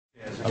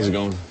How's it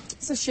going?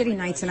 It's a shitty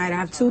night tonight. I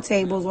have 2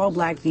 tables, all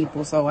black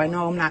people, so I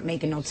know I'm not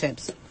making no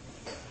tips. Are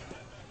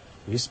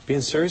you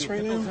being serious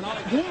right now?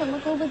 Yeah,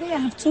 look over there. I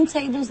have 2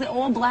 tables. They're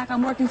all black.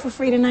 I'm working for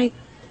free tonight.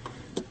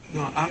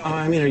 No,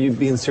 I mean, are you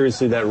being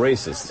seriously that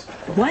racist?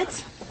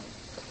 What?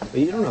 But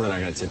you don't know they're not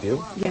going to tip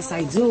you. Yes,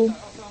 I do.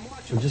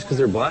 Just because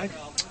they're black?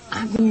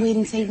 I've been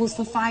waiting tables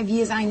for 5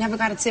 years. I never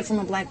got a tip from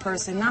a black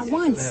person. Not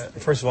once.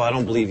 First of all, I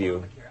don't believe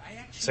you.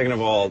 Second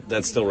of all,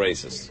 that's still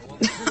racist.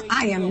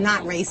 I am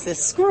not racist.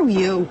 Screw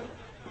you.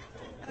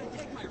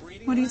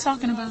 What are you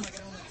talking about?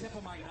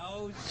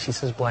 She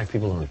says black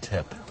people don't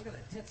tip.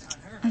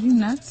 Are you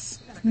nuts?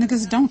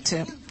 Niggas don't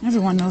tip.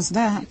 Everyone knows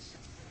that.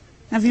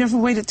 Have you ever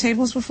waited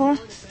tables before?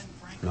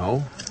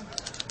 No.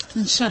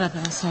 Then shut up,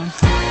 asshole.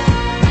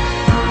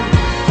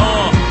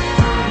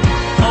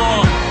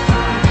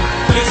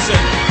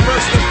 Listen,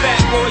 first the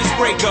fat boys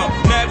break up.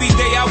 Now every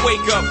day I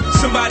wake up,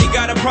 somebody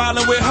got a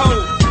problem with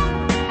hope.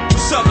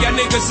 What's up, y'all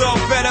niggas all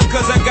fed up?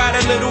 Cause I got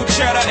a little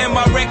cheddar and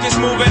my record's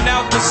moving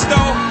out the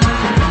store.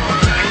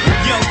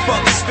 Young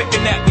fuckers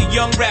spitting at me,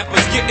 young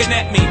rappers getting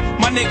at me.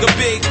 My nigga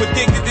Big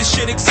predicted this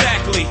shit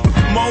exactly.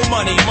 More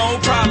money, more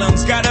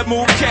problems, gotta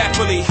move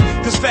carefully.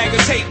 Cause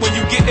faggots hate when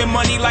you getting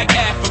money like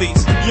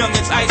athletes.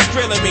 Youngins ice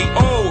grilling me,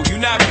 oh, you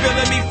not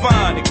feeling me?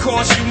 Fine, it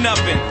costs you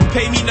nothing,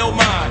 pay me no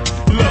mind.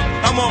 Look,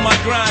 I'm on my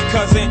grind,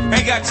 cousin,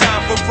 ain't got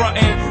time for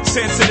frontin'.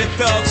 Sensitive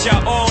thugs,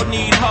 y'all all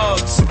need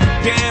hugs.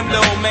 Damn,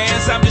 little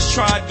mans, I'm just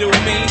trying to do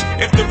me.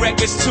 If the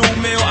record's 2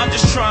 mil, I'm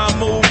just trying to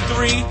move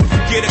 3.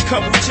 Get a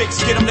couple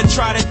chicks, get them to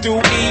try to do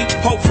E.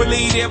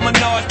 Hopefully they're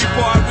menage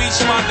before I reach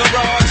my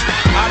garage.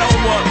 I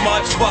don't want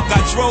much, fuck,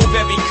 I drove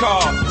every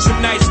car.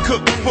 Some nice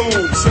cooked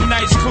food, some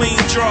nice clean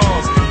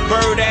drawers.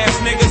 Bird-ass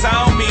niggas, I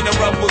don't mean to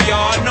ruffle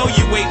y'all. I know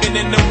you waiting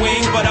in the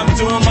wing, but I'm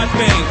doing my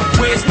thing.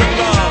 Where's the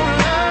love?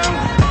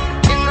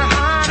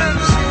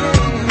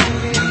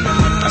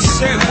 I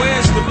said,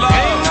 where's the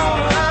love?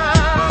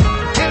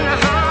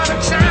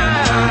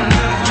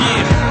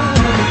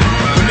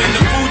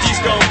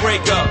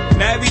 Break up.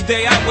 Now every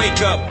day I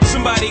wake up,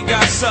 somebody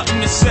got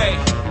something to say.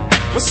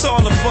 What's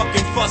all the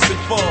fucking fussing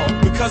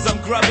for? Because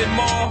I'm grubbing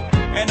more,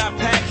 and I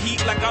pack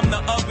heat like I'm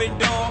the oven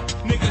door.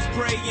 Niggas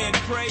pray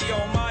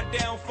on my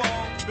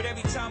downfall, but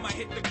every time I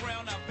hit the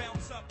ground, I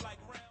bounce up like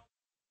round.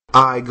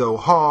 I go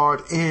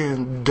hard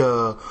in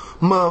the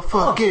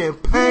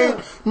motherfucking paint,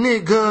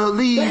 nigga.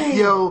 Leave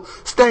your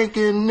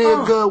stinking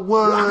nigga.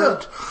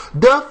 What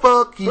the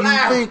fuck you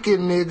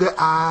thinking, nigga?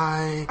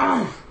 I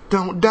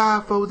don't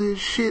die for this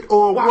shit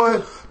or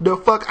what the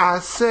fuck I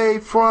say.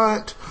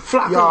 Front,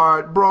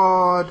 yard,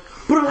 broad,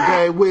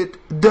 okay, with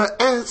the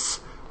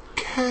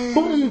S-K.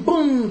 Boom,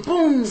 boom,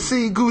 boom.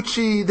 See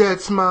Gucci,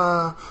 that's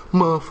my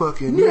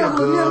motherfucking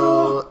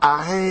nigga.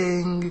 I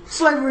hang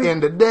slavery in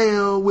the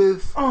Dale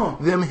with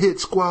them hit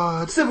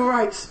squad civil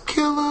rights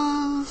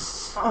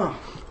killers.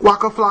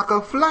 Waka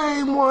flocka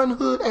flame, one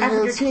hood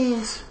African ass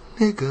kings,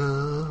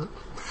 nigga.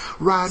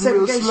 Riding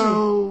real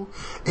slow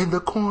in the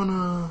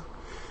corner.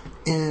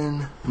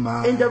 In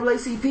my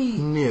NAACP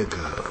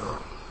nigga.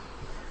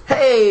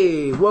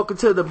 Hey, welcome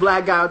to the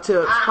Black Guy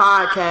Tips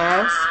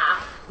podcast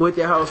with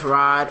your host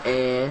Rod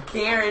and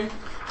Karen.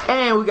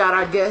 And we got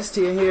our guest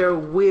here,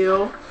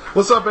 Will.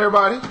 What's up,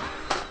 everybody?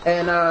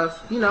 And I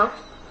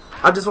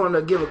just wanted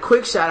to give a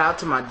quick shout out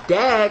to my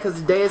dad because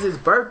today is his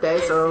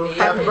birthday. So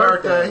happy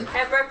birthday!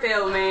 Happy birthday,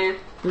 old man.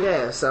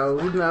 Yeah, so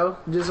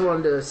just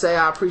wanted to say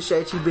I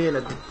appreciate you being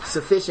a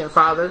sufficient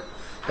father,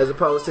 as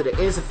opposed to the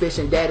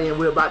insufficient daddy, and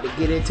we're about to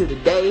get into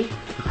today.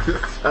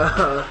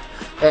 I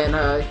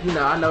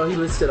know he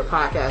listens to the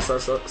podcast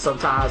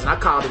sometimes, and I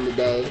called him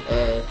today,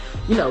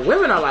 and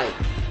women are like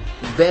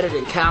better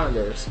than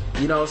calendars.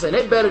 You know what I'm saying?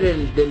 They're better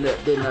than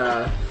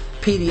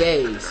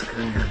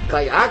PDAs.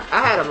 Like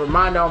I had a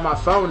reminder on my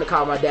phone to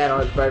call my dad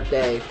on his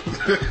birthday,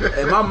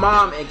 and my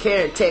mom and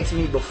Karen texted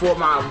me before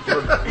my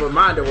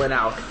reminder went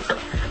out.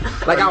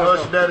 Like I was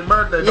your daddy's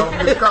birthday, don't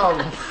miss call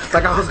him.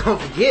 Like I was gonna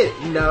forget it,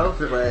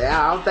 But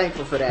I'm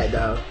thankful for that,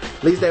 though.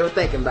 At least they were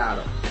thinking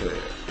about him.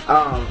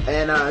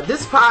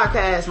 This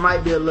podcast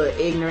might be a little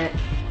ignorant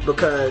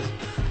because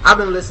I've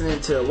been listening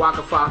to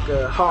Waka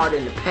Flocka Hard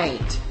in the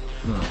Paint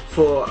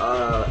for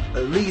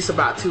at least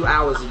about 2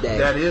 hours a day.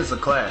 That is a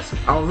classic.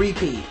 On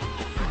repeat.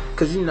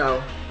 Cause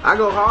I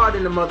go hard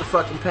in the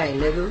motherfucking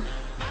paint, nigga.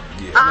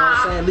 Yeah. You know what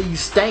I'm saying? Leave you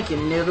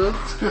stinking, nigga.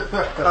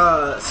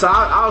 So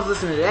I was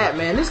listening to that,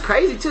 man. It's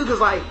crazy too, cause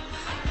like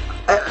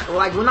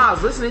when I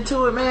was listening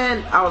to it,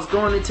 man, I was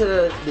going into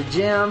the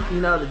gym,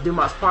 to do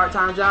my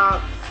part-time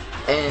job,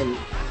 and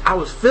I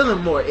was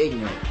feeling more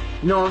ignorant.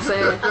 You know what I'm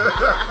saying?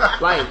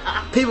 Like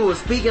people were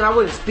speaking, I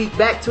wouldn't speak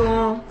back to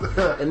them,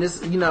 and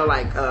this,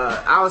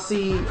 I would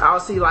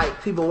see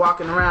like people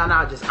walking around,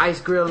 I would just ice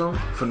grill them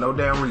for no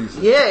damn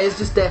reason. Yeah, it's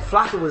just that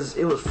flocka was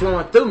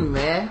flowing through me,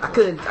 man. I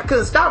couldn't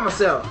stop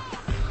myself.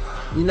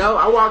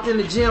 I walked in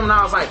the gym and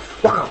I was like,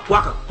 waka,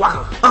 waka,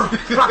 waka, flocka,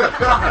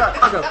 flocka,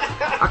 flocka.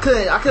 I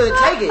couldn't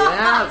take it, man.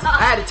 I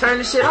had to turn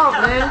the shit off,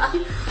 man. You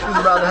was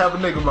about to have a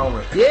nigga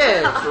moment.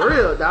 Yeah, for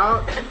real,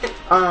 dog.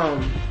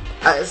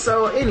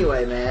 So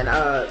anyway, man,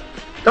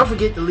 Don't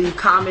forget to leave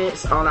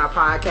comments on our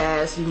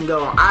podcast. You can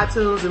go on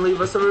iTunes and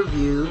leave us a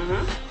review.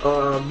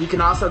 You can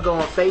also go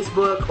on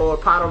Facebook or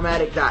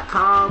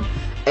Podomatic.com,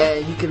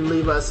 and you can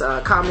leave us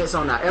comments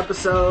on our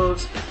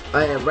episodes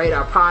and rate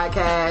our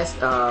podcast.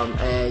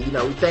 And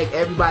we thank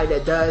everybody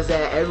that does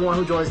that. Everyone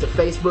who joins the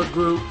Facebook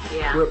group,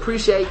 we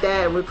appreciate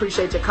that, and we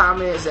appreciate your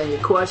comments and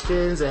your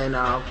questions. And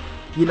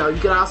you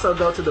can also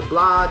go to the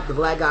blog,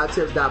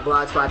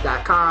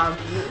 theblackguywhotips.blogspot.com,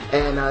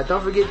 and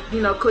don't forget,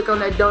 click on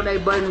that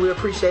donate button. We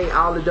appreciate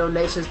all the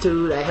donations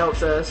too. That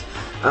helps us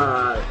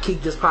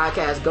keep this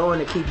podcast going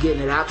and keep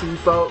getting it out to you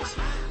folks.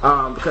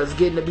 Because it's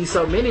getting to be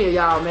so many of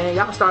y'all, man.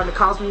 Y'all starting to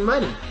cost me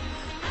money.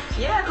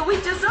 Yeah, because we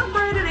just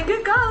upgraded and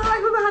good God,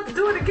 like we're going to have to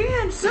do it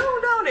again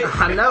soon, don't it?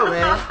 I know,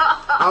 man.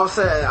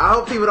 I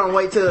hope people don't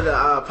wait till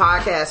the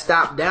podcast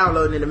stop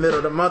downloading in the middle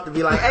of the month to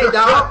be like, hey,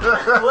 dog.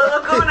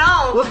 What's going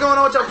on? What's going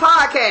on with your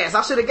podcast?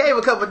 I should have gave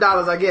a couple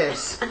 $2, I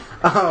guess.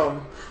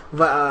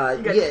 But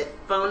you got your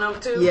phone number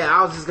too? Yeah,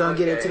 I was just going to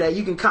get into that.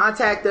 You can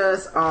contact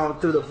us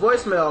through the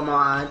voicemail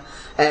line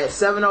at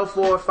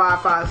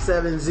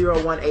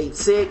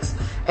 704-557-0186.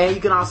 And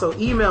you can also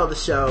email the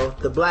show,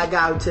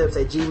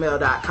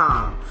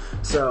 theblackguywhotips@gmail.com.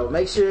 So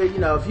make sure,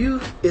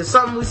 if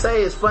something we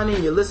say is funny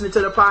and you're listening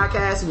to the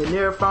podcast and you're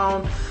near a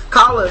phone,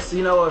 call us.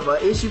 If an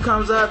issue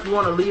comes up, you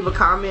want to leave a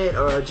comment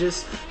or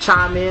just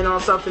chime in on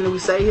something that we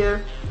say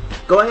here,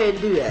 go ahead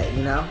and do that,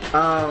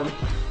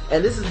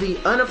 And this is the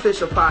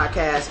unofficial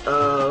podcast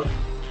of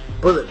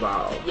Bullet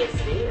Ball. Yes,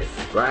 it is.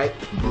 Right?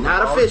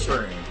 Not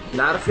official.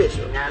 Not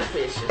official. Not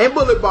official. And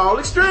Bullet Ball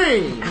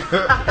Extreme.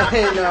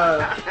 And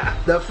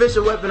the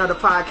official weapon of the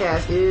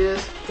podcast is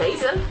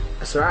Taser.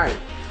 That's right.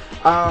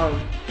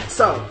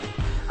 So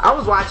I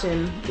was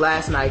watching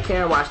last night.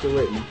 Karen watched it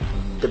with me.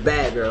 The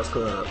Bad Girls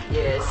Club.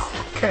 Yes.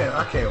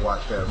 I can't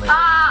watch that, man.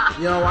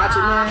 You don't watch it,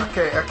 man?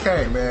 I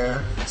can't,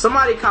 man.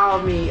 Somebody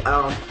called me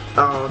on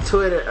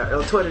Twitter.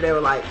 On Twitter, they were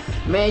like,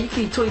 "Man, you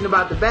keep tweeting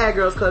about the Bad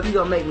Girls Club. You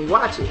gonna make me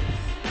watch it?"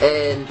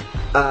 And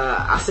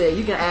I said,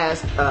 "You can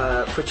ask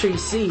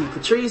Patrice C.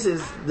 Patrice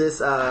is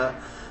this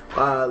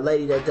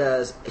lady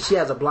that she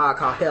has a blog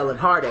called Hell and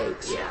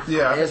Heartaches.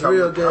 Yeah, it's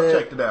real good. I've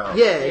checked it out.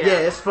 Yeah,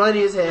 it's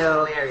funny as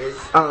hell.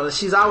 Hilarious.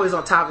 She's always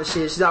on top of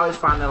shit. She's always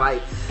finding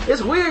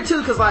it's weird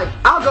too, cause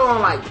I'll go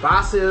on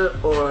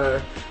Gossip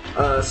or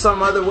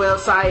some other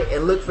website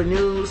and look for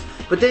news,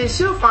 but then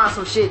she'll find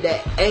some shit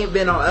that ain't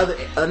been on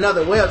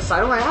another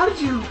website. I'm like, how did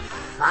you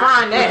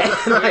find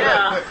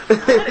that?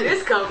 Where did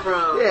this come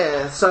from?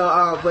 Yeah.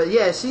 So, but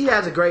yeah, she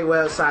has a great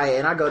website,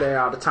 and I go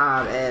there all the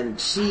time, and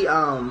she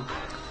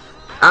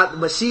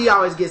but she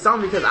always gets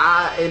on me because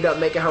I end up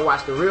making her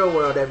watch The Real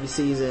World every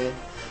season,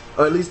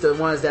 or at least the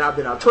ones that I've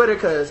been on Twitter,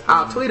 because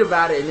I'll tweet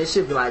about it and then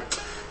she'll be like,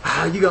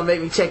 you gonna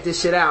make me check this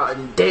shit out,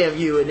 and damn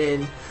you, and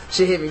then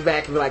she'll hit me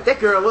back and be like, that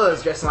girl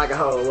was dressing like a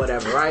hoe or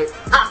whatever, right?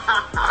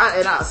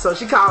 So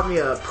she called me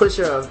a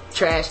pusher of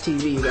trash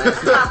TV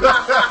last night.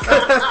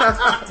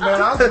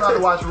 Man, I was about to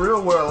watch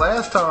Real World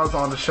last time I was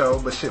on the show,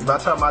 but shit, by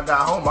the time I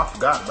got home, I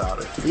forgot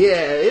about it. Yeah,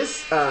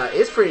 it's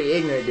pretty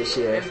ignorant this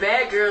year. And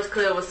Bad Girls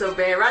Club was so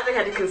bad. Roger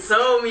had to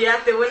console me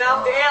after it went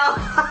off the air.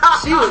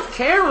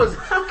 Karen was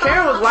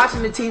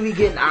watching the TV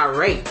getting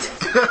irate.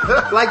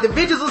 Like the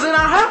bitches was in our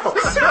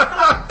house.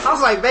 I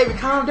was like, baby,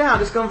 calm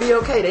down. It's gonna be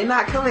okay. They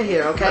not coming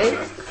here, okay?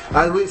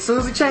 As soon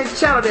as we change the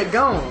channel, they're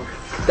gone.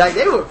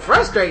 They were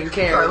frustrating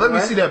Karen. All right, let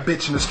me see that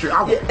bitch in the street.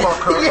 I will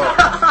fuck her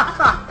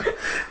up.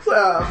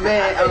 So,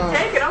 man,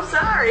 take it. I'm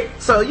sorry.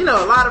 So,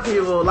 a lot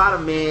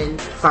of men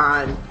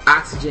find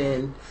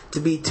Oxygen to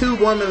be too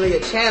womanly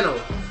a channel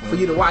for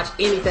you to watch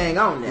anything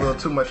on there. A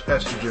little too much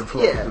estrogen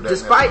flowing through that.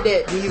 Despite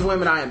that, these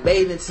women are in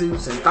bathing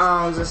suits and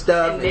thongs and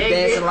stuff and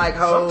dancing like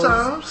hoes.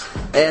 Sometimes.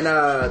 And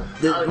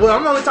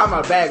I'm only talking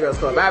about Bad Girls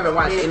Club. I haven't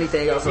watched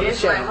anything else on the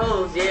show. Like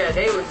hoes, yeah,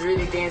 they was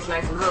really dancing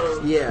like some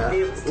hoes. Yeah,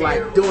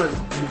 like doing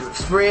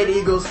spread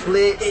eagle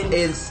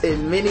splits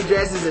in mini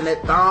dresses and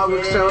that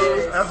thong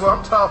shows. That's what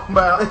I'm talking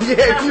about.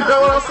 Yeah, you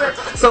know what I'm saying?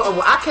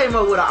 So I came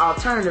up with an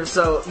alternative.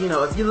 So,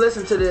 if you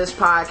listen to this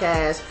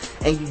podcast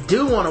and you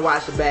do want to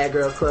watch the Bad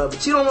Girls Club,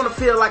 but you don't want to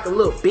feel like a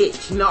little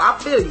bitch, I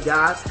feel you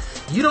guys.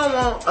 You don't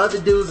want other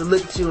dudes to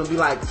look at you and be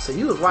like, so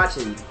you was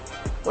watching,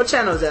 what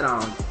channel is that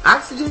on?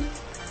 Oxygen?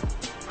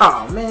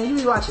 Oh man, you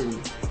be watching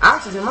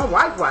Oxygen. My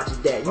wife watches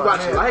that. You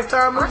watching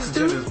Lifetime movies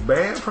too? Oxygen is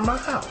banned from my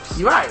house.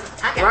 You're right.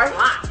 Right?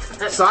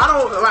 So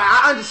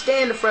I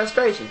understand the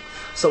frustration.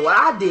 So what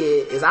I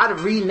did is I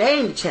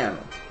renamed the channel.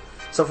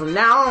 So from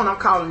now on, I'm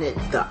calling it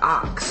The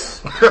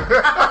Ox.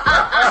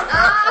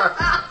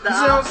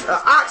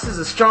 Ox is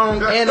a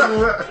strong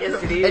animal.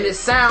 Yes, it is. And it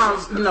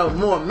sounds,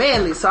 more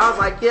manly. So I was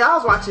like, I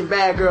was watching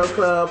Bad Girls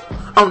Club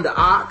on The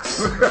Ox.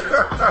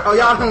 Oh,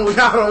 y'all don't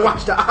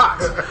watch The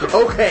Ox.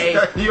 Okay.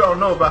 You don't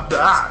know about The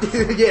Ox.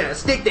 Yeah,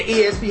 stick to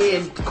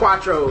ESPN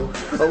Quattro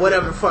or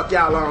whatever the fuck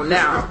y'all on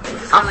now.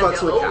 I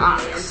fucks with The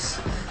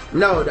Ox.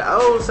 No, the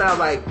O sounds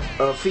like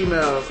a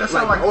female. That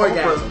sounds like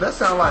orgasm. Oprah. That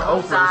sounds like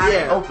Oprah's.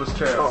 Yeah. Oprah's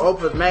channel. Or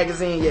Oprah's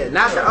magazine. Yeah,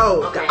 not the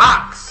O. Okay. The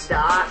ox. The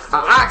ox.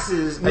 Ox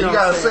is. And you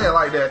gotta say it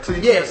like that too.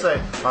 You can't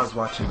say, I was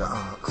watching the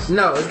ox.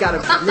 No, it's gotta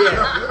be.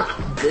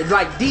 Yeah. It's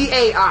like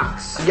DA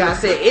ox. You gotta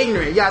say it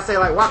ignorant. You gotta say it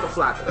like Waka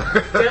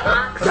Flocka. The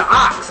ox. The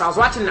ox. I was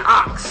watching the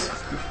ox.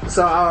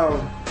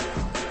 So,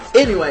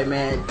 anyway,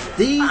 man,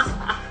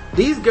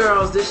 these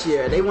girls this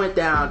year, they went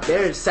down.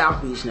 They're in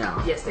South Beach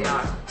now. Yes, they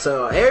are.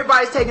 So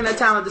everybody's taking their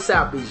talent to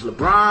South Beach.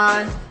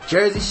 LeBron,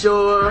 Jersey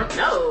Shore.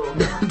 No.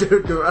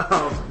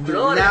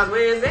 Lord, now,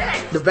 where is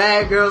that? the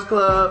Bad Girls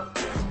Club,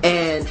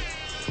 and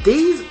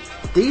these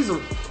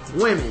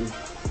women,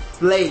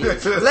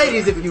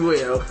 ladies, if you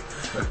will.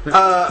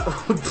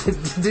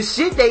 The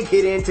shit they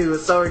get into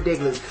is so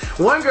ridiculous.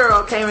 One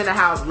girl came in the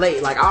house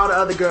late, like all the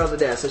other girls were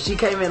there, so she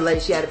came in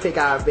late. She had to pick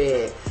out her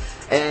bed,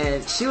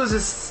 and she was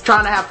just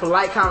trying to have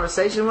polite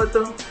conversation with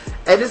them.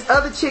 And this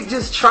other chick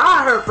just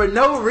tried her for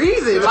no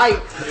reason. Like,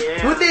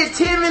 within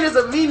 10 minutes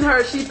of meeting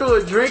her, she threw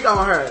a drink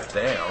on her.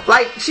 Damn.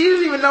 Like, she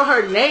didn't even know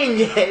her name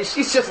yet.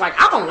 She's just like,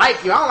 I don't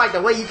like you. I don't like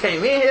the way you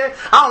came in here.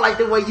 I don't like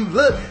the way you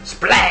look.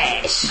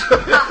 Splash.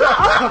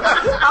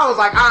 I was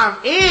like, I'm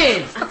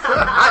in.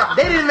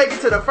 They didn't make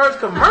it to the first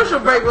commercial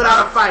break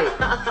without a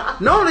fight.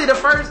 Normally the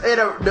first, and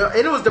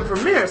it was the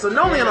premiere. So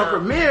normally on a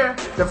premiere,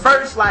 the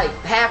first like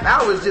half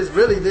hour is just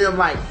really them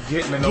like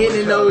getting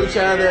to know each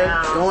other,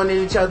 going in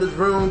each other's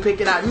room,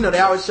 picking out, they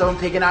always show them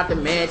picking out the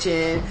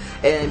mansion,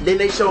 and then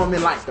they show them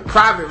in like the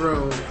private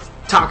room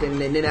talking,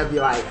 and then they'll be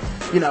like,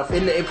 in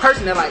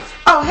person they're like,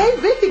 oh hey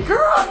Vicky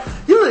girl,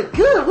 you look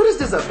good. What is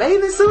this, a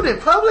bathing suit in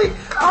public?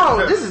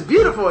 Oh, this is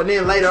beautiful. And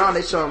then later on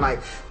they show them like,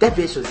 that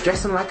bitch was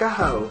dressing like a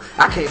hoe.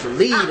 I can't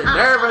believe the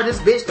nerve of this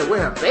bitch to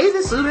wear a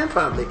bathing suit in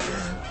public.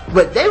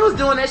 But they was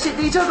doing that shit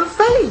to each other's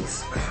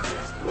face.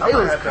 I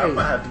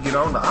might have to get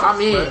on the ox. I'm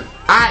in. Man.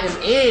 I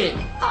am in.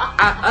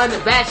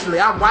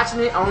 Unabashedly, I'm watching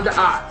it on the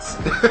ox.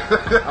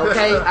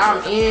 Okay,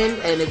 I'm in.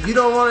 And if you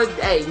don't want to,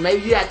 hey,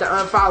 maybe you have to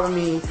unfollow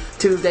me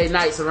Tuesday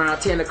nights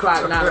around 10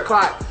 o'clock, 9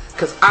 o'clock.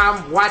 Because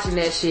I'm watching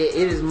that shit.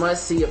 It is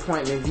must-see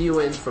appointment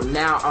viewing from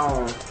now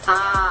on.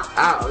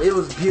 It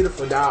was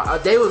beautiful,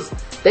 dog. They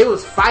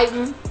was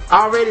fighting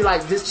already.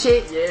 Like this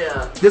chick,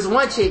 this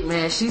one chick,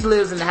 man, she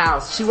lives in the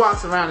house. She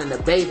walks around in a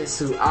bathing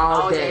suit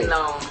all day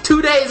long.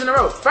 2 days in a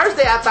row. First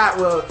day I thought,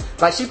 well,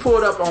 like she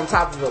pulled up on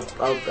top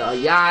of a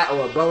yacht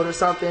or a boat or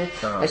something,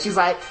 and she's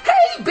like,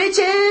 hey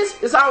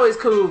bitches. It's always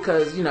cool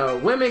because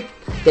women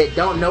that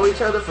don't know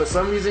each other for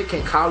some reason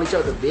can call each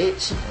other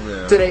bitch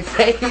to their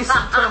face.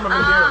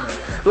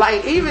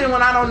 Like even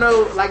when I don't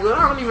know, like when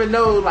I don't even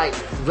know like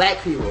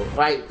black people,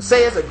 like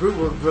say it's a group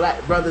of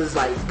black brothers,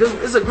 like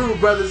it's a group of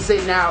brothers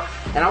sitting out,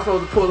 and I'm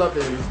supposed to pull up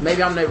and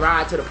maybe I'm gonna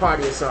ride to the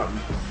party or something.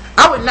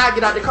 I would not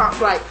get out the car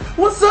like,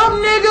 what's up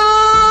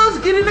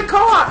niggas? Get in the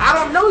car. I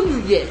don't know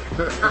you yet.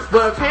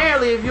 But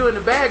apparently if you're in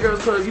the Bad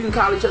Girls Club, you can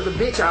call each other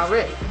bitch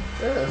already.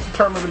 Yeah, it's a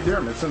term of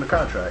endearment. It's in the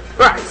contract.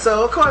 Right.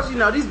 So of course,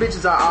 these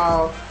bitches are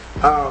all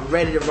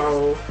ready to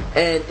roll,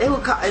 and they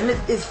were. And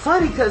it's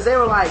funny because they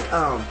were like,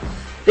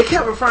 they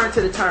kept referring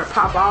to the term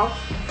 "pop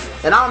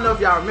off," and I don't know if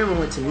y'all remember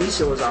when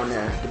Tanisha was on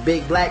there, the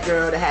big black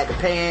girl that had the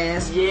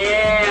pants.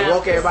 Yeah.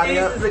 Woke everybody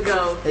up.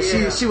 Ago.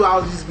 And she would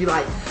always just be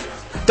like,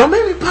 "Don't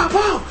make me pop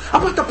off.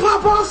 I'm about to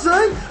pop off,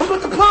 son. I'm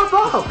about to pop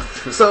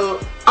off." So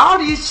all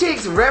these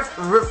chicks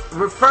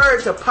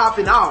referred to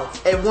popping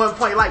off at one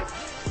point, like.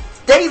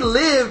 They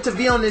live to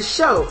be on this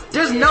show.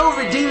 There's no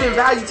redeeming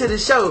value to the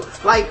show.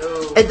 Like,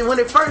 when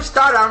it first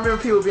started, I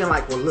remember people being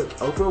like, well, look,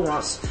 Oprah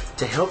wants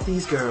to help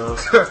these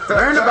girls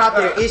learn about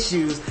their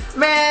issues.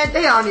 Man,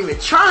 they aren't even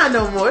trying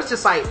no more. It's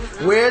just like,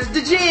 where's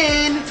the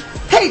gin?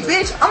 Hey,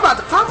 bitch, I'm about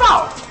to pop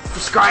off.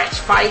 Scratch,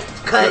 fight,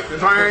 cut,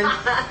 burn.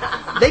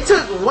 They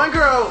took one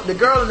girl, the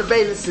girl in the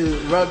bathing suit,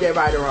 rubbed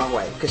everybody the wrong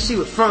way because she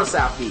was from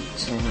South Beach.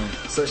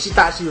 Mm-hmm. So she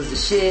thought she was the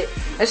shit,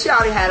 and she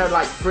already had her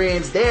like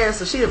friends there,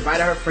 so she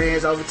invited her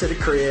friends over to the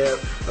crib.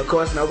 Of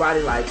course,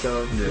 nobody liked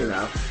them,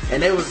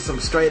 And there was some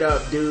straight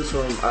up dudes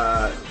from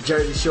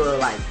Jersey Shore,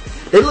 like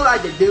they look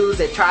like the dudes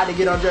that tried to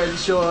get on Jersey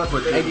Shore,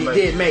 but they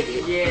did make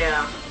it.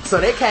 Yeah. So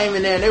they came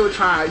in there and they were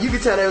trying. You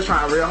could tell they were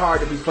trying real hard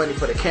to be funny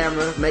for the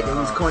camera, making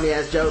these corny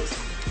ass jokes.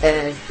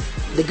 And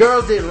the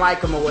girls didn't like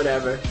them or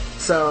whatever.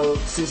 So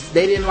since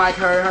they didn't like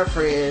her and her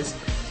friends,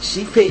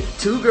 she picked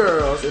two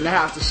girls in the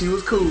house that she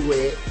was cool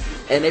with,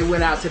 and they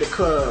went out to the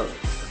club.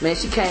 Man,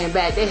 she came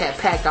back. They had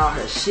packed all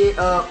her shit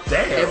up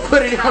and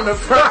put it on the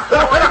front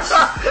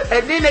porch.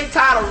 And then they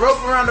tied a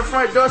rope around the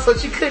front door so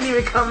she couldn't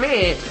even come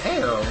in.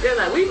 Damn. They're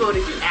like, we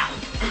voted you out.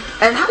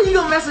 And how you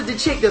gonna mess with the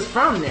chick that's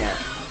from there?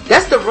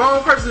 That's the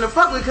wrong person to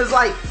fuck with, because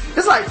like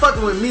it's like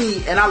fucking with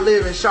me and I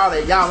live in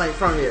Charlotte. Y'all ain't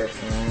from here.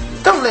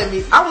 Don't let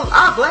me.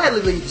 I'll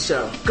gladly leave the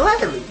show.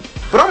 Gladly.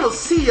 But I'm gonna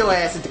see your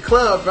ass at the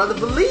club, brother.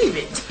 Believe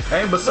it.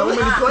 Ain't but so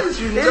many places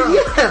you can go.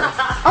 Yeah.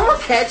 I'm gonna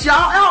catch y'all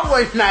out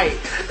one night.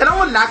 And I'm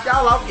gonna knock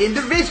y'all off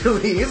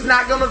individually. It's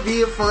not gonna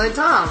be a fun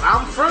time.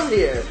 I'm from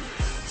here.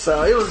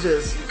 So it was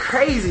just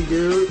crazy,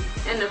 dude.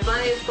 And the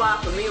funniest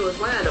part for me was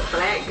one of the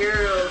black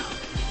girls.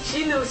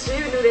 she knew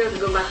they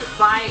was about to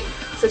fight,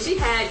 so she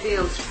had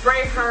them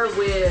spray her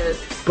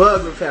with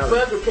bug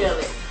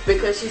repellent.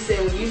 Because she said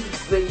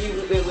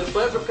when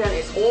bug repellent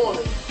it's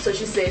oily, so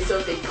she said so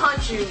if they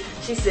punch you,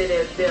 she said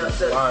they'll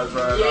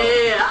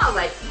yeah. I was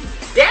like,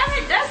 damn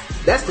it,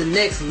 that's the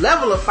next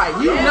level of fight.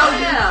 You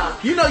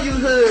know you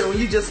hood when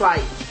you just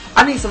like,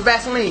 I need some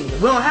Vaseline. We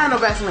don't have no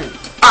Vaseline.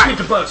 All right, get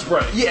the bug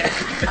spray. Yeah,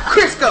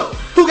 Crisco.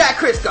 Who got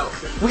Crisco?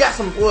 We got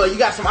some. Well, you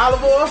got some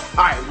olive oil. All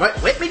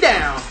right, wet me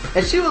down.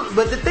 And she was.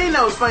 But the thing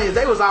that was funny is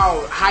they was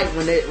all hyped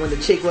when the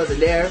chick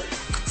wasn't there.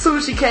 As soon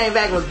as she came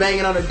back and was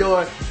banging on the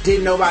door,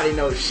 didn't nobody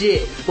know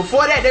shit.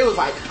 Before that, they was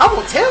like, I'm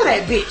gonna tell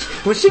that bitch.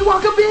 When she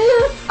walk up in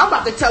here, I'm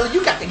about to tell her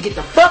you got to get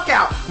the fuck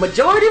out.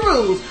 Majority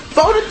rules,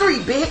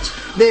 4-3,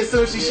 bitch. Then as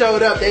soon as she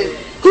showed up,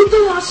 who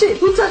threw my shit?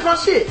 Who touched my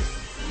shit?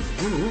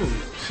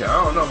 Shit,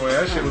 I don't know, man.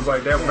 That shit was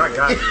like that when I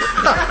got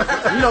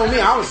here. You know me,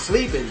 I was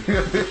sleeping.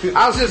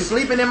 I was just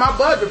sleeping in my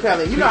bug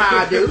repellent. You know how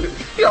I do.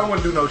 You don't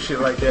want to do no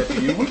shit like that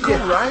to you. We cool,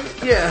 right?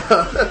 Yeah.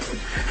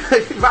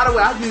 By the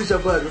way, I used your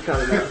bug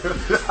repellent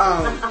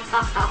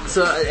now.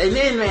 So, and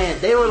then, man,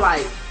 they were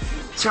like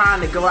trying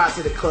to go out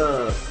to the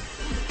club.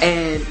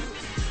 And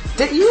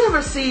did you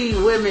ever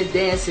see women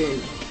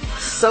dancing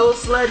so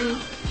slutty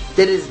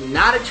that is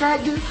not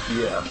attractive?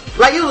 Yeah.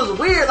 Like, it was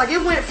weird. Like,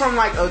 it went from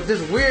like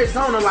this weird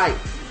zone of like,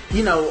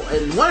 you know,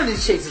 and one of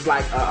these chicks is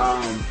like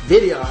a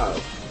video hoe.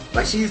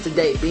 Like, she used to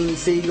date Beanie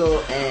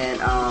Siegel, and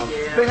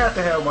they have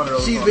to have one of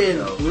those. She's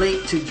been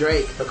linked to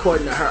Drake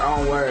according to her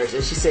own words,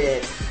 and she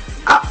said,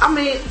 I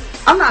mean,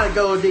 I'm not a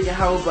gold digging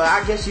hoe, but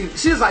I guess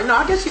she was like, no,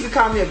 I guess you could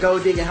call me a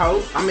gold digging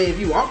hoe. I mean, if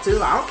you want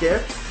to, I don't care.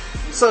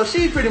 So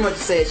she pretty much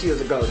said she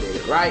was a gold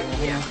digger, right?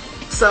 Yeah.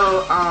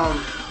 So,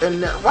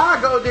 and why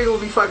a gold digger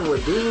would be fucking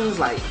with beans?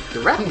 Like,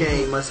 the rap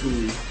game must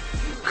be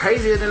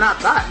crazier than I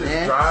thought,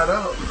 man. Dried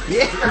up.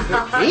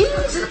 Yeah.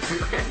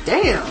 Beans?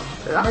 Damn.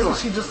 Maybe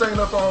she just ain't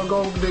up on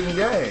gold digging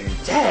game.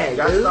 Dang,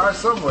 gotta dude. start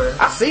somewhere.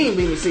 I seen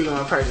Beanie Siegel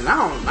in person.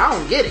 I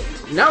don't get it.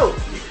 No.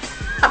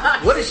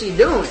 What is she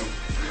doing?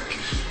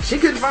 She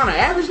couldn't find an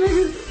average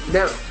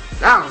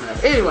nigga? I don't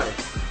know. Anyway.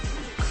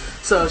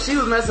 So she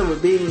was messing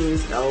with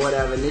Beans or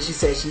whatever, and then she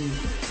said she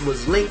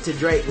was linked to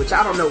Drake, which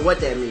I don't know what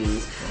that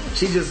means.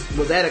 She just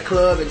was at a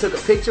club and took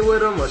a picture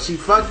with him, or she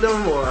fucked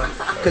him, or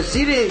because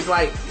she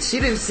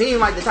didn't seem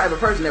like the type of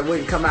person that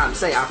wouldn't come out and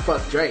say I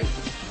fucked Drake.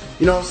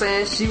 You know what I'm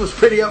saying? She was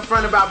pretty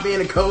upfront about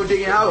being a gold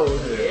digging hoe.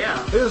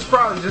 Yeah. It was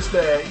probably just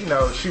that, you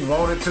know, she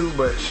wanted to,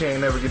 but she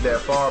ain't never get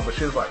that far. But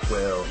she was like,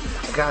 well,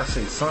 I gotta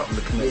say something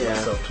to connect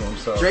myself to him.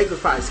 So Drake was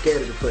probably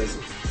scared of the pussy.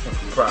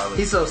 Probably.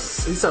 He's so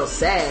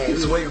sad.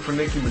 He's waiting for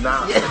Nicki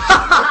Minaj.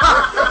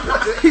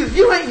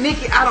 You ain't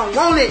Nicki, I don't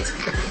want it.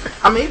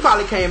 I mean, he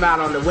probably came out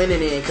on the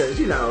winning end because,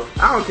 you know,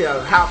 I don't care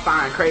how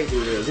fine crazy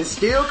it is. It's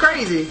still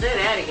crazy. Say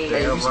that again.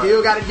 And you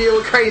still got to deal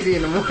with crazy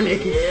in the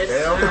morning. Yes.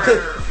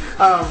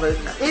 But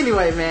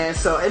anyway, man,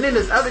 so, and then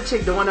this other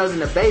chick, the one that was in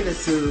the bathing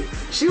suit,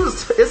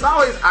 it's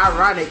always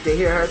ironic to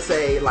hear her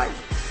say, like,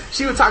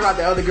 she would talk about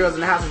the other girls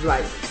in the house and be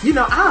like, you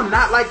know, I'm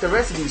not like the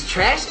rest of these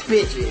trash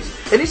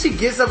bitches. And then she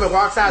gets up and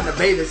walks out in the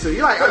bathing suit.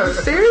 You're like, are you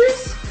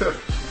serious?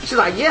 She's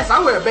like, yes,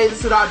 I wear a bathing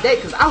suit all day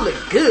because I look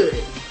good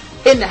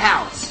in the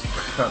house.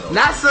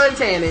 Not sun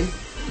tanning,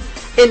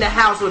 in the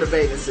house with a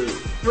bathing suit.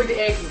 With the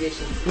air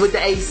conditioning. With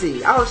the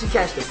AC. I hope she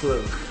catch the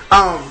flu.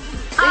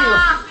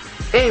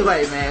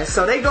 Anyway, man,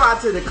 so they go out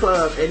to the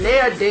club and they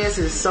are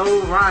dancing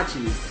so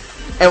raunchy.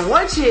 And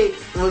one chick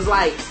was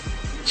like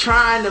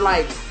trying to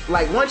like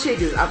one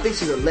chick is, I think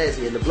she's a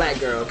lesbian, the black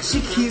girl.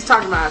 She keeps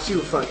talking about how she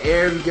would fuck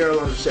every girl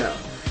on the show.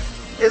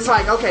 It's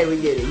like, okay,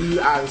 we get it. You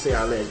obviously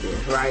are lesbian,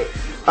 right?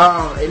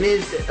 And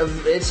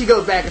then she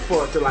goes back and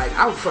forth to like,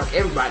 I would fuck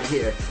everybody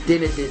here.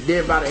 Then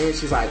about the end,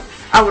 she's like,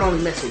 I would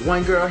only mess with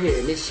one girl here,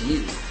 and it's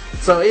you.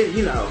 So it,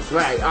 you know,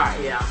 right, all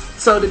right. Yeah.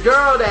 So the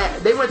girl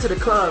that they went to the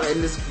club,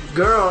 and this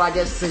girl, I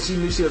guess since she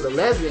knew she was a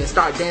lesbian,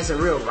 started dancing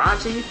real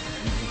raunchy,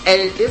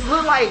 and it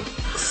looked like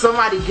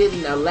somebody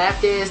getting a lap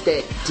dance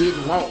that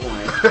didn't want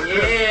one.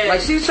 Yeah.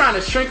 Like she was trying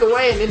to shrink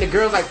away, and then the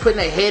girl's like putting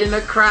their head in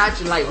her crotch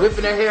and like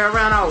whipping her hair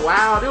around all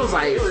wild. It was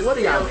like, what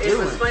are y'all doing? It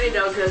was funny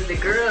though, because the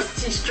girl,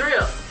 she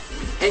stripped,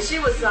 and she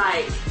was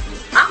like,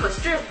 I'm a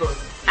stripper.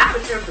 I've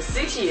been stripping for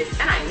 6 years,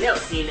 and I ain't never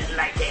seen nothing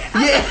like that.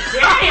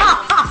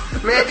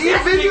 Yeah. Man, these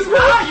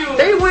bitches,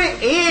 they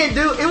went in,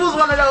 dude. It was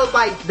one of those,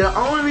 like, the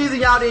only reason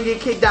y'all didn't get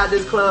kicked out of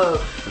this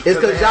club is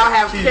because y'all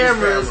have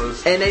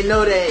cameras, and they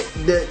know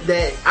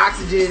that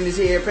oxygen is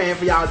here paying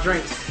for y'all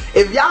drinks.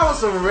 If y'all was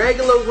some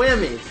regular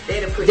women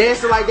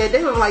dancing like that,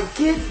 they would be like,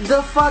 get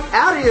the fuck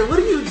out of here. What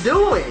are you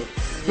doing?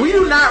 We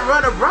do not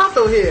run a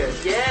brothel here.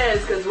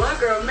 Yes, because one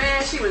girl,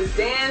 man, she was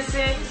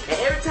dancing, and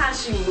every time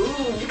she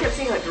moved, you kept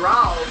seeing her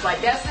draws.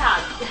 Like, that's how.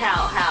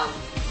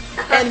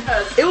 And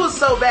it was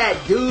so bad,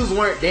 dudes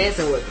weren't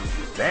dancing with them.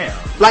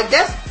 Damn. Like,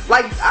 that's,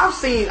 like,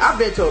 I've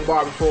been to a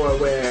bar before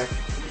where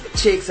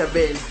chicks have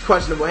been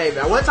questionable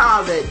behavior. One time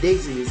I was at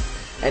Dixie's,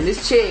 and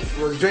this chick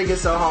was drinking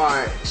so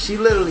hard, she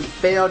literally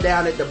fell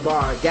down at the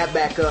bar, got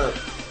back up,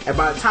 and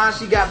by the time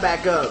she got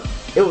back up,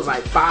 it was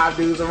like 5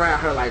 dudes around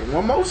her, like,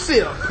 one more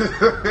sip.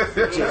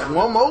 Just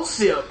one more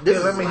sip.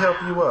 Let me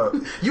help you up.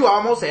 You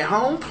almost at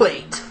home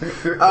plate.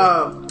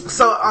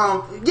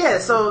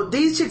 So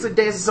these chicks are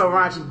dancing so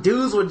raunchy.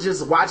 Dudes were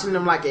just watching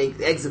them like an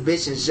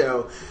exhibition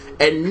show,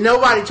 and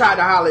nobody tried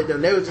to holler at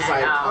them. They were just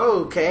like,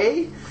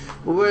 okay,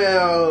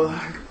 well,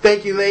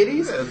 thank you,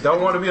 ladies.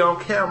 Don't want to be on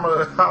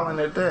camera hollering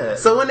at that.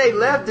 So when they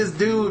left, this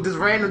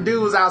random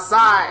dude was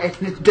outside,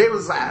 and they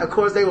was like, of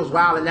course they was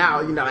wilding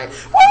out, you know, like,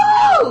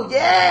 woo,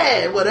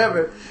 yeah,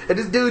 whatever. And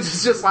this dude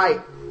just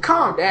like,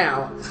 calm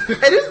down.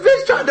 And this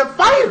bitch tried to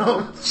fight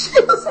him. She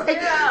was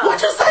like,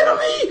 what you say to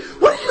me?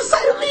 What did you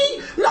say to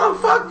me? No,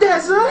 fuck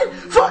that, son.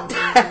 Fuck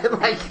that.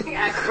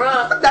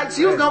 Like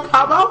she was gonna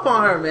pop off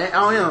on her, man,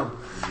 on him.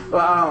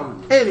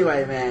 Well,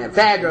 anyway, man,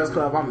 Bad Girls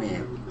Club, I'm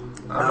in.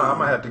 I'm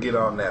gonna have to get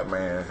on that,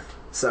 man.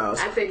 So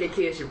I think it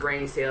kills your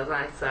brain cells.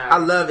 I'm sorry. I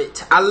love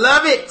it. I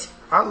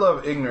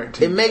love ignorant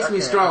TV. It makes me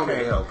stronger. I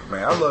can't help it,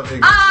 man. I love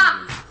ignorant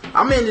TV.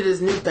 I'm into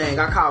this new thing.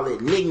 I call it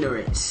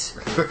nignorance.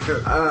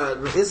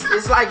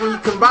 It's like when you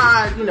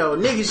combine, you know,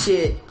 nigga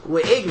shit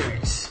with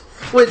ignorance,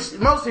 which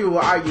most people will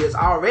argue is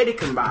already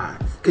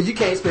combined, because you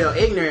can't spell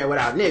ignorant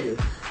without nigga.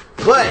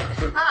 But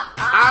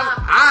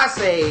I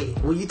say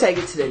when you take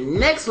it to the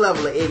next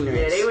level of ignorance,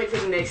 yeah, they went to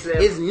the next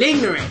level. It's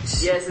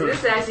nignorance. Yeah, so this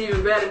is actually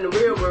even better in the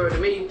real world to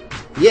me.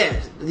 Yeah.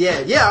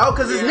 Oh,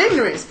 because it's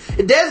ignorance.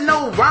 There's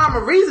no rhyme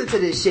or reason to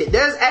this shit.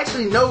 There's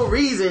actually no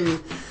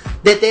reason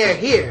that they're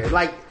here.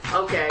 Like,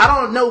 okay, I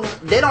don't know.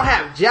 They don't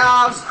have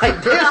jobs. Like,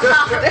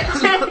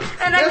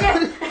 and I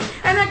guess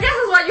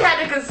that's why you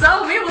had to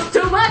console me. It was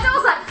too much. I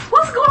was like,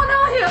 what's going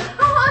on here? I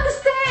don't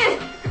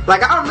understand.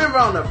 Like, I remember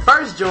on the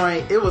first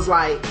joint, it was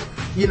like,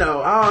 you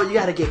know, oh, you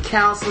gotta get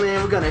counseling.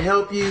 We're gonna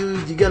help you.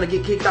 You're gonna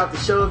get kicked off the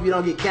show if you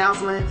don't get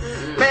counseling.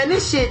 Mm-hmm. Man,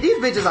 this shit, these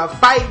bitches are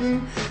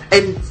fighting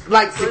and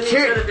like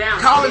security,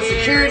 calling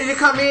security to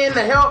come in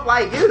to help.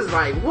 Like, it was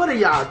like, what are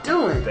y'all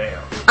doing?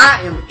 Damn.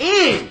 I am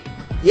in.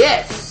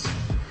 Yes.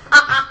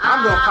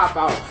 I'm gonna pop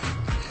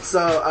off.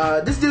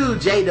 So this dude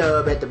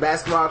J-Dub at the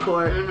basketball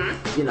court,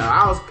 you know,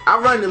 I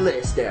run the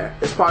list there.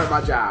 It's part of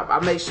my job. I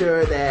make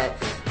sure that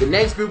the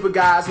next group of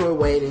guys who are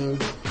waiting,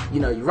 you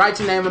know, you write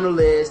your name on the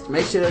list,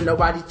 make sure that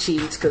nobody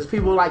cheats, because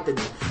people like to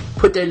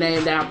put their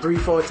name down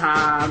 3-4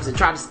 times and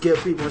try to skip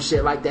people and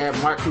shit like that,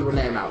 mark people's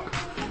name out.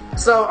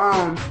 So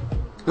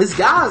this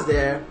guy's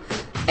there,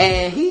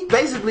 and he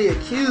basically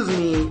accused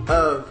me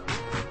of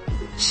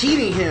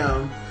cheating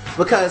him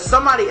because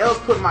somebody else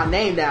put my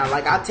name down.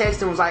 Like, I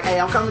texted him, was like, hey,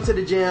 I'm coming to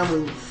the gym,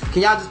 and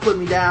can y'all just put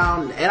me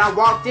down? And I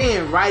walked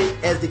in right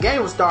as the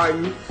game was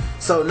starting,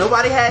 so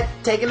nobody had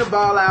taken the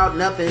ball out,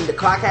 nothing, the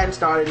clock hadn't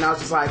started, and I was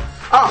just like,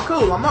 oh,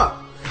 cool, I'm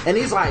up. And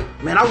he's like,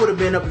 man, I would have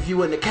been up if you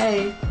wouldn't have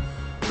came.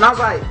 And I was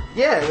like,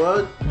 yeah,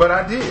 well, but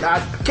I did. I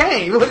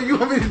came. What do you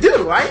want me to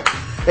do, right?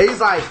 And he's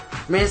like,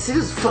 man, see,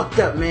 this is fucked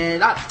up,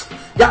 man.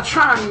 Y'all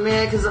trying me,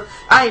 man, because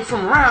I ain't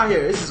from around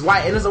here. This is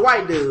white, and it's a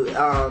white dude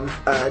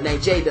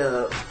named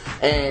J-Dub.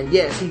 And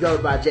yes, he goes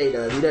by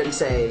J-Dub. He doesn't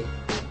say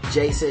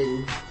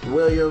Jason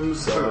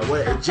Williams or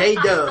what.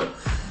 J-Dub.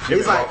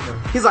 He's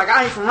like,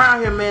 I ain't from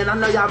around here, man. I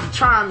know y'all be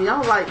trying me. I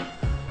was like,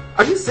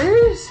 are you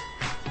serious?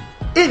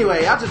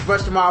 Anyway, I just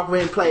brushed him off,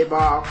 went and played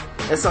ball.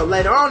 And so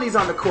later on, he's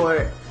on the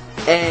court,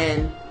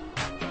 and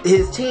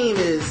his team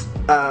is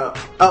up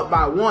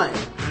by 1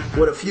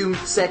 with a few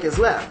seconds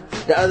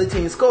left. The other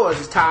team scores,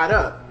 is tied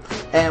up.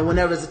 And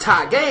whenever it's a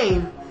tie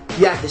game,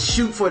 you have to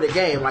shoot for the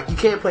game. Like, you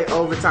can't play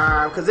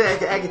overtime, because that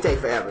can take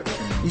forever.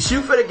 You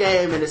shoot for the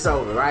game, and it's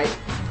over, right?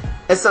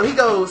 And so he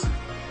goes,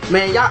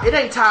 man, y'all, it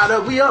ain't tied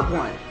up, we up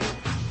 1.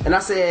 And I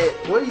said,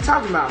 what are you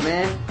talking about,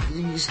 man?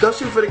 You just go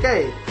shoot for the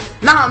game.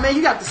 Nah, man,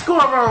 you got the score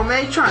wrong,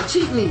 man. You trying to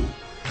cheat me.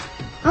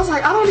 I was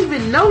like, I don't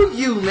even know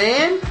you,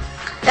 man.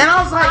 And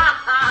I was like,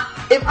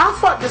 if I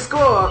fuck the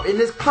score up in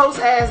this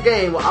close-ass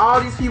game with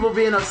all these people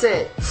being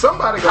upset,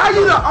 how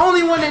you the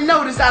only one that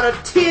noticed out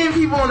of 10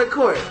 people on the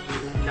court?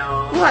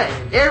 No. What?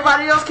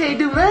 Everybody else can't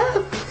do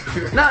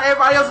math? Not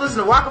everybody else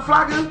listen to Waka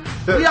Flocka?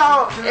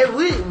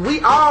 We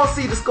all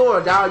see the score,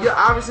 dog. You're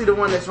obviously the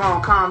one that's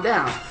wrong. Calm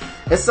down.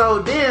 And so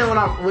then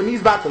when he's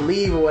about to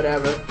leave or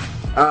whatever,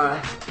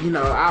 you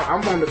know,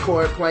 I'm on the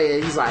court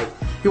playing.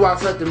 He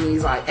walks up to me.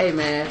 He's like, hey,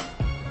 man,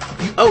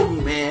 you owe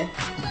me, man.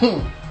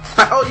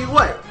 I owe you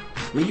what?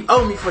 I mean, you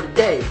owe me for the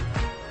day.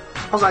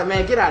 I was like,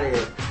 man, get out of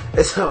here.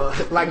 And so,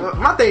 like,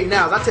 my thing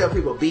now is I tell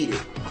people, beat it.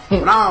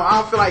 When I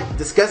don't feel like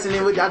discussing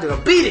it with you, I just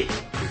go, beat it.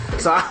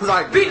 So I was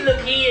like, beat it,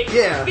 little kid.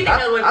 Yeah,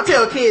 I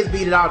tell kids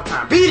beat it all the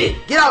time. Beat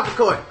it. Get off the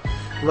court.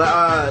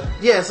 But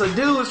yeah, so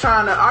dude was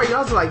trying to argue.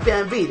 I was like,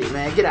 damn, beat it,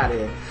 man. Get out of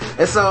here.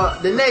 And so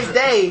the next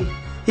day,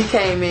 he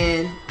came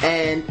in,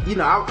 and you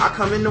know, I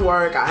come into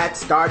work. I had to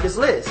start this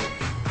list.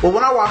 But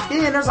when I walked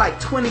in, there's like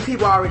 20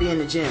 people already in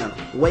the gym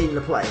waiting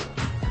to play.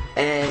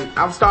 And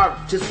I'll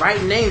start just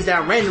writing names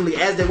down randomly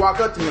as they walk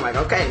up to me, like,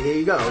 okay, here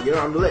you go, you're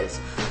on the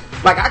list.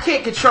 Like, I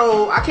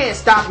can't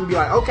stop and be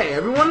like, okay,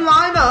 everyone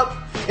line up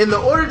in the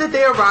order that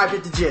they arrived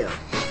at the gym.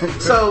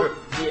 So,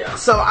 yeah.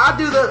 So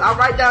I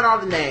write down all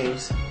the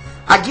names.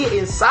 I get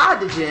inside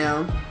the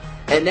gym,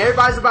 And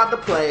everybody's about to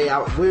play.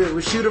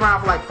 We shoot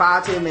around for like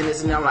 5-10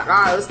 minutes, and then I'm like, all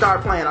right, let's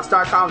start playing. I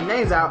start calling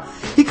names out.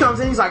 He comes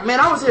in, he's like, man,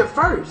 I was here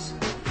first.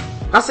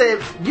 I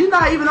said, you're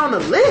not even on the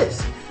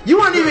list. You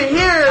weren't even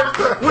here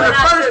when the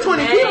first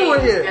 20 people were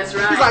here. That's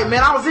right. He's like,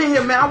 man, I was in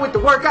here, man. I went to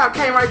work out,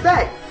 came right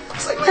back.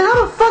 It's like, man,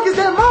 how the fuck is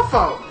that my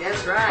fault?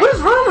 That's right. What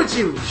is wrong with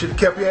you? Should have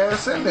kept your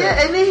ass in there.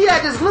 Yeah, and then he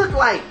had this look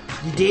like,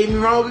 you did me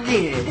wrong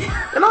again.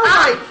 And I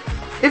was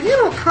like, if you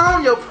don't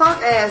calm your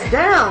punk ass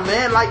down,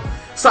 man, like,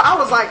 so I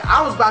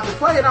was about to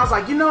play, and I was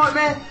like, you know what,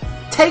 man?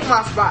 Take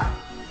my spot.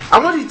 I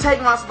want you to take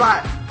my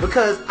spot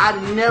because I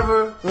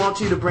never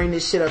want you to bring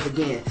this shit up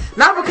again.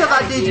 Not because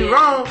I did you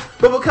wrong,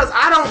 but because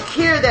I don't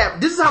care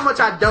that. This is how much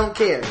I don't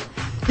care.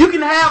 You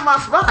can have my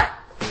spot.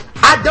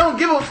 I don't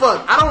give a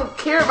fuck. I don't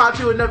care about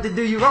you enough to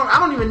do you wrong. I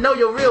don't even know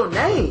your real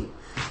name.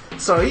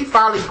 So he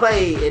finally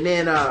played, and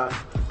then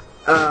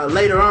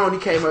later on he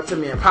came up to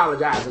me and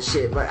apologized and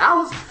shit. But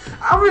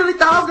I really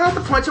thought I was gonna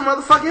have to punch a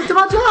motherfucker into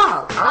my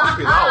job. I hope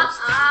he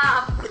lost.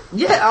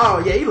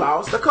 Yeah, he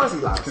lost. Of course he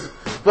lost.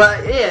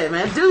 But yeah,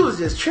 man, dude was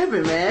just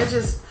tripping, man.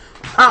 Just,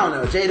 I don't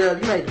know,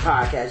 J-Dub, you made the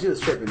podcast. You was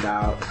tripping,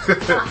 dog.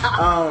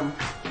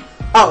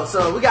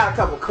 So we got a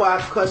couple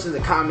questions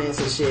and comments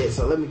and shit.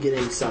 So let me get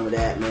into some of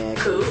that, man.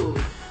 Cool.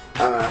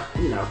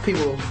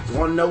 People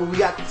want to know what we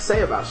got to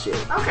say about shit.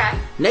 Okay.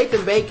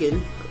 Nathan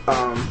Bacon,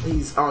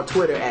 he's on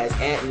Twitter as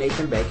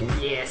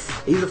 @NathanBacon. Yes.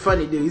 He's a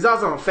funny dude. He's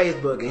also on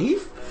Facebook, and he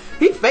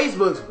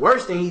Facebook's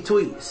worse than he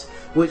tweets,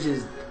 which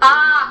is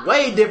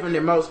way different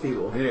than most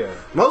people. Yeah.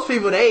 Most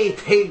people, they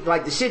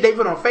like the shit they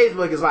put on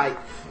Facebook is like,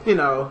 you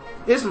know,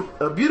 it's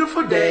a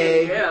beautiful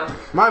day. Yeah.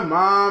 My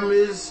mom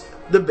is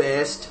the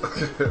best.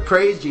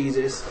 Praise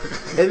Jesus.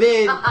 And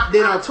then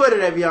on Twitter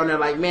they be on there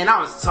like, man,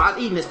 I was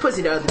eating this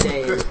pussy the other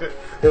day.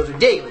 It was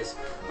ridiculous.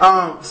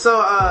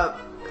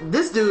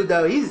 This dude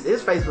though,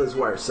 his Facebook's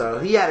worse. So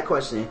he had a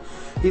question.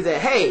 He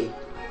said, hey,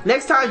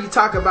 next time you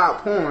talk about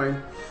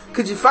porn,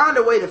 could you find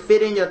a way to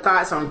fit in your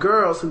thoughts on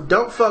girls who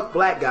don't fuck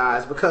black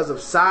guys because of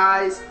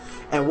size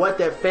and what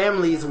their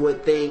families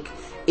would think,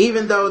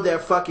 even though they're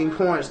fucking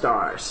porn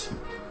stars?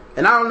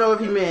 And I don't know if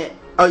he meant,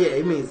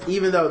 he means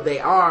even though they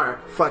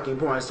are fucking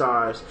porn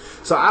stars.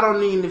 So I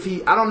don't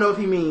know if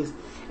he means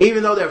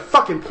even though they're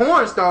fucking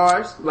porn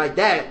stars like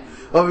that,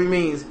 or if he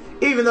means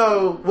even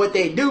though what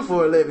they do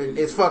for a living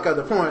is fuck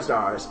other porn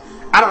stars.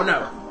 I don't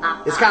know.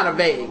 It's kind of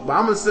vague, but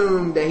I'm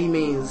assuming that he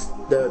means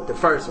the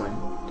first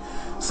one.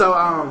 So,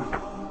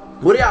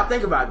 what do y'all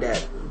think about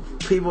that?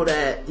 People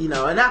that, you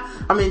know, and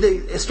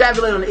to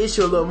extrapolate on the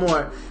issue a little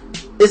more,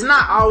 it's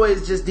not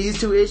always just these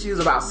two issues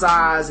about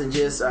size and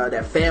just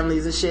their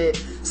families and shit.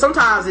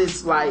 Sometimes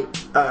it's like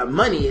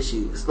money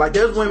issues. Like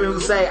there's women who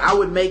say, I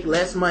would make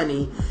less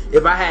money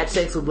if I had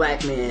sex with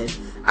black men.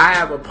 I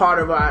have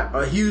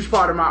a huge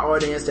part of my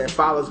audience that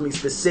follows me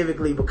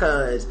specifically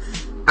because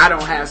I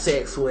don't have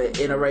sex with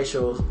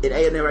interracial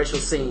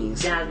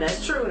scenes. Yeah,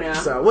 that's true now.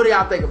 So what do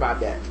y'all think about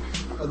that?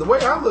 The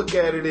way I look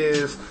at it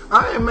is,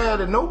 I ain't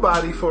mad at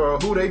nobody for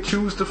who they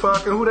choose to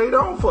fuck and who they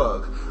don't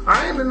fuck.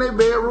 I ain't in their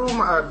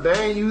bedroom. They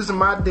ain't using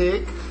my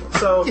dick.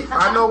 So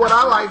I know what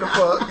I like to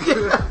fuck.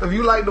 If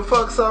you like to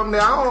fuck something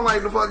that I don't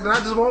like to fuck, then I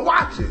just won't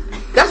watch it.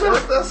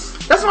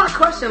 That's my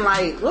question.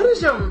 Like,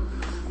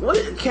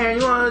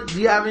 Karen,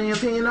 do you have any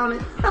opinion on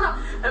it?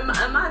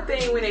 And my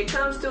thing, when it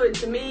comes to it,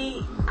 to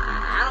me,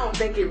 I don't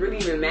think it really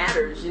even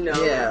matters, you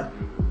know? Yeah.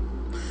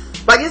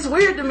 Like, it's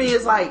weird to me.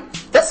 It's like,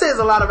 that says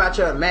a lot about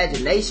your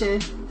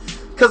imagination.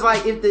 Cause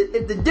like, if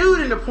the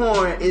dude in the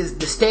porn is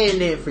the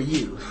stand-in for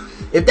you,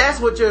 if that's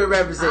what you're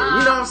representing,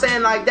 you know what I'm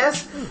saying? Like,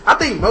 I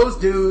think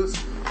most dudes,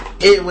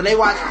 when they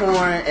watch porn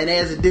and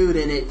there's a dude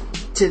in it,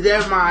 to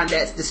their mind,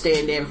 that's the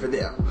stand-in for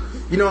them.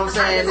 You know what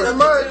I'm saying?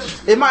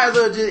 It might as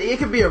well it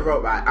could be a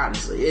robot,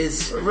 honestly.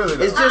 It's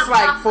just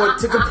like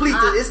to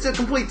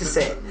complete the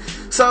set.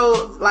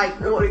 So like,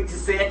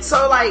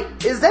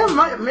 is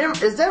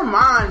their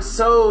mind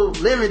so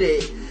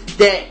limited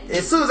that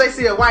as soon as they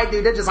see a white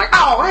dude, they're just like,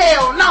 oh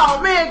hell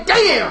no, man,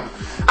 damn,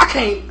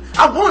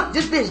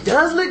 this bitch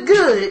does look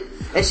good.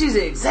 And she's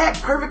the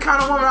exact perfect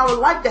kind of woman I would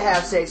like to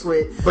have sex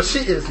with. But she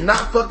is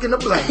not fucking a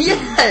black dude.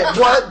 Yeah.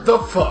 What the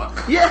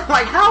fuck? Yeah,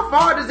 like how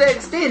far does that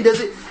extend?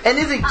 Is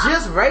it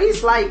just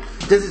race? Like,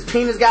 does his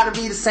penis got to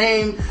be the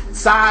same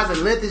size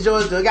and length as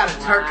yours? Do it got to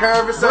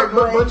curve a certain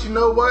way? But you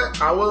know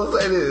what? I will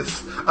say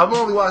this. I've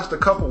only watched a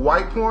couple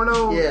white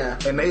pornos. Yeah.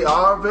 And they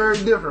are very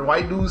different.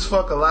 White dudes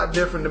fuck a lot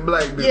different than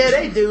black dudes. Yeah,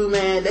 they do,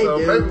 man. They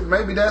do.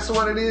 Maybe that's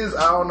what it is.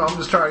 I don't know. I'm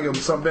just trying to give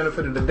them some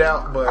benefit of the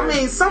doubt. But I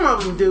mean, some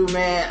of them do,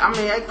 man. I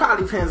mean, it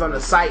probably depends on the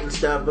site and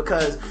stuff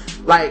because,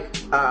 like,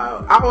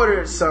 I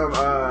ordered some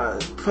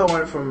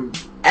porn from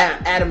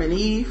Adam and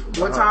Eve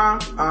one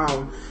time,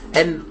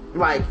 and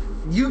like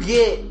you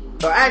get.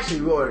 Actually,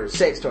 we ordered a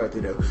sex toy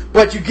through them,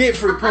 but you get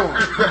free porn.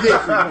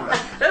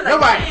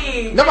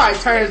 Nobody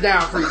turns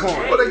down free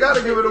porn. Well, they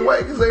gotta give it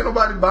away because ain't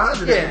nobody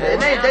buying it. Yeah,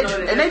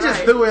 and they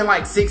just threw in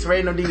like 6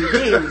 random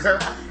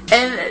DVDs.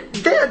 And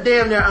they're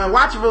damn near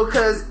unwatchable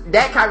because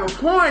that type of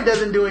porn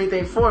doesn't do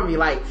anything for me.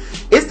 Like,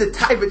 it's the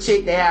type of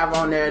chick they have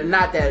on there,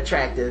 not that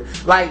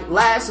attractive. Like,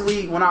 last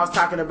week when I was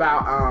talking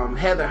about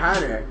Heather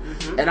Hunter,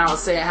 and I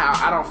was saying how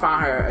I don't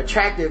find her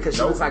attractive because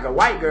she looks like a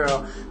white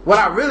girl, what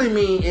I really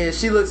mean is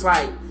she looks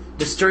like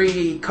the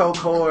street, coke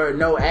whore,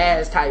 no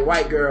ass type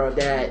white girl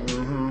that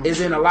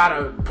is in a lot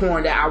of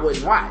porn that I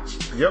wouldn't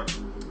watch. Yep.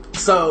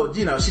 So,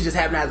 you know, she just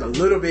happened to have a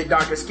little bit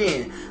darker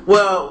skin.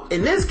 Well,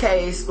 in this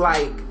case,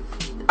 like,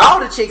 all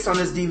the chicks on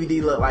this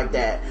DVD look like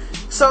that.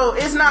 So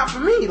it's not for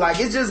me. Like,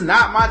 it's just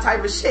not my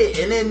type of shit.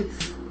 And then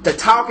the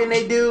talking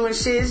they do and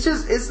shit,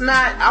 it's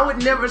not, I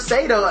would never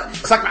say though,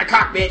 suck my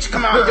cock, bitch,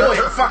 come on, do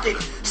it, fuck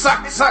it,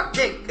 suck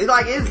dick.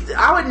 Like,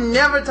 I would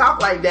never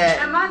talk like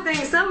that. And my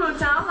thing, some of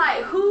the time, I'm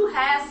like, who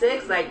has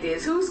sex like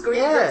this? Who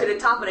screams up to the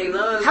top of their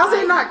lungs? How's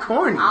like, it not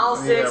corny? All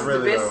sex is the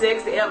best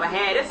sex they ever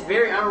had. That's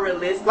very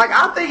unrealistic. Like,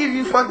 I think if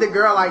you fucked a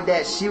girl like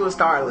that, she would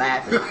start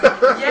laughing.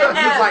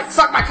 It's like,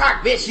 suck my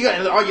cock, bitch, you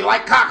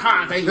like cock,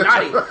 huh? You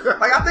naughty.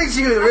 Like, I think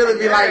she would really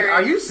be like,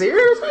 are you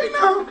serious right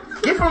now?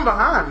 Get from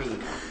behind me.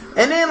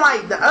 And then,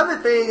 like, the other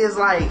thing is,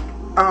 like,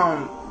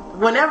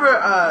 whenever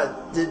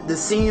the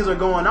scenes are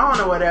going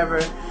on or whatever,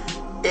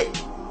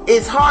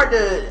 it's hard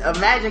to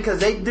imagine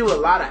because they do a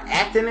lot of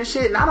acting and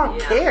shit, and I don't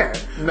care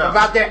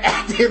about their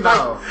acting.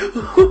 No.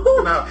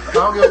 No, I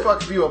don't give a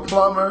fuck if you a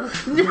plumber,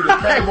 if you the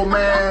cable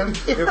man,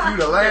 if you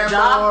the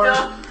landlord.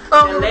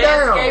 The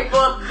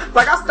landscaper.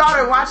 Like, I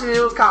started watching it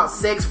was called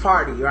Sex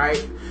Party, right?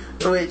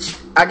 Which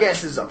I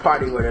guess is a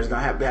party where there's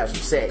gonna have to have some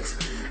sex.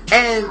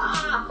 And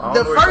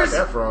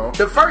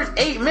the first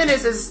 8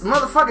 minutes is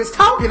motherfuckers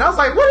talking. I was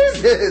like, what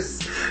is this?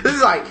 This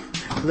is like,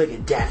 look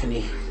at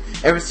Daphne.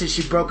 Ever since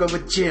she broke up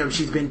with Jim,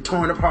 she's been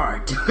torn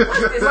apart. What's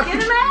this,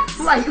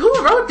 Kinemax? Like,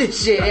 who wrote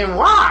this shit and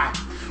why?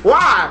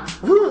 Why?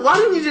 Why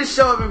didn't you just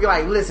show up and be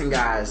like, listen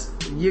guys,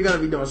 you're gonna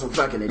be doing some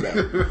fucking today.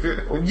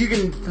 You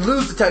can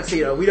lose the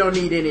tuxedo. We don't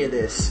need any of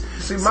this.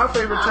 See, my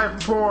favorite type of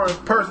porn,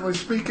 personally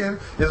speaking,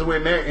 is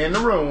when they're in the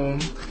room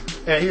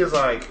and he was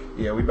like,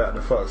 yeah, we about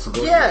to fuck, so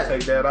go ahead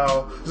and take that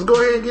off. Just go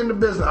ahead and get in the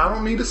business. I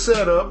don't need a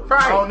setup.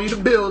 Right. I don't need a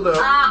build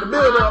up. The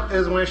build up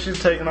is when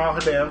she's taking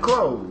off her damn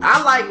clothes.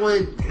 I like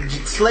when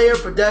Slayer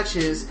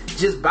Productions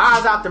just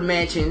buys out the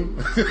mansion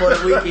for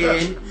the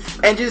weekend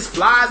and just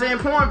flies in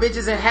porn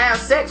bitches and have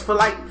sex for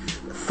like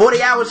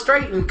 40 hours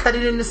straight and cut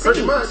it in the scenes.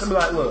 Pretty much. I'm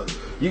like, look,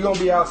 you're gonna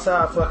be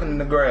outside fucking in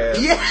the grass.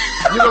 Yeah.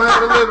 You're gonna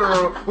have the living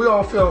room. We're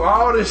gonna film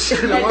all this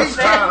shit at one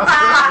time.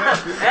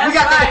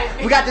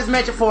 we got this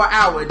mansion for an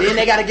hour. Then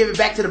they gotta give it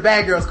back to the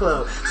Bad Girls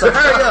Club. So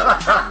hurry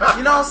up.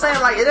 You know what I'm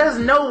saying? Like, there's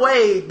no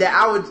way that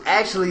I would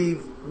actually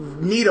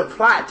need a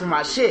plot to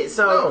my shit.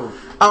 So,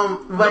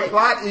 but the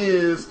plot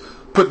is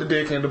put the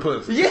dick in the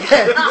pussy. Yeah,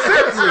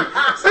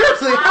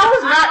 seriously. How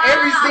is not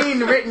every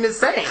scene written the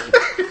same?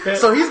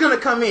 So he's gonna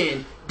come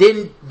in,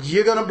 then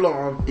you're gonna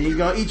blow him, then he's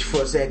gonna eat you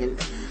for a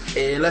second.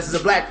 Unless it's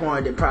a black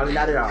porn, then probably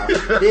not at all.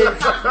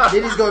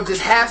 Then he's gonna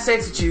just have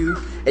sex with you,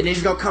 and then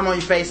he's gonna come on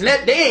your face, and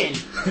then,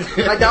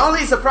 like, the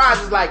only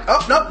surprise is like,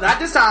 oh nope, not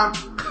this time.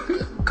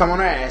 Come on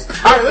her ass.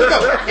 All right, let's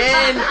go.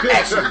 And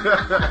action.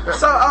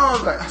 So,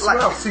 I swear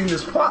I've seen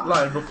this plot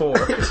line before.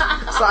 So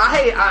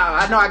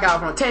I know I got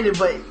off on a tangent,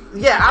 but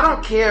yeah, I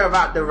don't care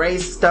about the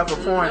race stuff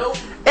of porn. Nope.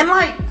 And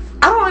like,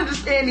 I don't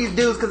understand these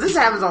dudes, because this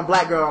happens on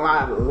Black Girl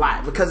Online a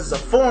lot, because it's a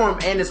forum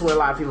and it's where a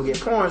lot of people get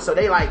porn, so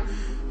they like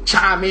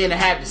chime in and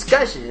have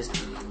discussions.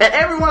 And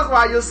every once in a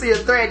while you'll see a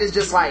thread that's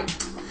just like,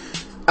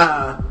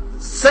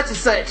 such and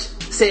such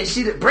says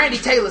Brandy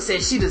Taylor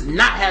says she does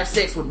not have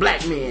sex with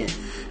black men.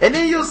 And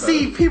then you'll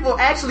see people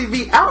actually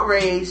be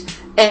outraged,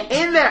 and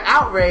in their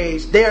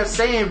outrage, they're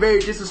saying very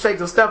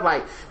disrespectful stuff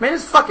like, man,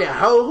 this fucking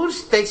hoe, who does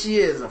she think she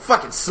is? A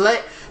fucking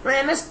slut?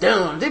 Man, that's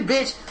dumb. This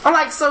bitch. I'm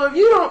like, so if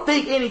you don't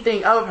think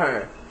anything of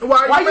her,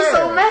 why you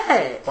so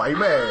mad? Why you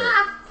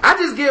mad? I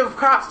just give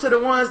props to the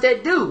ones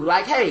that do.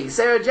 Like, hey,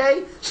 Sarah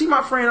J, she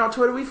my friend on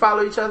Twitter. We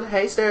follow each other.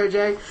 Hey, Sarah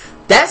J.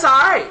 That's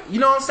alright. You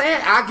know what I'm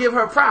saying? I give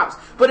her props.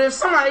 But if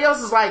somebody else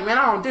is like, man,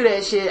 I don't do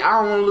that shit.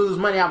 I don't want to lose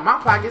money out of my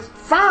pockets.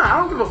 Fine. I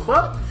don't give a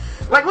fuck.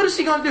 Like, what is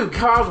she gonna do?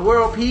 Cause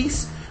world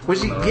peace? When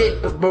she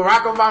get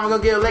Barack Obama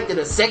gonna get elected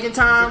a second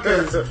time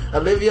because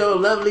Olivia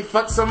Lovely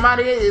fucked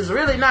somebody? It's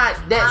really not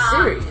that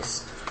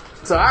serious.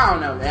 So I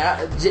don't know,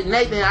 man.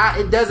 Nathan,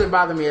 it doesn't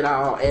bother me at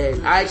all,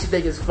 and I actually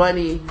think it's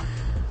funny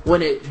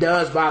when it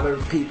does bother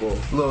people.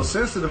 A little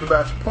sensitive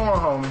about your porn,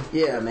 homie.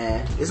 Yeah,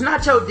 man. It's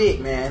not your dick,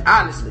 man.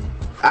 Honestly.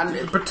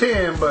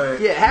 Pretend, but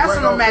yeah, have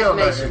some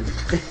imagination.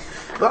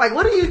 But like,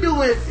 what do you do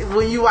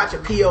when you watch a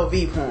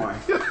POV porn?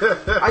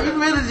 Are you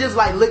really just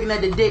like looking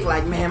at the dick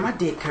like, man, my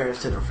dick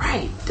curves to the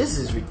right? This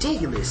is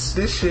ridiculous.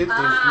 This shit is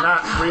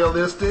not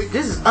realistic.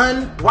 This is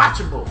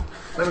unwatchable.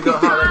 Let me go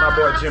holler at my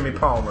boy Jimmy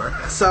Palmer.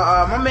 So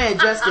my man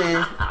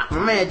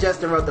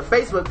Justin wrote the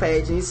Facebook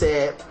page and he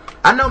said,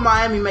 I know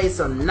Miami made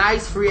some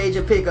nice free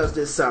agent pickups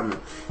this summer,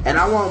 and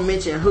I won't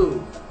mention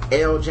who,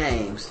 L.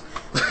 James.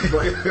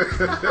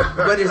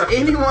 But is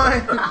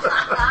anyone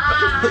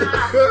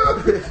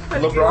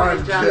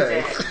LeBron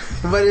James?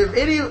 But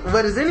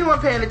is anyone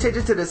paying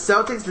attention to the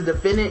Celtics, the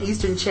defending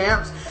Eastern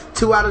champs,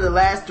 2 out of the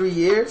last 3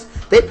 years?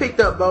 They picked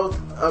up both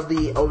of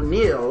the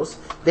O'Neals.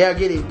 They are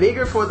getting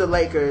bigger for the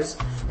Lakers,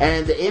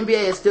 and the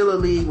NBA is still a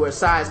league where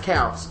size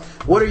counts.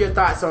 What are your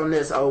thoughts on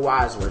this, O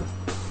Wise one?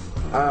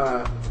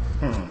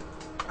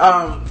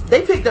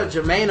 They picked up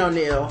Jermaine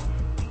O'Neal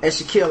and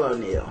Shaquille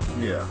O'Neal.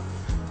 Yeah.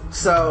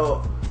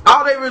 So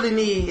all they really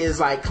need is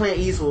like Clint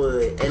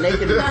Eastwood, and they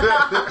can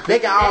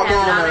all go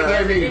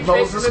on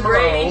Moses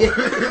Malone.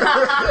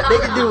 They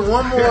can do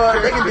one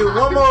more. They can do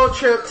one more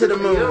trip to the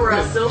moon.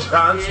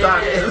 John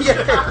Stockton.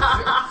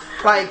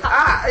 Like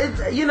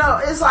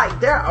it's like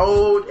they're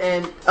old,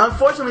 and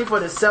unfortunately for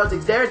the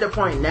Celtics, they're at the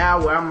point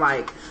now where I'm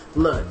like,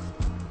 look,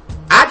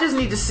 I just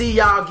need to see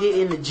y'all get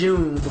into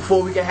June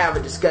before we can have a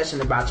discussion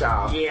about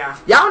y'all. Yeah.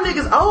 Y'all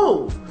niggas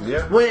old.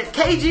 Yeah. When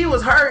KG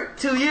was hurt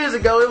 2 years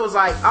ago, it was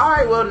like,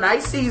 alright, well,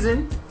 nice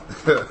season.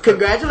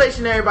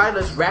 Congratulations, everybody.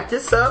 Let's wrap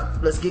this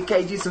up. Let's get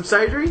KG some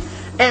surgery,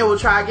 and we'll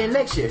try again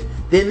next year.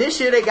 Then this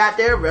year, they got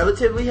there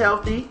relatively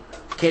healthy.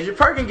 Kendrick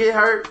Perkins get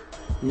hurt.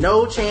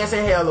 No chance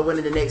in hell of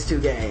winning the next 2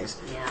 games.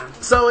 Yeah.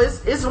 So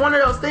it's one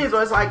of those things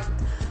where it's like,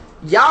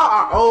 y'all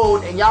are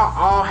old, and y'all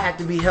all have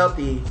to be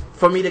healthy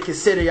for me to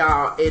consider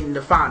y'all in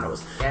the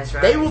finals. That's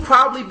right. They will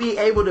probably be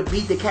able to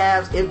beat the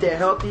Cavs if they're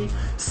healthy,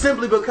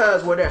 simply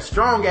because where they're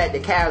strong at, the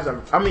Cavs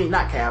are,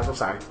 not Cavs, I'm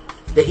sorry,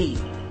 the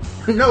Heat.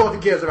 No one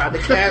cares about the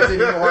Cavs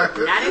anymore.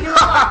 Not anymore.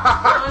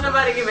 Don't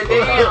nobody give a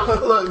damn.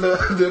 Look,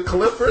 the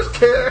Clippers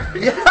care.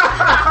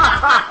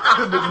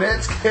 The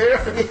Nets care.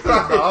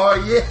 Oh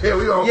yeah,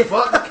 we gonna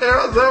fuck the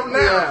Cavs up now.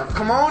 Yeah.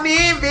 Come on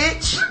in,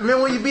 bitch.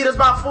 Remember when you beat us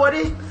by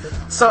 40?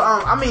 So,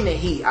 the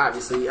Heat,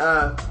 obviously.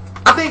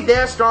 I think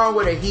they're strong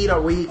where the Heat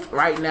are weak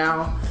right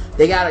now.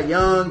 They got a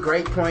young,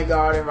 great point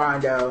guard in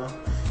Rondo.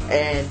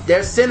 And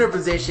their center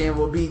position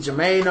will be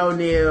Jermaine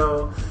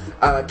O'Neal,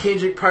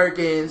 Kendrick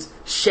Perkins,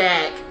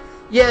 Shaq.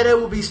 Yeah, they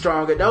will be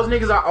stronger. Those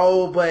niggas are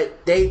old, but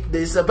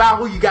it's about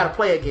who you got to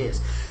play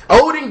against.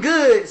 Old and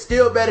good,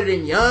 still better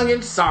than young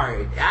and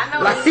sorry. I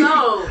know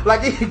so.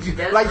 Like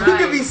right. You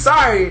can be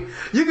sorry.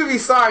 You can be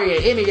sorry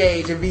at any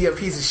age and be a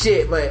piece of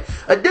shit. But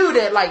a dude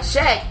that like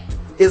Shaq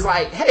is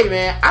like, hey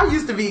man, I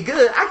used to be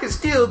good. I can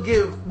still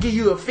give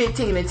you a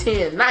 15 and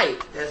 10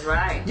 night. That's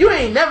right. You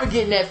ain't never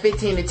getting that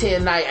 15 and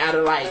 10 night out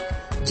of like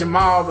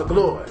Jamal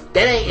McGlory.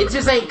 It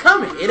just ain't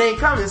coming. It ain't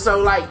coming. So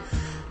like,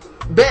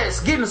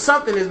 getting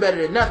something is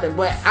better than nothing,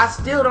 but I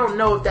still don't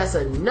know if that's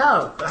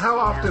enough. How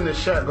often is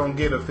Shaq gonna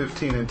get a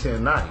 15 and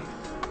 10 night?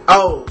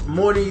 Oh,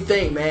 more than you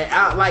think, man.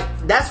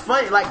 That's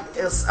funny. Like,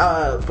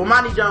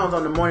 Bomani Jones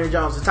on the Morning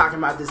Jones was talking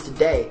about this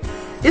today.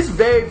 It's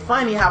very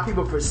funny how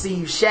people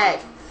perceive Shaq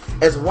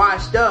as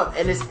washed up,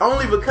 and it's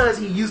only because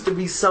he used to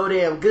be so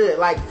damn good.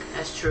 Like,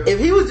 that's true. If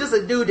he was just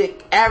a dude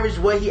that averaged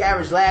what he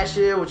averaged last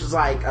year, which was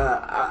like,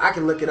 I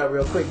can look it up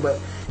real quick, but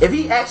if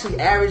he actually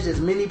averaged as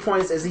many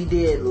points as he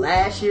did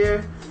last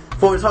year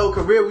for his whole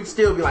career, we'd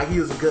still be like, he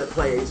was a good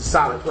player, he's a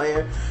solid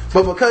player.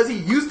 But because he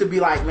used to be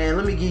like, man,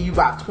 let me give you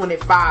about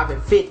 25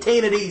 and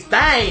 15 of these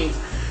things,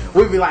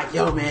 we'd be like,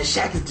 yo man,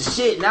 Shaq is the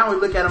shit. Now we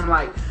look at him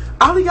like,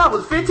 all he got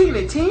was 15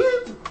 and 10?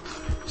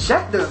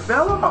 Shaq done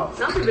fell off.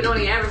 Some people don't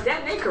even average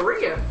that in their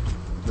career.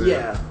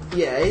 Yeah.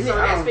 So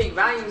that speaks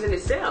volumes in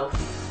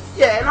itself.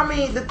 Yeah, and I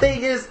mean, the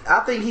thing is,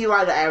 I think he might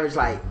have averaged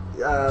like,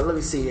 let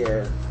me see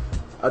here.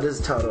 Oh, this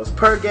is totals.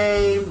 Per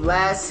game,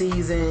 last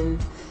season,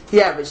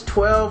 he averaged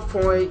 12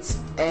 points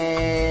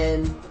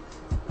and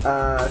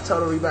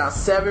total rebounds,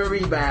 7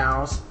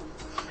 rebounds,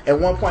 and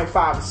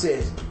 1.5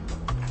 assists.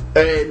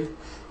 And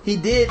he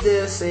did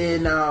this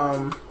in,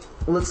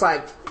 looks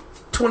like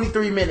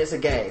 23 minutes a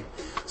game.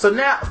 So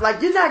now,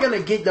 like, you're not going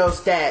to get those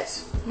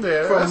stats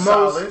from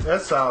most.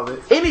 That's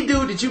solid. Any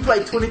dude that you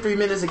play 23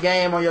 minutes a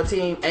game on your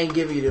team ain't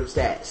giving you them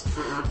stats.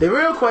 Mm-hmm. The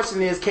real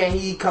question is, can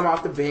he come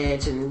off the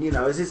bench and,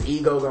 is his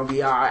ego going to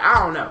be alright? I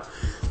don't know.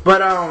 But,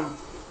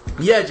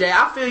 yeah, Jay,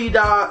 I feel you,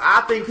 dog.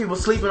 I think people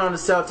sleeping on the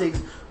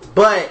Celtics,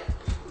 but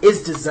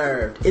it's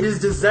deserved. It is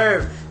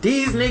deserved.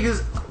 These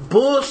niggas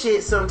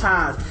bullshit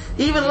sometimes.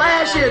 Even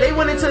last year, they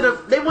went into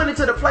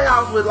the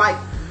playoffs with like,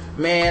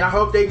 man, I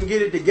hope they can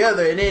get it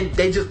together, and then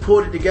they just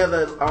pulled it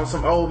together on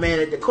some old man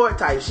at the court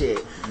type shit.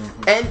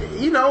 Mm-hmm.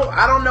 And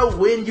I don't know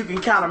when you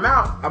can count them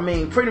out. I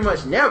mean, pretty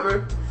much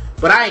never.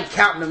 But I ain't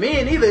counting them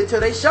in either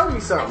until they show me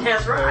something.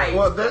 That's right.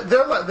 Well,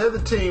 they're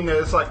the team that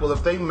it's like, well,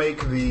 if they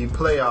make the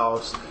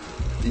playoffs,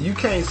 you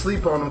can't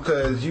sleep on them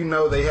because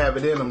they have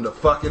it in them to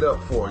fuck it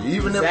up for you.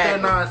 Even if they're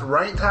not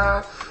ranked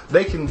high,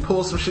 they can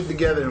pull some shit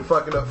together and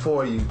fuck it up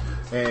for you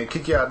and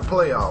kick you out of the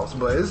playoffs.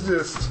 But it's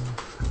just,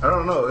 I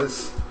don't know.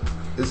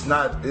 It's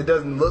not. It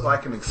doesn't look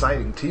like an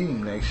exciting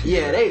team next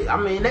year. Yeah, they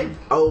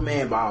old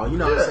man ball. You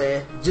know what I'm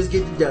saying? Just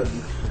get the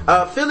W.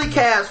 Philly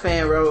Cavs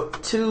fan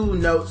wrote 2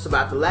 notes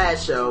about the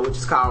last show, which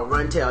is called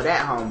Run Tell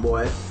That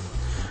Homeboy.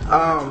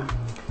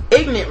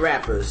 Ignorant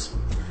rappers.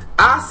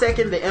 I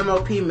second the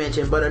MOP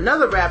mention, but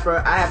another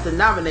rapper I have to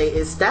nominate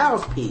is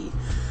Styles P.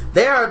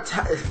 There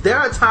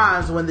are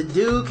times when the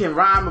dude can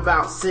rhyme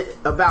about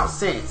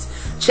sense.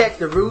 Check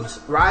the Roots,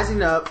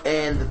 Rising Up,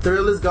 and The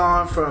Thrill Is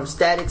Gone from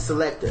Static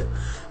Selector.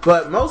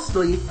 But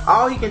mostly,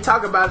 all he can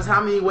talk about is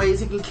how many ways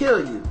he can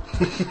kill you.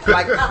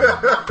 Like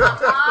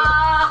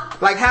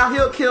how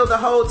he'll kill the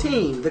whole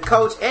team, the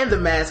coach and the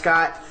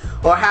mascot,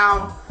 or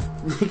how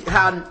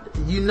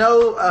he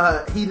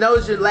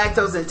knows you're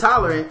lactose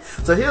intolerant,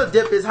 so he'll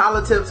dip his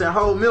hollow tips in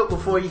whole milk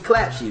before he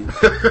claps you.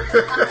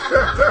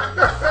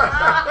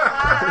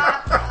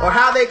 Or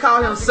how they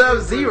call him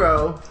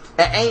Sub-Zero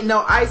and ain't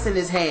no ice in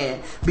his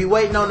hand, be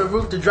waiting on the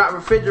roof to drop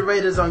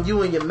refrigerators on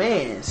you and your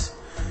mans.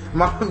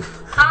 My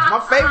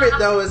favorite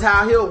though is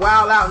how he'll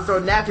wild out and throw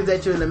napkins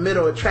at you in the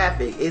middle of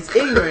traffic. It's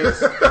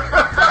ignorance,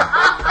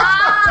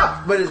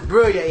 but it's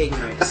brilliant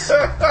ignorance.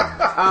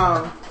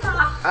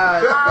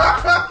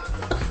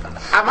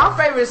 My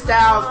favorite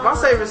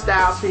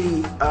Styles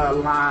P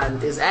line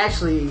is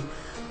actually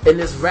in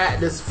this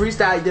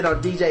freestyle he did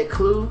on DJ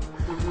Clue,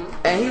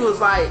 and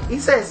he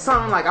said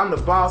something like, "I'm the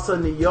boss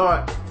of New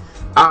York.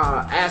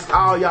 Ask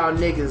all y'all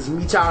niggas,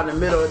 meet y'all in the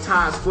middle of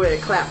Times Square,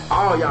 clap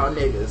all y'all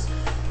niggas."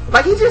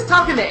 Like, he's just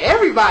talking to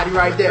everybody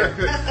right there.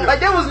 Like,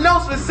 there was no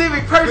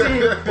specific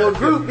person or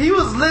group. He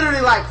was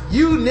literally like,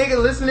 you nigga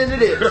listening to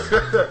this,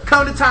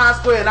 come to Times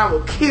Square and I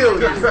will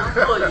kill you.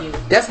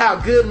 That's how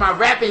good my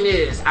rapping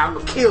is. I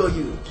will kill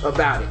you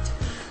about it.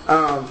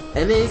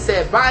 And then he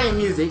said, buying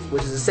music,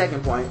 which is the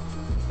second point.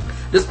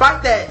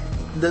 Despite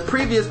the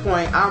previous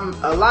point, I'm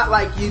a lot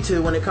like you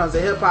two when it comes to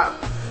hip-hop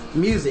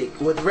music,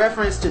 with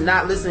reference to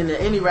not listening to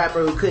any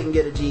rapper who couldn't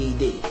get a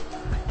GED.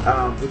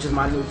 Which is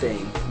my new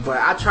thing. But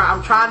I'm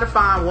trying to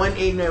find one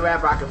ignorant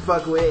rapper I can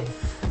fuck with,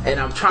 and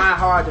I'm trying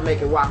hard to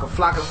make it Waka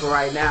Flocka for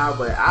right now,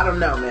 but I don't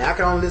know, man. I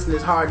can only listen to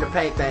this Hard in the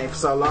Paint thing for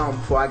so long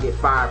before I get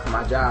fired from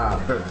my job.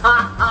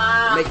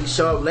 Make you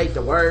show up late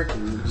to work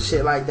and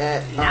shit like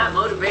that. Not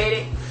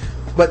motivated.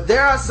 But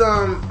there are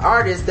some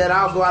artists that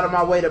I'll go out of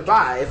my way to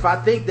buy if I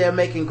think they're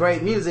making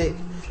great music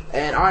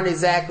and aren't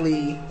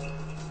exactly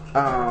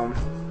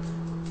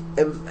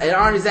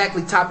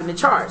topping the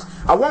charts.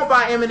 I won't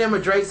buy Eminem or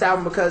Drake's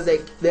album because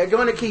they're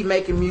going to keep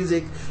making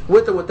music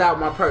with or without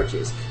my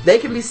purchase. They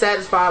can be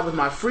satisfied with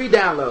my free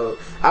download.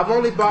 I've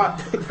only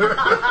bought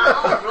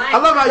I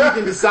love how you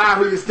can decide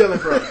who you're stealing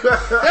from.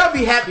 They'll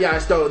be happy I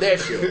stole their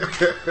shit.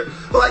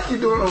 Like you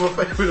doing on a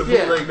favorite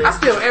bootleg. I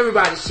steal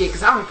everybody's shit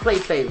because I don't play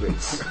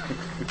favorites.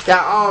 Y'all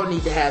all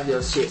need to have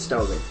your shit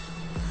stolen.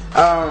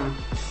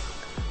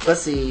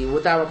 Let's see,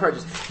 without a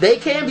purchase. They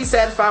can be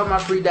satisfied with my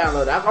free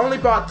download. I've only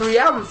bought 3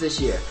 albums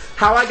this year.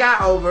 How I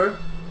Got Over,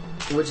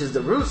 which is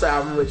the Roots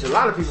album, which a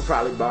lot of people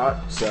probably bought.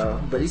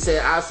 But he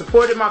said, I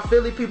supported my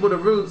Philly people, the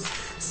Roots,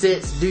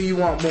 since Do You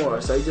Want More?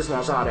 So he just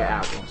wants all their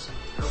albums.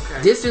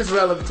 Okay. Distant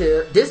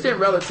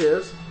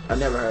Relatives, I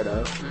never heard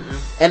of.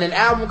 And an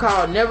album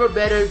called Never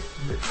Better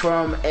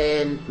from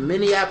a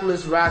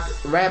Minneapolis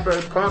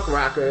punk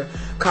rocker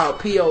called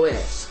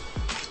POS.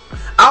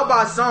 I'll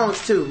buy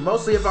songs too,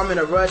 mostly if I'm in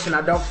a rush and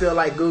I don't feel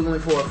like Googling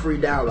for a free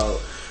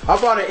download. I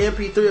bought an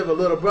MP3 of a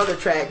Little Brother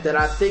track that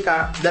I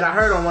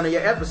heard on one of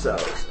your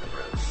episodes.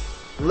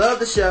 Love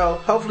the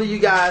show. Hopefully you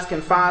guys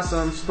can find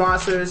some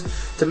sponsors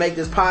to make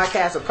this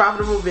podcast a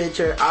profitable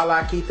venture, a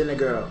la Keith and the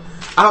Girl.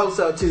 I hope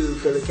so too,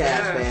 Philly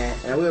Cast fan,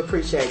 and we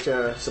appreciate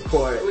your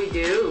support. We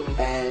do.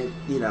 And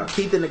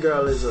Keith and the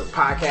Girl is a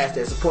podcast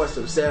that supports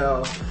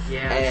themselves.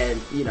 Yeah. And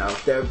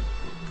they're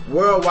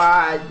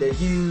worldwide, they're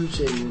huge,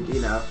 and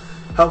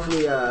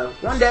hopefully,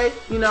 one day,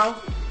 we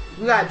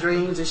got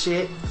dreams and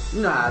shit.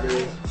 You know how it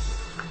is.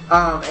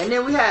 And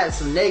then we had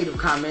some negative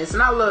comments,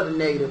 and I love the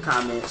negative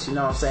comments, you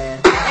know what I'm saying?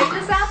 Is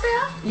this out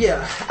there?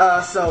 Yeah.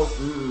 So,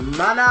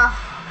 Mana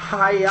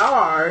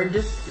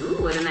Hayard. Ooh,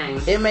 what a name.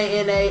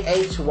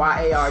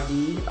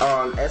 ManaHyard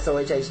on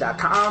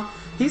SOHH.com.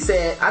 He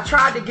said, I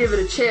tried to give it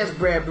a chance,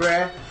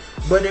 bruh,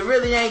 but it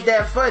really ain't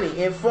that funny,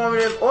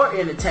 informative, or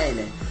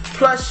entertaining.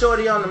 Plus,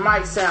 Shorty on the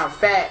mic sound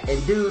fat,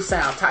 and dude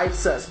sound type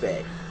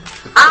suspect.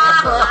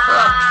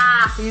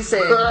 He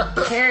said,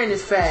 Karen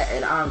is fat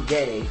and I'm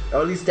gay. Or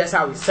at least that's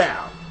how we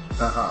sound.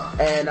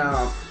 And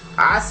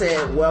I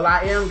said, well, I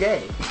am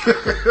gay.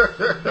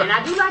 And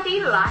I do like to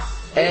eat a lot.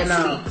 And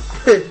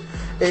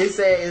he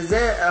said, is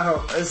there...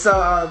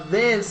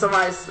 then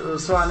somebody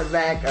responded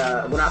back,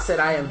 when I said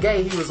I am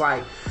gay, he was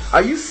like,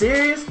 are you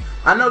serious?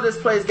 I know this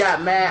place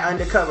got mad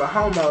undercover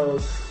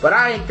homos, but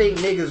I ain't think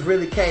niggas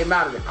really came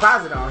out of the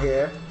closet on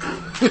here.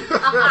 And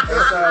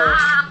so,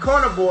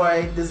 Corner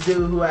Boy, this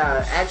dude who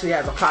actually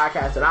has a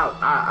podcast that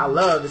I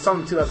love, it's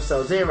only 2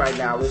 episodes in right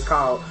now, it's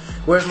called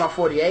Where's My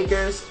 40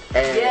 Acres?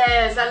 And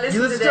yes, I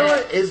listened to that.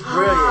 It? It's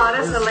brilliant. Oh,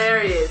 that's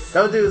hilarious.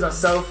 Those dudes are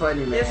so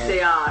funny, man. Yes,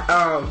 they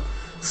are.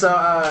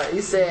 He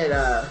said,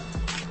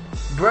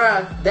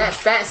 bruh, that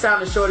fat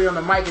sounding shorty on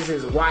the mic is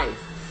his wife.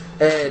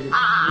 And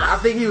I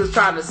think he was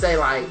trying to say,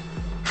 like,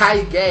 how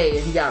you gay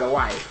and he got a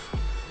wife.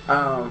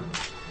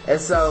 And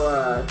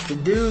so the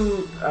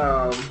dude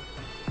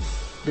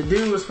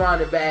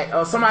responded back.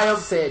 Oh, somebody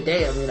else said,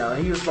 damn,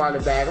 he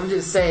responded back. I'm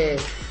just saying,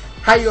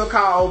 how you gonna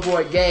call old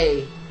boy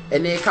gay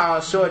and then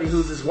called Shorty,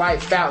 who's his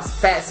wife,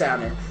 fat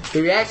sounding.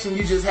 The reaction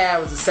you just had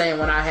was the same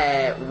one I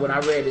had when I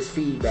read his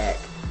feedback,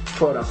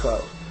 quote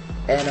unquote.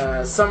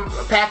 And some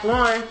Pac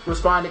One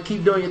responded,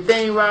 "Keep doing your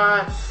thing,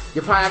 Rod.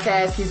 Your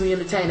podcast keeps me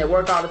entertained at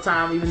work all the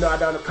time, even though I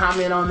don't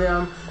comment on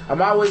them.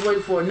 I'm always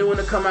waiting for a new one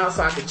to come out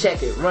so I can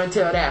check it. Run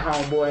tell that,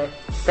 homeboy."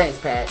 Thanks,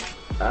 Pat.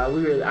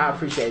 I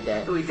appreciate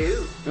that. We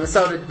do. And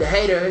so the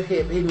hater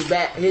hit me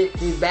back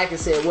and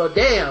said, "Well,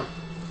 damn,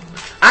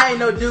 I ain't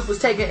know Duke was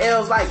taking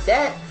L's like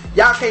that.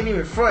 Y'all can't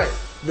even front.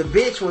 The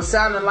bitch was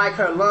sounding like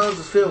her lungs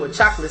was filled with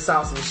chocolate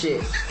sauce and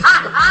shit."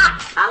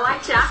 I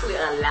like chocolate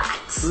a lot.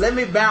 Let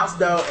me bounce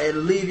though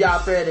and leave y'all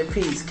thread in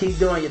peace. Keep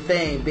doing your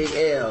thing, Big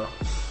L.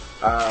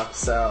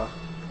 So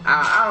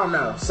I don't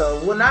know. So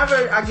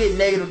whenever I get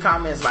negative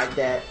comments like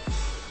that,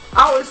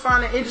 I always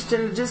find it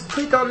interesting to just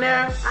click on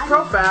their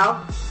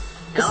profile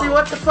and see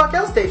what the fuck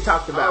else they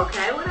talked about.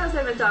 Okay, what else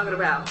have they been talking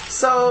about?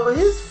 So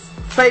his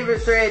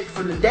favorite thread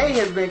from the day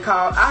has been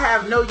called "I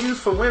have no use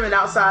for women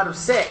outside of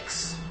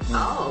sex."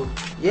 Oh.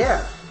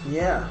 Yeah.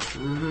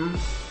 Mm-hmm.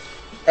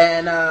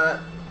 And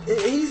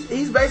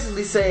he's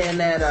basically saying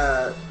that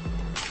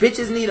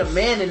bitches need a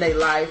man in their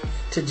life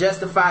to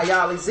justify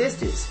y'all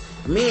existence.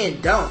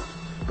 Men don't.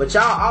 But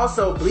y'all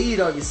also bleed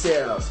on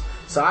yourselves.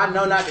 So I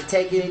know not to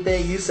take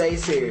anything you say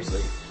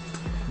seriously.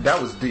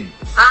 That was deep.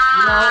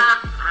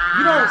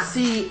 You don't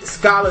see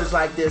scholars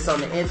like this on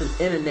the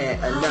internet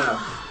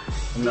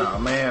enough. No,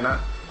 man.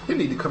 You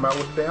need to come out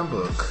with a damn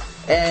book.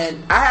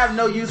 And I have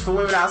no use for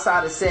women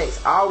outside of sex.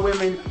 All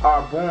women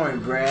are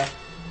boring, bruh.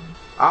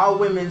 All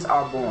women's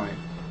are boring.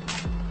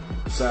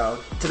 So,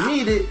 to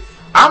me,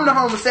 I'm the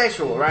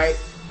homosexual, right?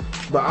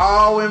 But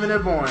all women are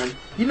boring.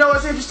 You know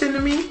what's interesting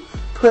to me?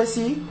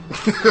 Pussy.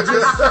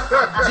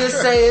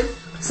 just saying.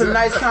 It's a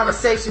nice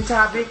conversation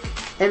topic.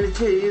 And it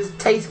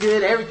tastes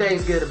good.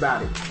 Everything's good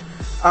about it.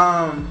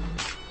 And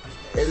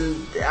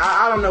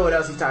I don't know what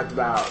else he talked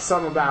about.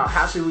 Something about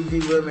how should we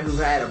view women who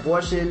had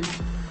abortion.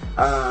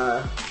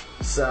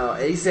 So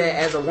he said,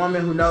 as a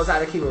woman who knows how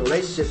to keep a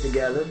relationship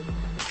together.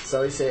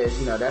 So he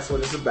says, that's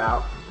what it's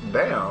about.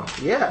 Damn.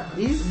 Yeah.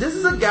 This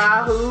is a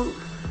guy who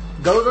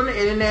goes on the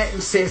internet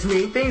and says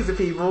mean things to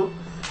people.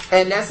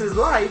 And that's his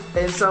life.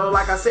 And so,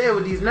 like I said,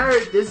 with these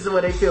nerds, this is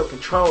where they feel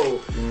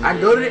control. I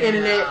go to the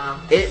internet,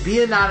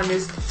 be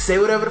anonymous, say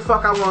whatever the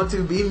fuck I want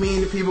to, be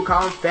mean to people,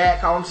 call them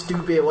fat, call them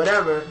stupid,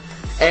 whatever.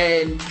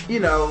 And,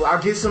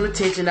 I'll get some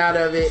attention out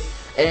of it.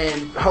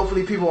 And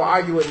hopefully people will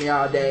argue with me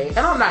all day. And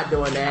I'm not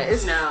doing that.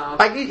 It's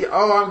like,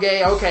 I'm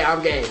gay. Okay,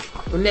 I'm gay.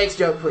 Well, next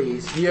joke,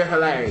 please. You're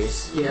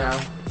hilarious.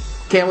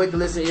 Can't wait to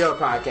listen to your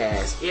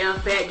podcast. Yeah, I'm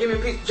fat. Give me a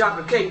piece of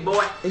chocolate cake,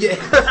 boy. Yeah.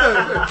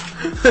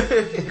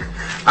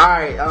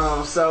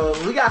 Alright, so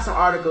we got some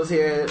articles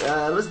here.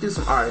 Let's do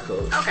some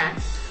articles. Okay.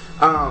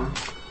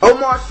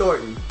 Omar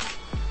Thornton.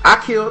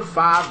 I killed the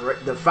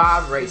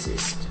five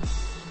racists.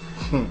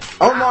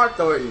 Omar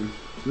Thornton,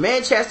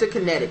 Manchester,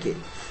 Connecticut.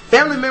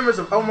 Family members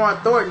of Omar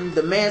Thornton,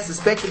 the man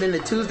suspected in the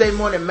Tuesday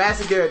morning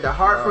massacre at the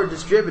Hartford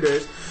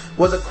Distributors,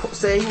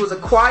 say he was a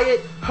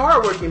quiet,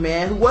 hardworking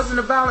man who wasn't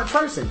a violent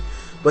person,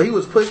 but he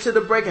was pushed to the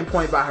breaking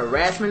point by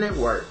harassment at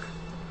work.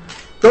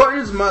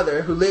 Thornton's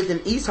mother, who lived in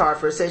East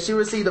Hartford, said she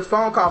received a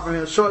phone call from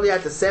him shortly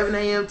after 7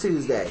 a.m.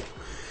 Tuesday.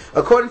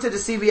 According to the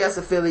CBS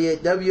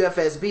affiliate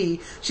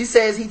WFSB, she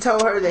says he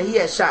told her that he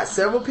had shot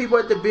several people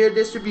at the beer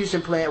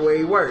distribution plant where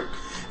he worked,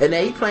 and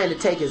that he planned to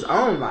take his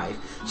own life.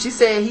 She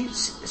said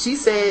she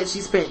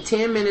spent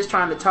 10 minutes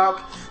trying to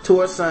talk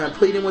to her son,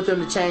 pleading with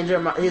him to change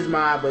his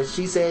mind, but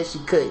she said she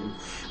couldn't.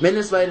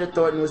 Minutes later,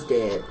 Thornton was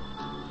dead.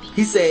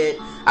 He said,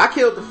 "I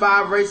killed the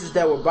 5 racists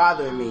that were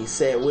bothering me,"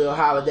 said Will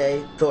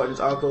Holliday,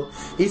 Thornton's uncle.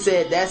 He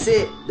said, "That's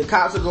it. The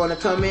cops are going to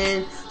come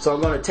in, so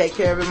I'm going to take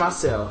care of it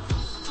myself."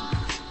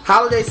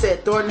 Holliday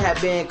said Thornton had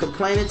been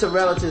complaining to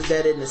relatives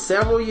that in the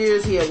several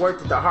years he had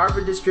worked at the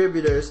Hartford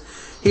Distributors,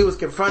 he was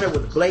confronted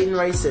with blatant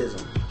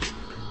racism.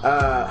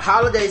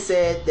 Holliday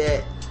said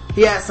that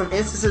he had some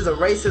instances of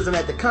racism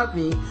at the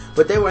company,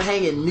 but they were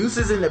hanging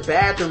nooses in the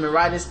bathroom and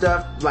writing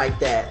stuff like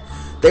that.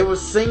 They were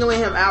singling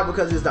him out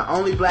because he's the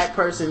only black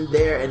person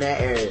there in that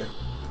area.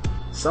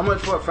 So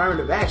much for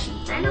affirmative action.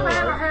 Ain't nobody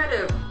ever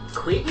heard of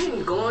quitting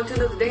and going to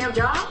this damn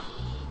job?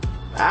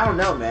 I don't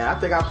know, man. I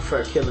think I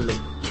prefer killing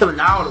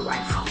all the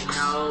white folks.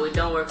 No, it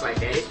don't work like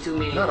that. It's too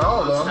many. Not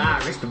all of them.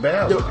 Sorry. It's the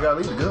bad ones. You gotta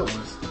leave the good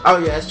ones. Oh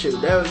yeah, that's true.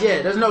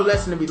 There's no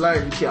lesson to be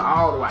learned. You kill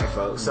all the white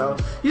folks. So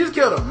you just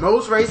kill the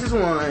most racist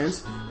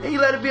ones, and you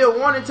let it be a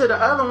warning to the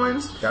other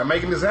ones. Gotta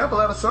make an example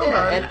out of somebody.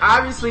 Yeah, and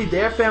obviously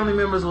their family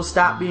members will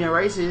stop being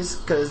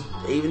racist, because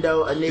even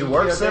though a nigga it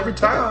works every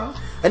time.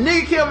 A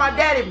nigga killed my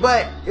daddy,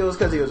 but it was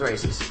because he was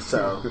racist.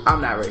 So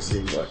I'm not racist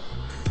anymore.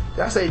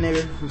 Did I say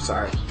nigga? I'm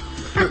sorry.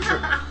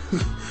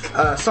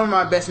 Some of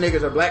my best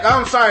niggas are black. Oh,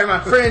 I'm sorry, my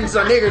friends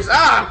are niggers.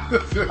 I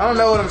don't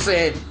know what I'm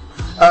saying.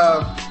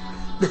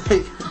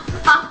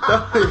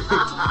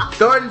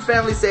 Thornton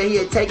family said he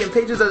had taken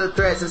pictures of the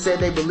threats and said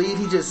they believe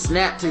he just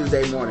snapped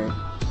Tuesday morning.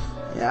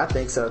 Yeah, I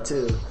think so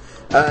too.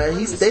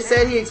 They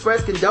said he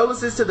expressed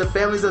condolences to the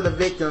families of the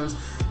victims,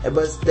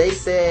 but they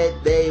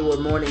said they were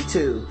mourning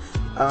too.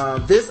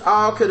 This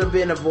all could have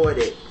been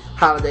avoided,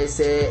 Holiday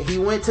said. He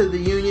went to the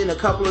union a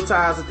couple of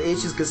times with the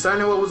issues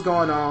concerning what was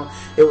going on.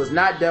 It was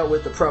not dealt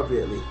with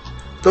appropriately.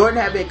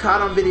 Thornton had been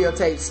caught on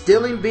videotape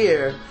stealing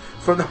beer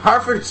from the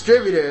Hartford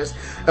distributors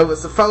and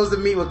was supposed to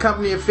meet with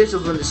company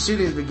officials when the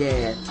shootings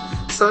began.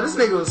 So this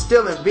nigga was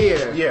stealing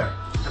beer. Yeah.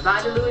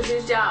 About to lose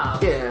his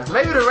job. Yeah.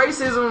 Maybe the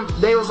racism,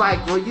 they was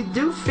like, well, you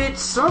do fit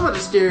some of the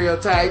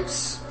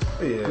stereotypes.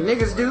 Yeah.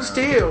 Niggas do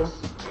steal.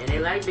 And they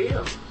like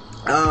beer.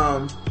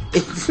 Well,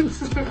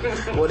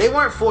 they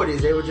weren't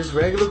 40s. They were just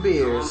regular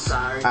beers. I'm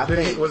sorry. I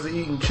think. Was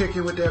he eating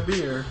chicken with that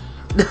beer?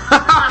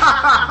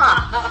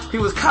 He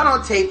was caught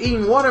on tape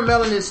eating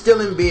watermelon and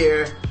stealing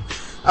beer.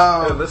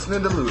 And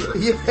listening to Luda.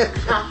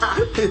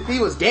 Yeah. He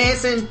was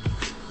dancing.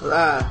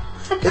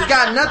 It's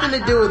got nothing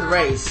to do with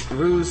race,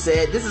 Ruse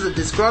said. This is a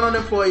disgruntled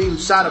employee who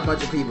shot a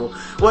bunch of people.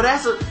 Well,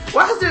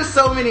 why is there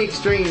so many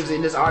extremes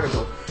in this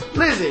article?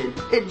 Listen,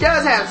 it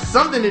does have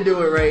something to do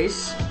with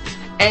race.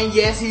 And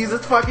yes, he's a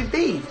fucking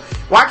thief.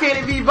 Why can't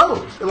it be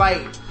both?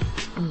 Like,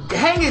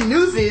 hanging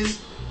nooses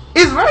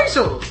is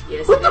racial.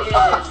 Yes, what the it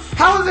fuck? is.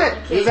 How is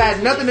that? It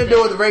has nothing to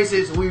do with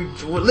races.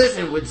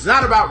 Listen, it's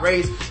not about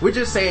race. We're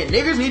just saying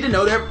niggas need to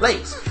know their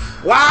place.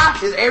 Why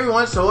is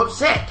everyone so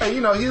upset? Hey,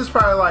 you know, he was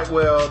probably like,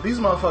 well, these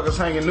motherfuckers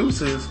hanging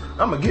nooses.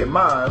 I'm gonna get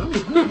mine.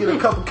 Let me get a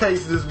couple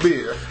cases of this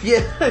beer.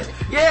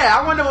 Yeah,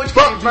 I wonder which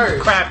came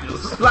first.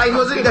 Crappers. Like,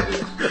 was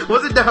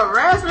it the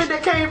harassment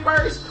that came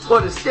first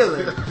or the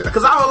stealing?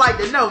 Because I would like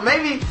to know.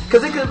 Maybe,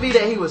 because it could be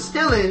that he was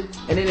stealing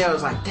and then there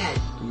was like, that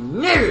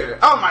nigger.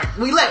 Oh my,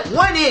 we let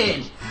one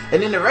in.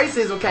 And then the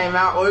racism came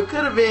out, or it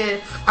could have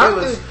been.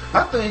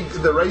 I think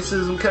the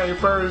racism came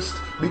first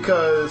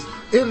because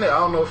in there, I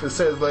don't know if it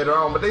says later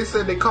on, but they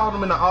said they called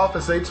him in the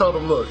office. They told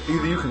him, look,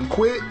 either you can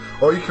quit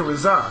or you can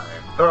resign.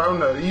 Or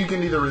no, you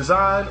can either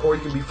resign or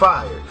you can be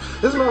fired.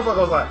 This motherfucker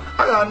was like,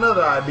 I got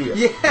another idea.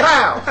 Yeah.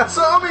 How?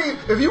 So I mean,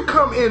 if you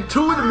come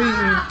into the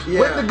meeting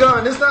with the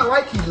gun, it's not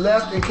like he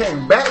left and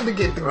came back to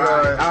get the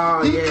gun.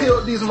 Oh, he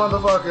killed these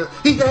motherfuckers.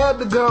 He had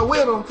the gun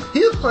with him. He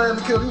was planning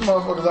to kill these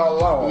motherfuckers all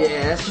along.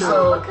 Yeah, that's true.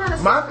 So What kind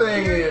of my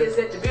thing is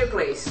at the beer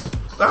place?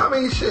 I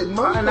mean, shit,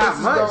 most not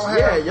places much. don't have.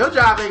 Yeah, your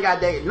job ain't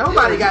got that.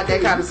 Nobody got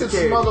that kind of You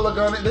security. could smuggle a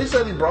gun. They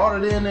said he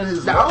brought it in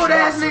his. The old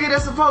ass nigga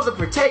that's supposed to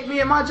protect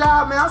me in my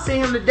job, man. I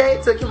seen him today.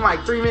 It took him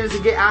like 3 minutes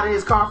to get out of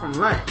his car from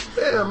lunch.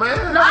 Yeah,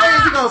 man. No way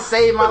is he gonna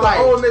save my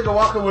life. Old nigga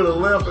walking with a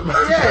limp in my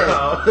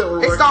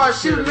job. They started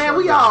shooting, man.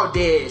 We all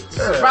dead.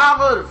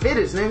 Survival of the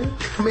fittest, nigga.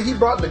 I mean, he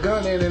brought the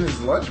gun in his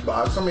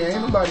lunchbox. I mean,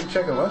 ain't nobody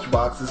checking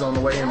lunchboxes on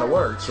the way into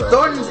work. So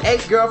Thornton's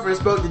ex-girlfriend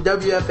spoke to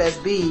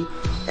WFSB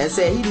and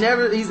said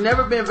he's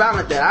never been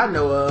violent that I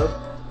know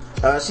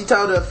of. She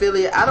told the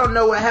affiliate, I don't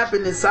know what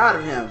happened inside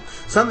of him.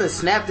 Something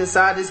snapped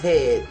inside his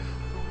head.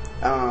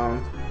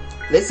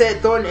 They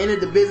said Thornton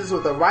entered the business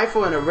with a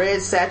rifle and a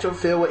red satchel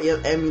filled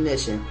with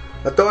ammunition.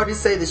 Authorities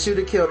say the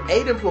shooter killed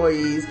 8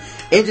 employees,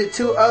 injured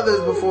 2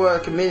 others before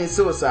committing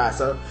suicide.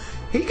 So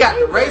he got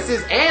the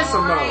racist and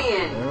some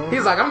more.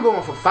 He's like, I'm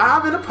going for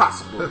 5 and a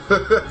possible.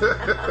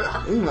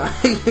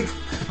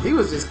 He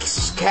was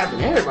just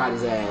capping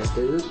everybody's ass,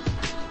 dude.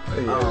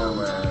 Yeah,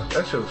 man,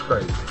 that shit was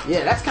crazy.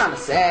 Yeah, that's kind of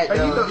sad.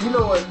 Hey, you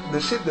know what? The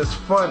shit that's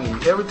funny.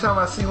 Every time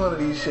I see one of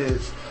these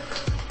shits,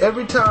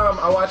 every time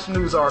I watch a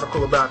news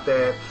article about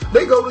that,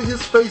 they go to his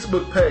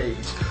Facebook page.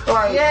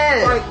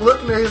 Like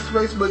looking at his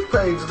Facebook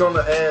page is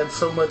gonna add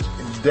so much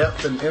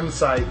depth and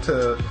insight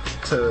to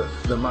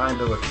the mind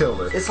of a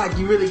killer. It's like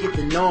you really get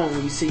to know him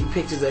when you see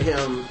pictures of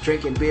him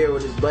drinking beer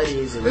with his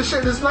buddies. And this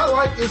shit, it's not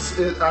like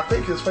I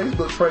think his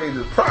Facebook page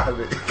is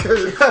private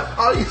because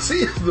all you see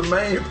is the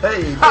main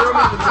page. They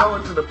don't even go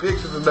into the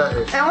pictures and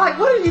nothing. And like,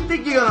 what do you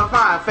think you're gonna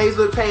find?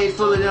 Facebook page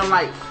full of them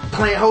like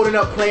holding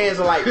up plans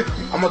of like,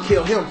 I'm gonna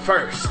kill him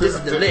first. This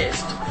is the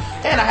list.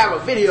 And I have a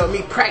video of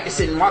me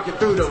practicing walking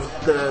through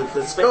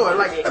the store.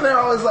 Like, and they're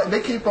always like, they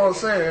keep on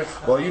saying,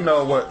 well, you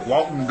know what,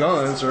 Walton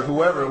Guns or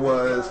whoever it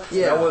was,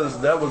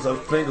 that was a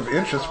thing of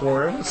interest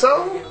for him.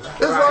 So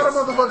there's a lot of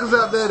motherfuckers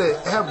out there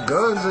that have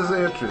guns as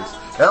an interest.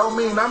 That don't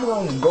mean I'm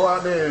gonna go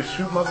out there and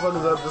shoot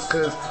motherfuckers up just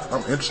because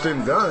I'm interested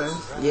in guns.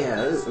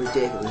 Yeah, it's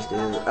ridiculous,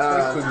 dude.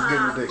 Facebook is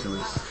getting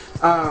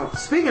ridiculous.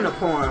 Speaking of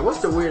porn, what's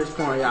the weirdest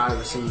porn y'all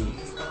ever seen?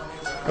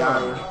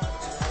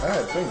 I had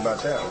to think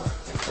about that one.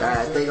 I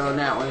had to think on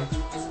that one.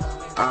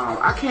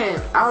 I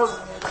can't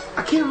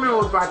remember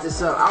what brought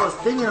this up. I was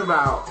thinking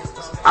about,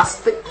 I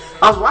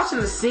was watching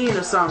the scene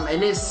or something,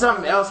 and then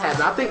something else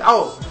happened. I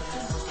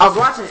was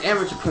watching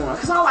amateur porn,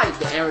 because I like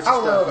the amateur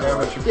stuff. I love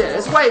amateur porn. Yeah,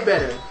 it's way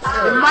better.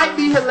 It might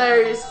be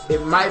hilarious,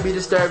 it might be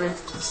disturbing.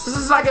 This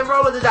is like a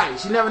roll of the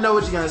dice. You never know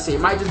what you're going to see.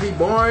 It might just be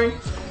boring,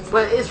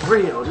 but it's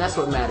real, and that's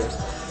what matters.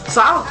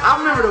 So I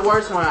remember the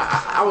worst one.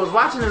 I was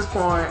watching this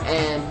porn,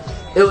 and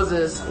it was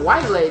this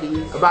white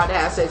lady about to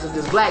have sex with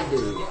this black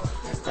dude.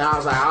 And I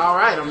was like,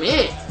 alright, I'm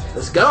in.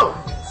 Let's go.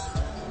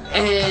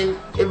 And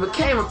it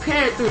became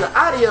apparent through the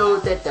audio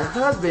that the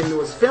husband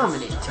was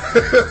filming it.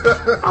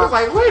 I was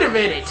like, wait a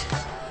minute.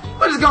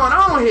 What is going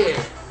on here?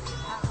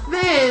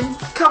 Then,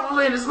 a couple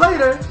minutes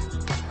later,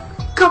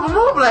 couple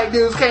more black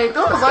dudes came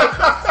through. I was like,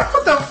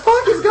 what the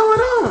fuck is going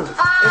on?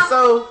 And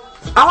so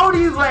all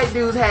these black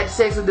dudes had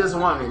sex with this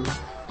woman.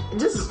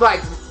 Just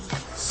like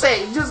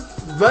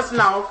just busting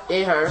off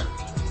in her.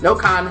 No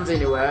condoms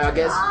anywhere. I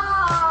guess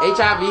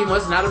HIV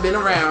must not have been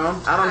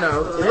around. I don't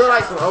know. It looked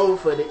like some old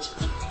footage.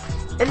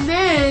 And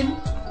then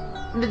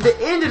the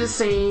end of the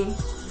scene,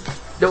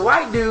 the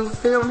white dude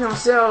filmed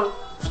himself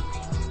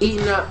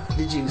eating up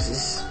the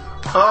juices.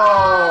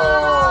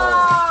 Oh.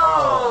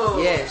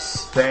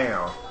 Yes.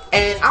 Damn.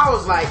 And I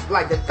was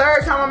like the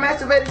third time I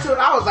masturbated to it,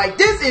 I was like,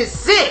 this is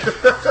sick.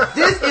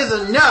 This is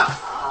enough.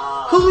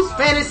 Whose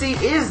fantasy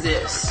is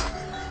this?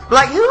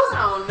 Like, I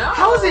don't know.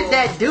 how is it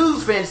that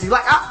dude's fantasy?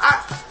 Like,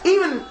 I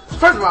even,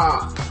 first of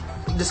all,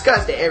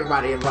 disgusted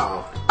everybody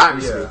involved,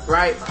 obviously,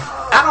 right?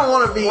 I don't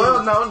want to be,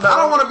 I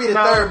don't want to be the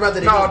third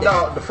brother to hit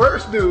that. The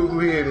first dude who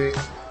hit it,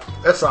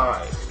 that's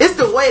alright. It's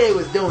the way they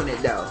was doing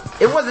it, though.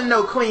 It wasn't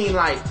no clean,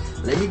 like,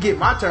 let me get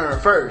my turn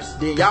first,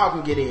 then y'all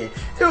can get in.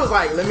 It was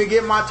like, let me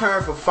get my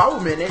turn for 4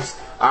 minutes.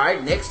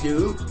 Alright, next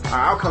dude.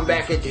 I'll come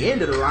back at the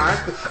end of the line. I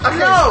can't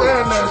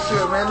stand that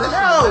shit, man.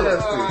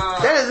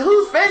 That is,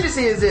 whose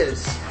fantasy is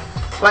this?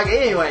 Like,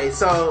 anyway,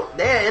 so,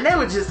 and they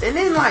were just, and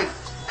then like,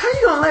 how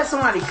you gonna let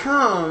somebody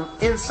come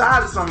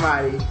inside of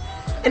somebody,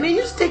 and then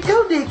you stick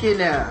your dick in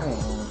there?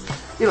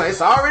 You know,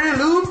 it's already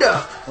lubed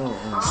up.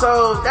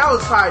 So that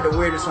was probably the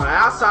weirdest one.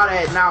 I saw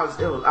that and I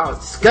was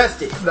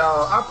disgusted.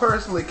 No, I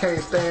personally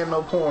can't stand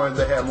no porn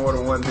that have more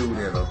than one dude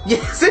in them.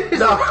 Yes,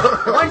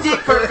 one dick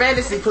per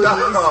fantasy, please.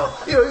 No,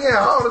 yeah,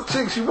 all the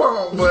chicks you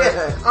want, but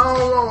I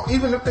don't want,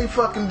 even if they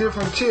fucking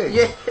different chicks.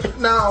 Yeah.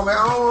 No, man,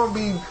 I don't want to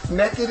be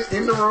naked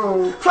in the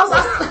room. Plus,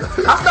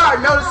 I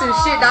started noticing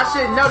shit that I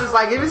shouldn't notice.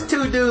 Like, if it's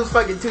 2 dudes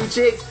fucking 2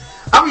 chicks,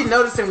 I'll be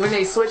noticing when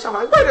they switch. I'm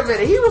like, wait a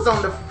minute,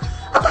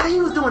 I thought he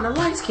was doing a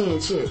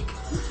light-skinned chick.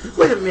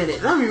 Wait a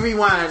minute, let me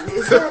rewind.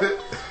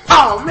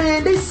 Oh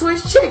man, they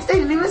switched chicks. They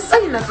didn't even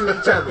say nothing to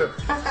each other.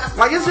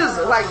 Like, it's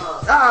just like,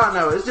 I don't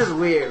know, it's just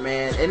weird,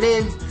 man. And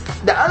then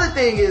the other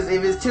thing is,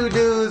 if it's 2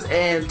 dudes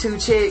and 2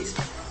 chicks,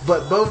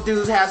 but both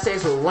dudes have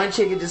sex with one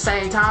chick at the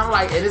same time,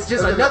 like, and it's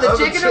just and another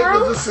chick in the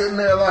room. Just sitting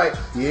there like,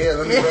 yeah,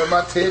 let me rub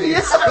my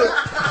titties.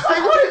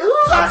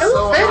 Like,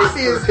 whose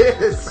fantasy is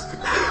this?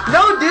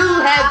 No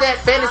dude has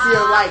that fantasy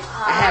of like,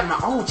 I have my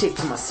own chick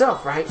to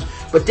myself, right?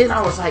 But then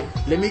I was like,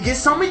 let me get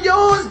some of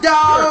yours,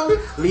 dog.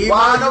 Leave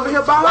mine over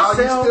here by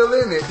myself. While you still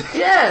in it.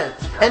 Yeah.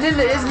 And then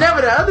it's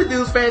never the other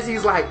dude's fantasy.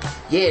 He's like,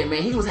 yeah,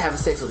 man, he was having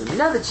sex with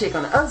another chick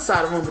on the other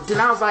side of the room. But then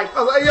I was like,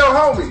 hey, yo,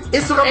 homie,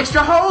 it's some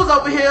extra hoes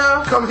over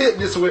here. Come hit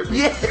this with me.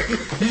 Yeah.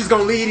 You just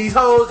gonna leave these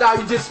hoes out?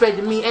 You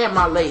disrespecting me and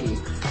my lady.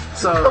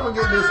 So come and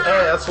get this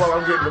ass while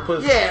I'm getting the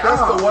pussy. Yeah,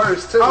 that's the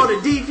worst too. Oh, the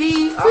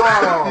DP.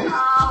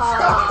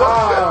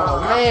 Oh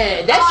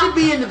man, that should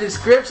be in the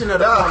description of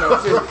the porno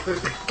too.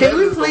 Can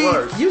we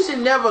please? You should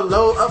never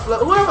upload.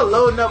 Whoever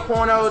loading up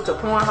porno to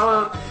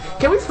Pornhub,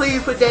 can we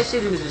please put that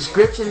shit in the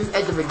description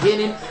at the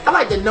beginning? I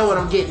like to know what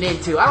I'm getting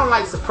into. I don't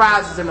like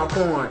surprises in my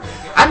porn.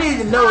 I need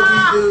to know if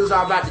these dudes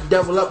are about to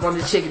double up on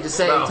the chick at the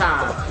same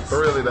time.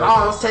 Really, though.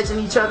 All touching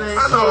each other and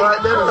I know, shit. right?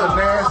 That is the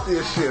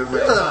nastiest shit,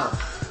 man.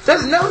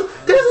 There's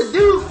a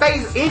dude's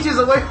face inches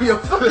away from your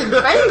fucking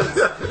face.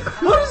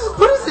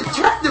 What is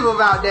attractive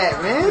about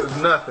that, man? It's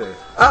nothing.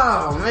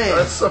 Oh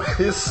man,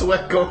 his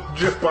sweat gonna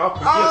drip off.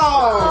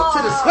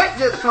 To the sweat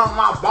just from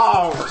my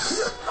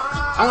balls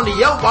onto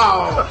your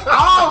balls.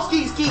 Oh,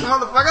 skeet,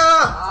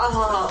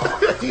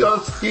 motherfucker. He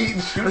on skeet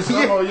and shoot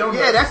some on your.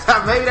 Yeah, that's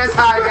how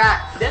I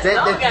got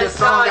that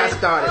song got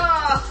started.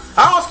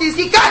 Oh,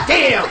 skeet,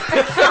 goddamn.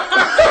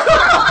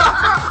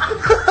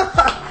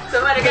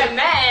 Somebody got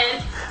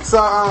mad. So,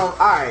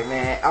 alright,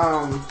 man. I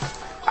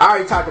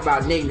already talked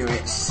about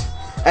ignorance.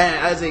 And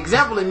as an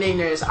example of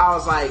ignorance, I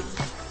was like,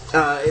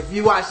 if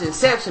you watched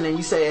Inception and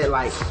you said,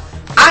 like,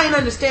 I ain't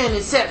understand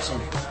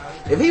Inception.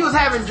 If he was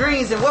having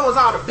dreams, then where was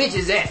all the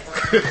bitches at?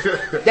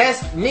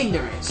 That's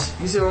ignorance.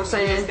 You see what I'm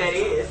saying? That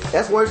is.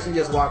 That's worse than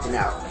just walking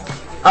out.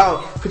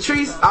 Oh,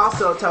 Patrice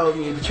also told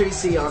me, Patrice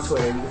C on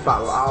Twitter, you can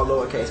follow all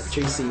lowercase,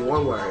 Patrice C,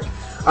 one word.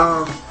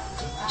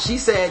 She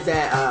said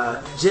that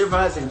Jennifer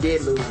Hudson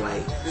did lose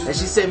weight, and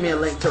she sent me a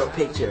link to a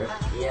picture,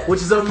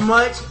 which is a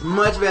much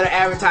better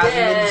advertisement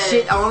than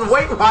shit on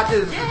Weight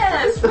Watchers.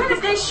 Yes, where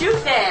did they shoot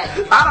that?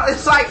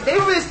 It's like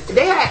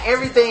they had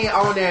everything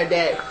on there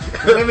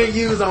that women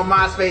use on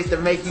MySpace to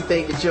make you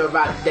think that you're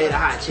about to date a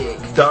hot chick.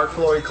 Dark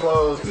Floyd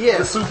clothes,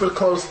 the super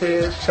close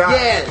head shot.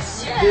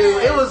 Yes,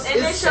 dude, and it's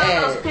they showed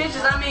sad. those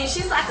pictures. I mean,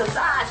 she's like a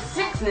size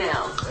 6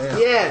 now.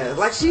 Yeah,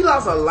 like she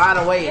lost a lot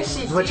of weight,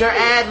 but your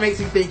ad makes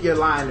you think you're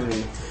lying to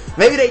me.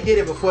 Maybe they did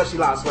it before she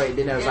lost weight.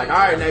 Then it was like, all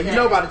right, now you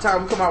know by the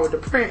time we come out with the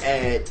print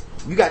ad,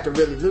 you got to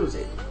really lose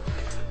it.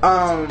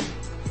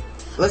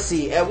 Let's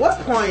see. At what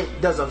point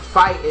does a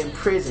fight in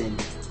prison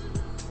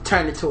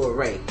turn into a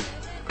rape?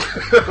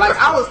 Like,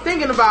 I was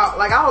thinking about,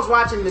 like, I was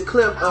watching the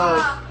clip of,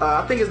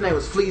 I think his name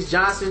was Fleece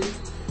Johnson,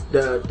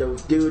 the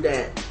dude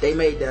that they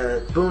made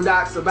the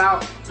Boondocks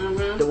about.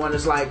 The one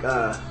that's like,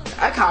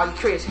 I call him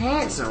Chris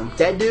Handsome.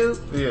 That dude.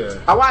 Yeah.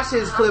 I watched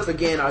his clip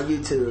again on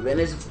YouTube, and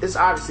it's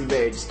obviously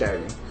very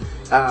disturbing.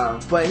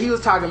 But he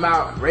was talking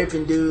about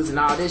raping dudes and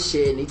all this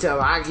shit, and he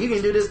told me, you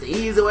can do this the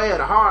easy way or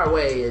the hard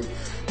way. And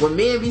when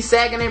men be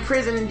sagging in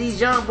prison and these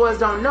young boys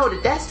don't know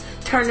that's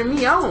turning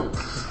me on.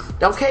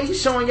 Okay, you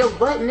showing your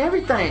butt and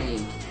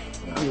everything.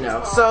 You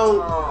know,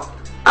 so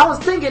I was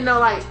thinking though,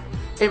 like,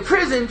 in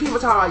prison, people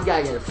talk about you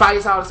gotta get in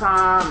fights all the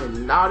time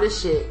and all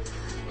this shit.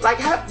 Like,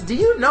 do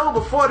you know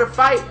before the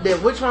fight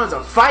that which one's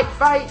a fight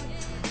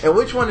and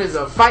which one is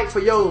a fight for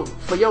your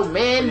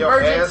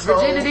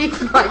virginity?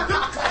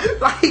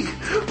 like,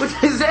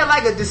 is there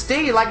like a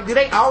distinction? Like, do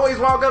they always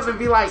walk up and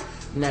be like,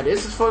 now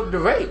this is for the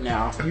rape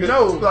now? You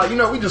know, like,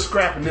 we just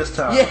scrapping this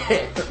time.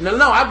 Yeah.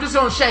 No, I'm just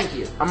gonna shank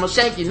you. I'm gonna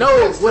shank you.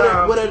 No, with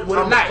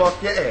a knife.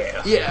 Fuck your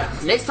ass. Yeah.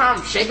 Next time,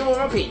 I'm shaking with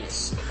my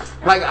penis.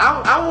 Like,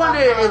 I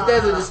wonder if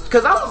there's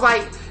because I was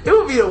like, it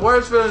would be the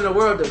worst feeling in the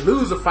world to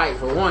lose a fight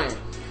for one.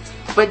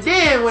 But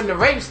then when the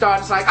rape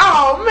starts, it's like,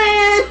 oh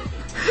man,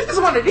 it's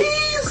one of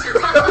these.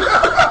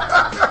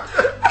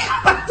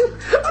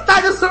 I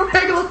thought this was a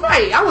regular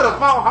fight. I would have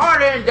fought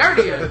harder and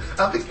dirtier.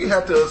 I think you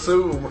have to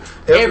assume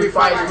every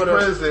fight in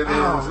prison is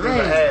an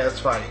ass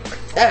fight.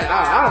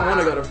 I don't want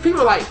to go to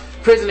people like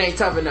prison ain't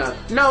tough enough.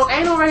 No,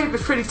 anal rape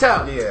is pretty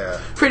tough.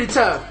 Yeah, pretty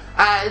tough.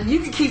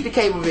 You can keep the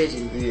cable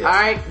vision. Yeah. All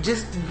right,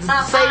 just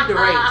save the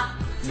rape.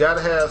 You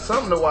gotta have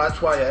something to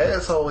watch while your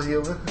asshole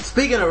healing.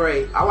 Speaking of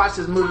rape, I watched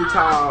this movie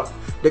called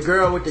The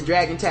Girl with the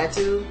Dragon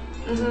Tattoo.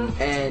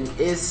 Mm-hmm. And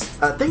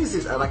I think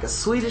it's like a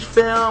Swedish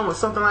film or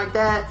something like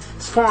that.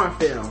 It's a foreign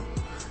film,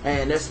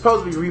 and they're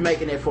supposed to be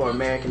remaking it for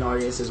American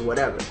audiences or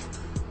whatever.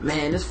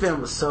 Man, this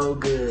film was so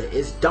good.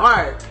 It's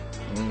dark,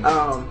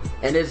 and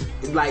it's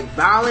like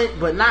violent,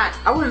 but not,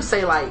 I wouldn't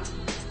say like,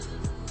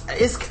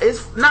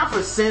 it's not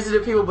for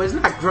sensitive people, but it's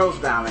not gross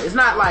violent. It's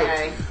not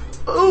like,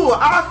 ooh,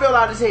 I fell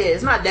out his head.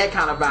 It's not that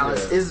kind of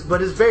violence. Yeah.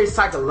 But it's very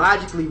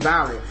psychologically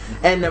violent.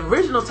 And the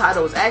original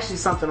title was actually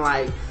something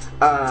like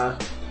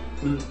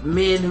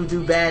Men Who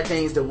Do Bad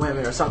Things to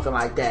Women or something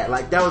like that.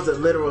 Like, that was the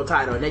literal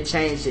title, and they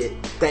changed it,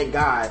 thank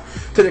God,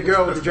 to The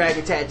Girl with the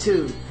Dragon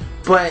Tattoo.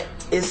 But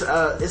it's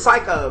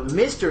like a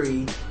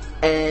mystery,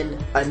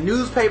 and a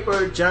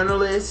newspaper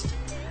journalist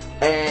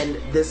and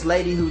this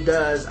lady who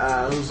does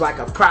who's like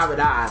a private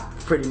eye,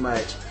 pretty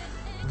much.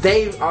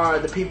 They are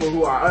the people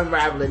who are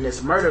unraveling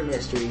this murder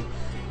mystery,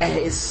 and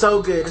it's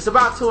so good. It's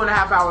about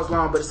 2.5 hours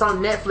long, but it's on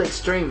Netflix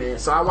streaming.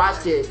 So I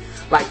watched it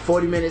like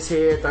 40 minutes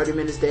here, 30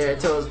 minutes there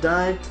until it's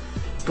done.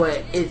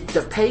 But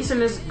the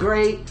pacing is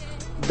great.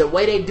 The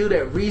way they do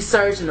their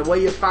research and the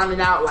way you're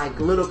finding out like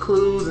little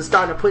clues and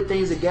starting to put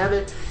things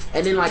together.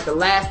 And then like the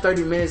last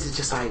 30 minutes is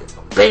just like,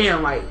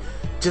 bam, like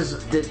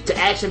just the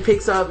action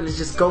picks up and it's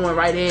just going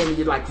right in and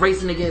you're like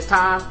racing against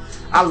time.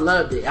 I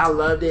loved it. I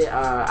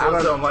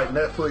don't know, like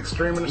Netflix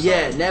streaming or something?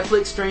 Yeah,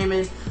 Netflix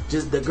streaming.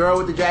 Just The Girl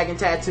with the Dragon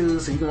Tattoo,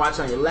 so you can watch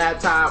it on your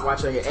laptop,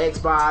 watch it on your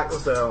Xbox.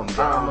 What's that on?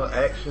 Drama,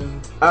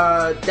 action?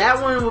 That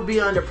one would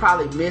be under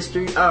probably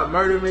mystery,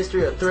 murder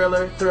mystery or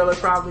thriller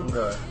probably.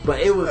 Okay.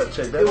 But it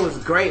was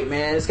great,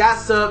 man. It's got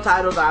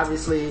subtitles,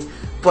 obviously,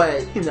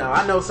 but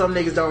I know some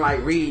niggas don't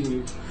like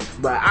reading,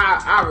 but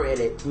I read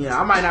it.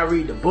 I might not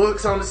read the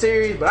books on the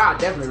series, but I'll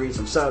definitely read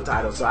some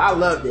subtitles. So I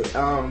loved it.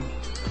 And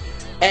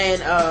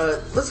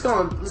let's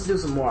do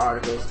some more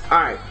articles.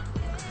 All right.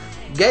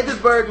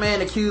 Gaithersburg man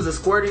accused of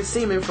squirting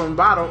semen from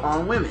bottle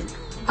on women.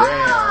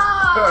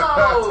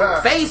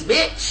 Damn. Face,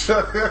 bitch.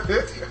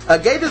 A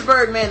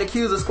Gaithersburg man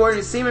accused of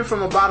squirting semen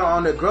from a bottle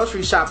on a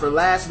grocery shopper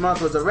last month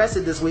was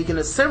arrested this week in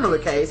a similar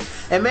case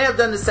and may have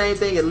done the same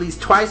thing at least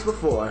twice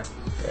before.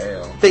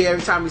 Damn. I think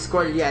every time he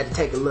squirted, he had to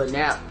take a little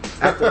nap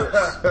afterwards.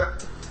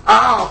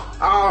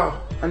 Oh,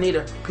 I need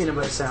a peanut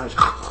butter sandwich.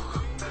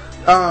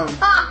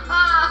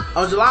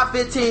 On July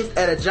 15th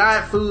at a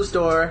giant food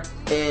store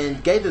in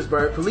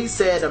Gaithersburg, police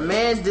said a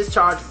man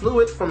discharged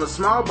fluid from a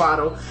small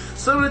bottle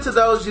similar to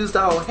those used to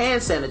hold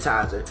hand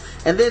sanitizer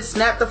and then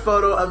snapped a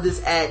photo of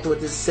this act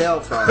with his cell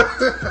phone.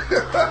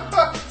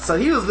 So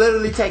he was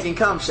literally taking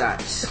cum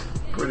shots.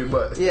 Pretty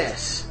much.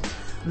 Yes.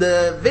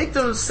 The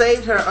victim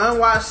saved her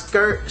unwashed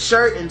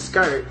shirt and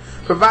skirt,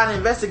 providing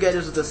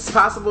investigators with a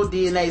possible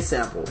DNA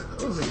sample.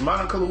 Was this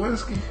Monica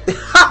Lewinsky?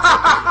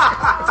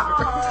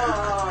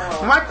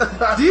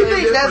 Do you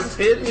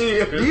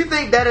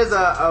think that is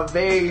a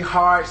very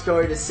hard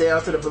story to sell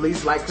to the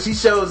police? Like, she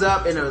shows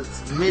up in a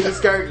mini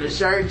skirt and a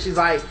shirt, and she's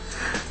like,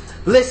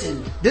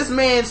 "Listen, this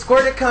man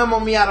squirted cum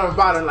on me out of a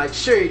bottle." Like,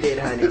 sure he did,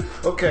 honey.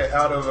 Okay,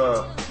 out of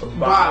a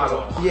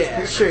bottle.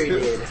 Yeah, sure he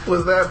did.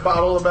 Was that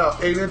bottle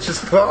about 8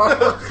 inches long?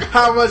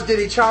 How much did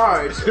he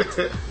charge?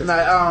 Like,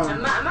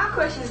 my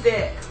question is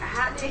that,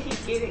 how did he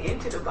get it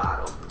into the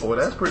bottle? Well,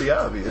 that's pretty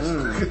obvious.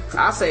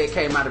 I'll say it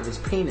came out of his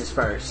penis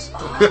first.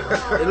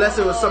 Unless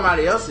it was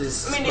somebody else's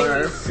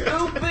sperm. Is he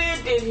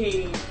stupid? Did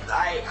he,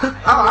 like...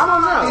 I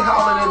don't know. He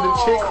hollering in the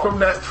chick from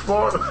that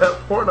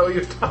porno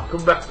you're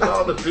talking about,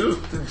 all the dudes,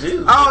 the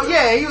Jews. Oh,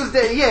 yeah, he was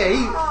there. Yeah,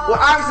 well,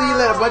 obviously he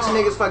let a bunch of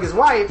niggas fuck his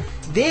wife,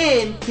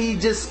 Then he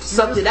just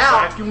sucked it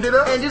out, vacuumed it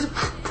up, and just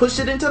pushed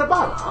it into the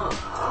bottle.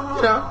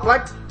 You know,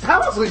 like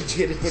how else would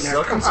you get it in there?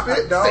 Suck and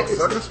spit, dog.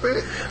 Suck and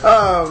spit.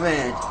 Oh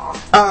man.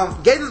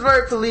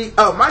 Gaithersburg police.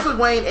 Oh, Michael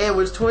Wayne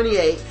Edwards,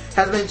 28,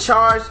 has been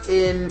charged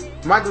in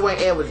Michael Wayne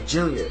Edwards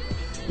Jr.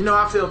 You know,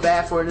 I feel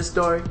bad for in this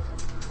story.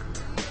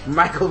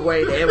 Michael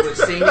Wayne Edwards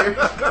Sr. Yes,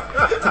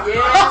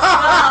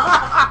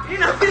 you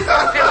know, this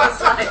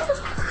was like,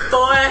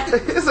 boy.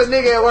 It's a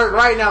nigga at work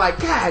right now, like,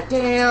 God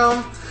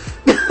damn.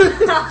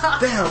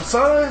 Damn,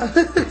 son.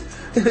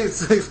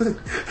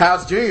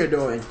 How's Junior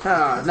doing?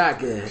 Oh, not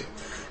good.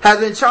 Has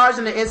been charged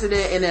in the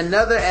incident in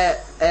another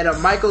at a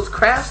Michael's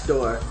craft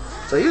store.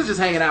 So he was just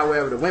hanging out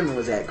wherever the women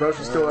was at.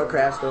 Grocery store,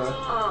 craft store.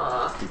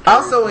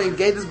 Also in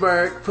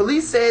Gaithersburg,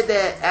 police said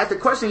that after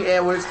questioning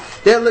Edwards,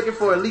 they're looking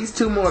for at least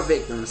 2 more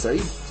victims. So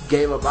he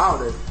gave up all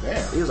the...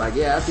 Damn. He was like,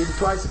 yeah, I did it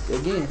twice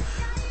again.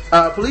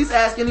 Police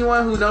asked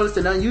anyone who noticed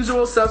an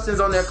unusual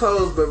substance on their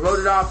clothes but wrote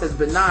it off as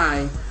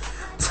benign.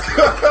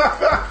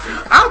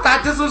 I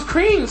thought this was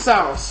cream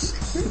sauce.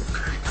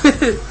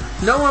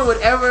 No one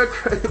would ever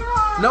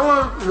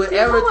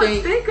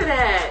think of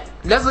that.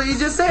 That's what you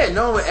just said.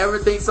 No one would ever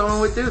think someone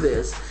would do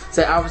this,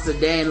 said Officer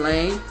Dan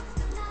Lane.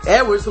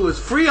 Edwards, who is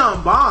free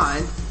on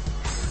bond,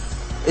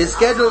 is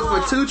scheduled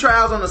for 2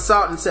 trials on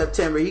assault in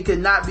September. He could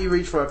not be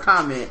reached for a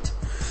comment.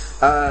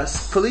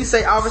 Police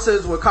say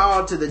officers were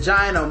called to the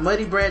Giant on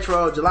Muddy Branch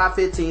Road July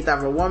 15th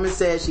after a woman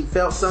said she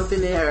felt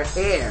something in her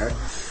hair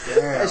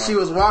as she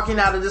was walking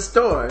out of the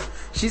store.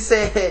 She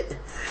said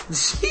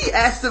she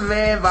asked the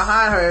man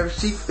behind her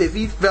if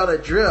he felt a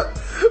drip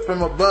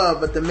from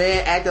above, but the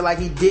man acted like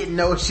he didn't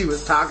know what she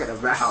was talking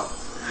about.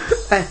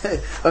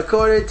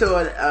 According to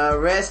an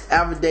arrest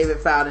affidavit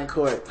filed in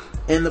court.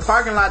 In the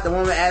parking lot, the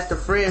woman asked a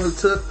friend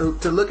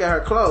to look at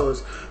her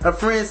clothes. Her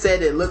friend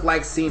said it looked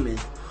like semen.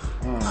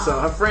 So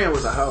her friend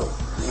was a hoe.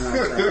 You know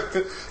what I'm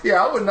saying?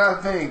 Yeah, I would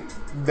not think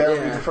that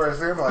would be the first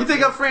thing. Like, you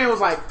think her friend was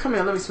like, come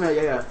here, let me smell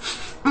your hair.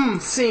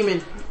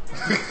 Semen.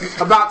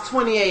 About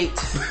 28.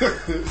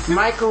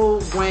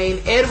 Michael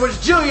Wayne Edwards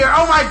Jr.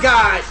 Oh my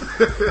God.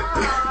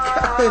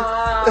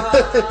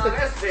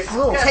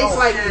 Tastes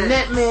like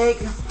nutmeg.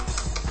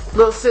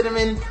 Little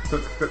cinnamon.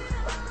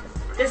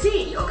 Does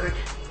he eat yogurt?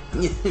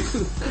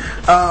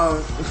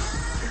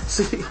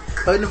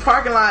 In the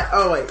parking lot,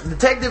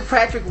 Detective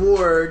Patrick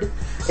Ward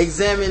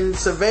examined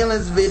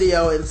surveillance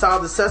video and saw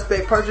the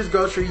suspect purchase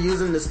grocery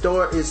using his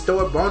store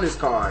bonus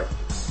card.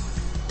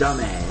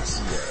 Dumbass.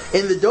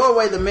 In the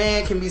doorway, the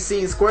man can be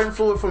seen squirting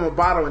fluid from a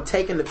bottle and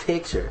taking the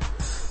picture.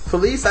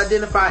 Police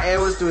identify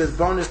Edwards through his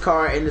bonus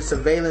card in the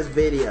surveillance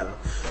video.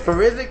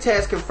 Forensic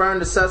tests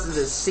confirmed the substance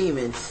as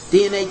semen.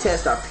 DNA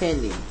tests are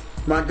pending.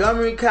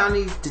 Montgomery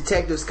County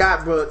Detective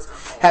Scott Brooks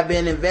have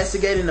been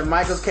investigating the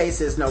Michaels case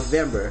since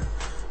November.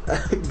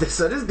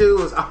 So this dude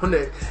was on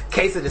the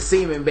case of the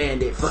semen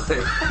bandit for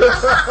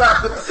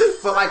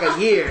like a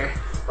year.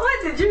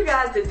 What did you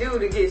guys do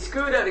to get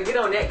screwed up to get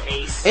on that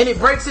case? Any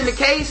breaks in the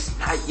case?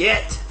 Not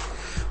yet.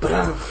 But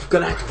I'm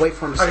gonna have to wait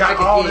for him to strike I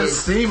got all again. this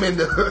semen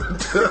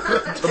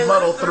to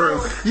muddle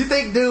through. You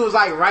think dude was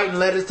like writing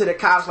letters to the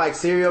cops like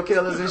serial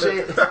killers and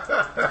shit?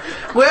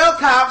 Well,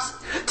 cops,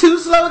 too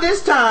slow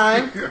this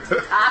time.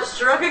 I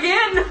struck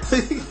again.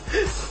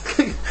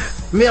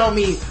 Mail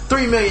me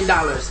 $3 million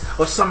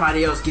or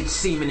somebody else gets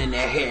semen in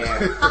their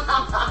hair.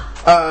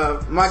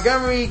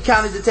 Montgomery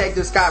County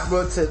Detective Scott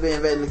Brooks has been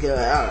investigating.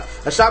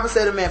 A shopper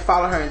said a man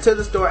followed her into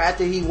the store.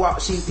 After he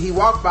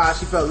walked by,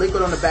 she felt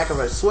liquid on the back of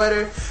her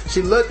sweater.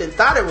 She looked and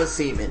thought it was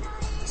semen.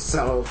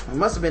 So it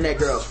must have been that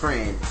girl's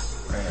friend.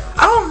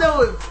 I don't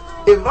know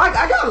if like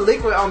I got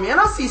liquid on me, and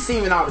I see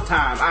semen all the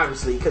time,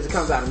 obviously, because it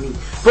comes out of me.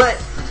 But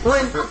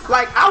when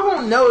like I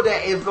won't know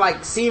that if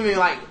like semen,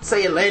 like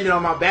say it landed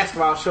on my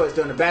basketball shorts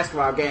during the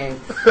basketball game.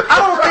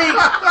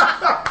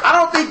 I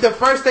don't think the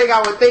first thing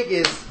I would think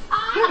is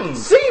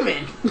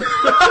semen.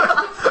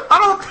 I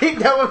don't think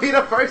that would be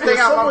the first thing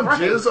I would think.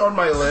 Someone jizz on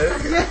my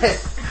leg. Yeah.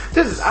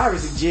 This is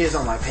obviously jizz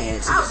on my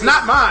pants. It's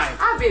not mine.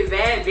 I've been a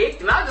bad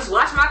victim. I'll just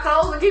wash my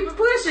clothes and keep it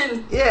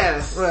pushing.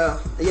 Yeah, well,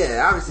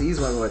 yeah, obviously he's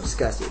one more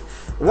disgusted.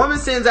 A woman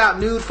sends out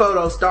nude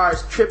photos,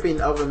 starts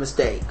tripping over a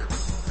mistake.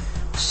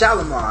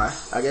 Shalimar,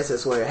 I guess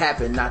that's where it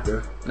happened, not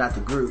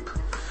the group.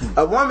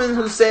 A woman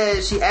who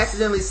said she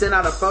accidentally sent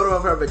out a photo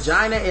of her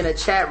vagina in a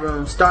chat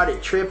room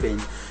started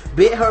tripping,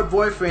 bit her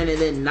boyfriend,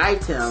 and then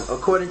knifed him,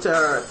 according to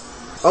her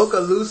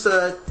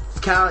Okaloosa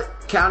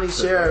County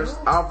Sheriff's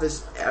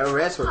Office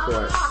arrest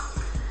report.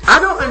 I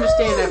don't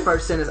understand that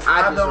first sentence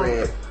I just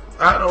read.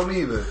 I don't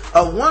either.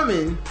 A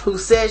woman who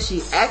said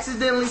she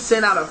accidentally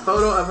sent out a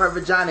photo of her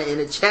vagina in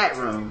a chat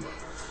room,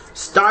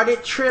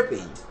 started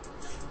tripping,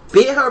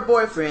 bit her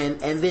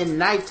boyfriend, and then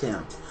knifed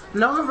him.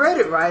 No, I read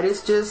it right.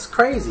 It's just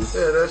crazy.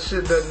 Yeah, that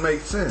shit doesn't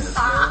make sense,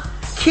 man.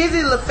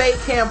 Kizzy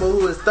LaFate Campbell,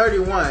 who is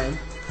 31,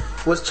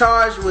 was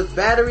charged with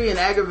battery and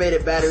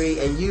aggravated battery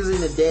and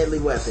using a deadly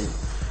weapon.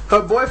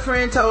 Her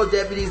boyfriend told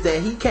deputies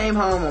that he came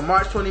home on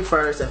March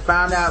 21st and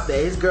found out that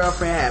his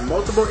girlfriend had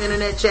multiple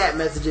internet chat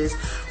messages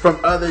from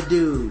other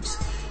dudes.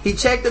 He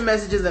checked the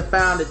messages and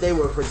found that they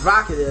were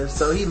provocative,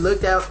 so he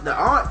looked out the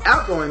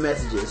outgoing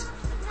messages.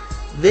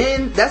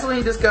 Then that's when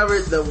he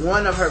discovered the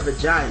one of her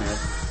vagina.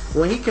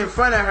 When he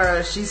confronted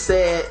her, she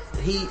said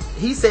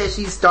he said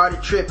she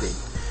started tripping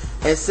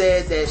and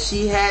said that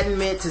she hadn't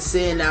meant to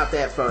send out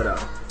that photo.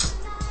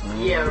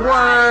 Yeah,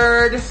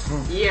 right. Word.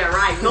 Yeah,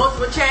 right.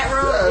 Multiple chat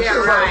rooms. Yeah,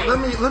 right.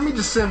 Let me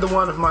just send the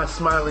one of my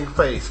smiling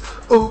face.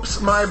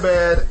 Oops, my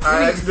bad.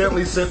 I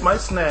accidentally sent my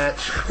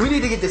snatch. We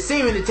need to get the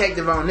semen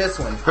detective on this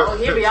one. Oh,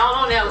 he'll be all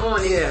on that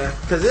one. Yeah,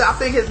 because I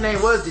think his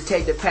name was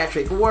Detective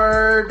Patrick.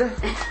 Word,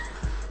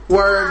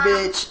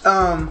 bitch.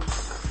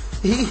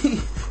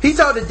 He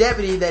told the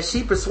deputy that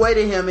she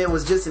persuaded him it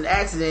was just an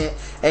accident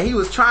and he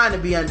was trying to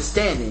be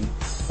understanding.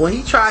 When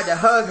he tried to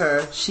hug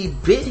her, she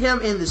bit him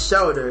in the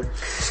shoulder,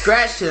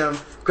 scratched him,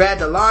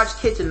 grabbed a large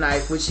kitchen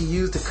knife which she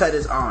used to cut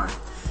his arm.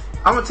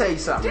 I'm gonna tell you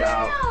something,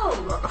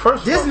 dog.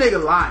 First This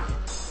nigga lying.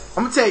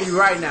 I'm gonna tell you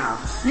right now.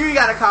 You ain't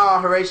gotta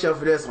call Horatio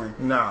for this one.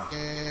 No.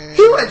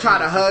 He wasn't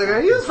trying to hug her.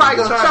 He was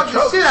probably gonna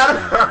choke the shit out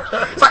of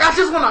her. It's like, I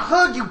just wanna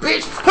hug you,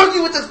 bitch. Hug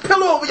you with this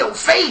pillow over your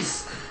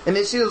face. And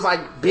then she was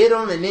like, bit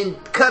him and then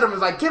cut him. It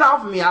was like, get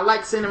off of me. I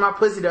like sending my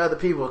pussy to other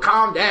people.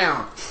 Calm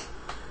down.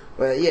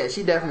 Well, yeah,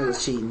 she definitely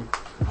was cheating.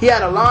 He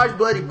had a large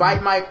bloody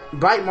bite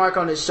mark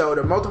on his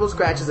shoulder, multiple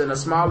scratches, and a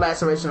small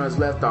laceration on his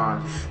left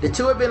arm. The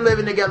two had been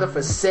living together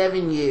for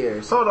 7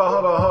 years. Hold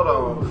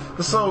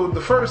on. So the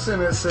first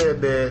sentence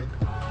said that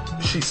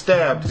she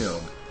stabbed him.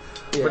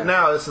 Yeah. But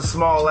now it's a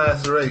small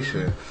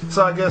laceration.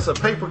 So I guess a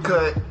paper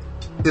cut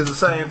is the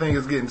same thing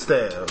as getting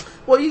stabbed.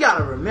 Well, you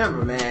gotta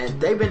remember, man,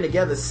 they've been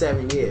together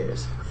 7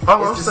 years.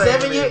 All it's I'm the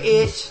saying 7 year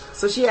itch,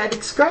 so she had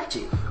to scratch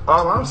it.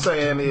 All I'm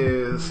saying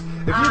is,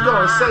 if you're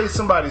gonna say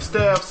somebody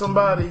stabbed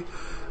somebody,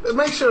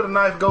 make sure the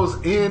knife goes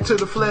into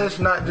the flesh,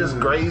 not just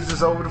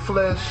grazes over the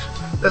flesh.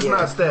 That's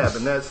not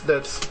stabbing.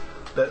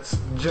 That's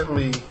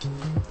gently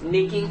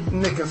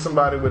nicking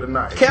somebody with a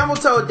knife. Campbell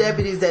told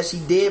deputies that she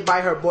did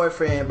bite her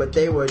boyfriend, but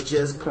they were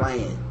just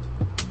playing.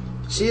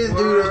 She is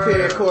due to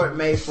appear in court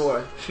May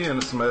 4th. She in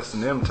the some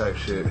S&M type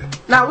shit.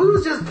 Now, we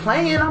was just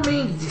playing. I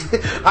mean,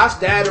 I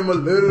stabbed him a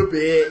little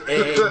bit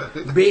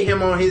and bit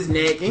him on his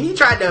neck, and he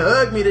tried to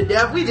hug me to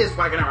death. We just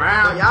fucking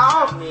around,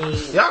 y'all.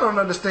 Y'all don't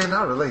understand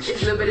our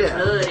relationship. A little bit of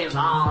blood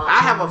involved. I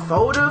have a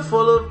folder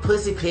full of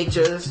pussy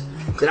pictures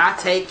that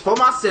I take for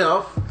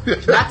myself,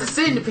 not to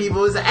send to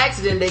people. It's an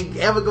accident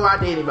they ever go out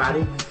to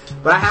anybody.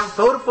 But I have a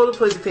folder full of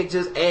pussy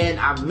pictures, and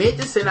I meant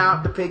to send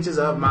out the pictures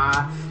of my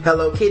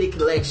Hello Kitty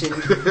collection,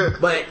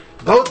 but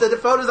both of the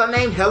photos are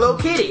named Hello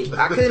Kitty.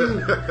 I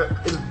couldn't.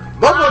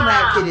 Both of them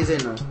have kitties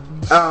in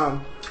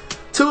them.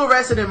 2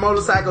 arrested in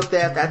motorcycle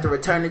theft after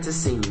returning to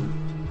scene.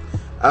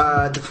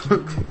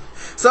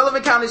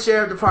 Sullivan County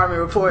Sheriff Department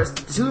reports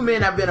 2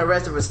 men have been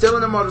arrested for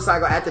stealing a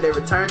motorcycle after they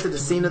returned to the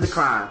scene of the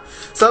crime.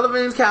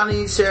 Sullivan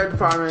County Sheriff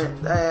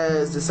Department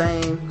has the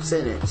same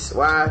sentence.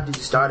 Why did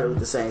you start it with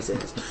the same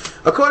sentence?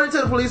 According to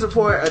the police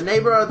report, a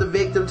neighbor of the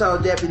victim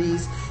told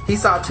deputies he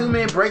saw 2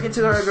 men break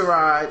into her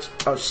garage.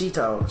 She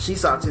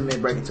saw 2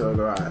 men break into her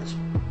garage.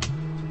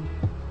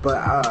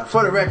 But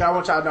for the record, I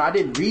want y'all to know I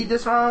didn't read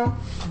this wrong.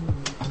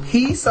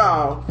 He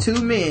saw 2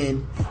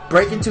 men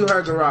break into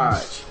her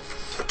garage.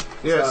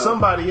 Yeah,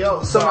 somebody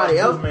else. 2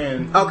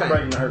 men break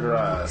into her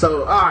garage.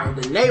 So, alright,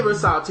 the neighbor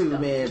saw 2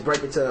 men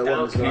break into a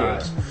woman's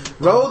garage.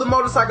 Rolled the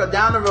motorcycle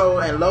down the road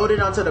and loaded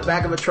onto the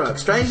back of a truck.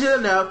 Strangely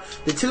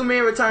enough, the 2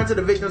 men returned to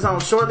the victim's home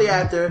shortly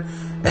after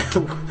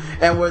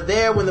and were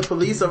there when the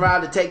police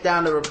arrived to take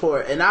down the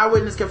report. An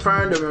eyewitness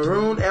confirmed the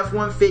maroon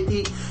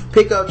F-150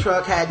 pickup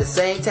truck had the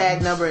same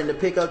tag number in the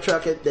pickup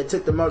truck that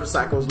took the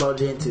motorcycle was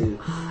loaded into.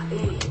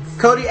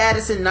 Cody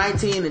Addison,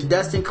 19, and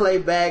Dustin Clay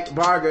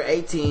Barger,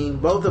 18,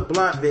 both of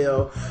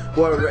Bluntville,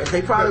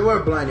 they probably were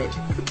blunted,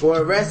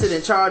 were arrested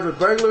and charged with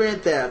burglary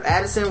and theft.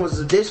 Addison was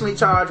additionally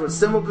charged with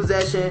simple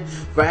possession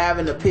for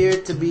having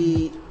appeared to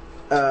be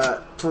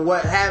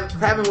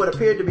having what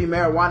appeared to be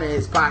marijuana in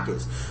his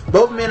pockets.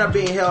 Both men are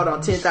being held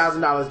on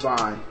 $10,000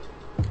 bond.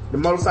 The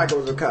motorcycle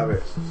was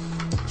recovered.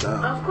 So,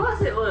 of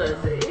course it was.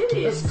 It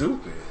is. That's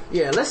stupid.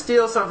 Yeah, let's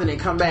steal something and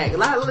come back.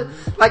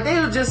 Like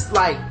they were just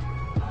like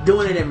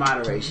doing it in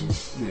moderation.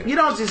 Yeah. You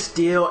don't just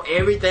steal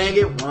everything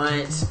at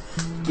once.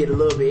 Get a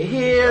little bit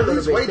here, a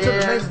little bit wait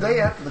there. Till the next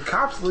day after the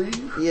cops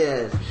leave.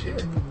 Yeah.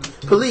 Shit.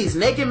 Police.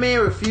 Naked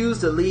man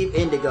refused to leave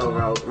Indigo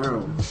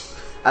room.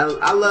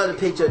 I love the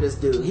picture of this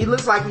dude. He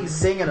looks like he's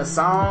singing a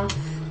song,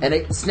 and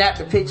they snapped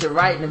the picture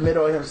right in the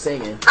middle of him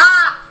singing.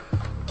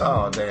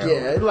 Oh, damn.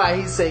 Yeah, it's like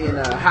he's singing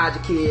Hide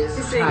Your Kids.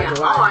 He's singing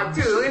hard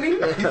too, isn't he?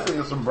 He's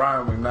singing some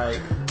Brian McKnight.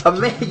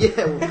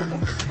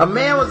 A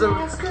man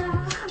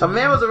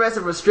was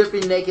arrested for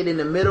stripping naked in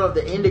the middle of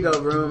the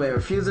Indigo room and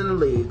refusing to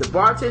leave. The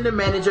bartender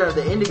manager of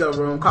the Indigo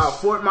room called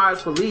Fort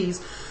Myers police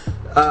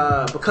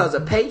because a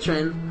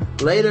patron,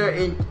 later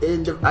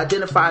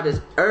identified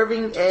as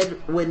Irving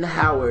Edwin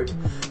Howard,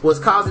 was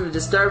causing a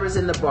disturbance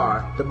in the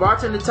bar. The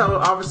bartender told the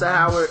officer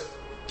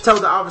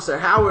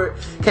Howard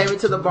came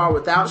into the bar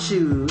without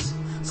shoes,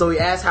 so he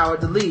asked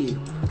Howard to leave.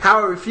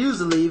 Howard refused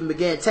to leave and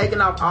began taking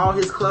off all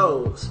his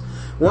clothes.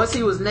 Once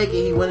he was naked,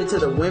 he went into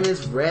the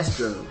women's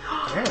restroom.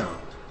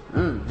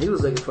 Damn. He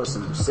was looking for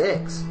some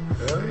sex.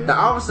 Hell yeah. The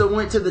officer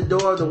went to the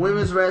door of the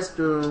women's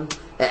restroom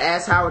and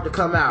asked Howard to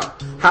come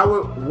out.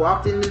 Howard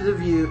walked into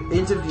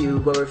view,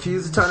 but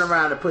refused to turn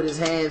around and put his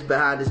hands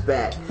behind his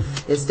back.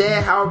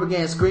 Instead, Howard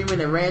began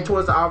screaming and ran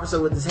towards the officer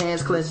with his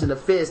hands clenched in a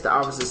fist, the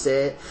officer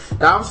said.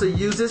 The officer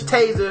used his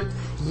taser.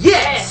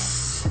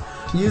 Yes!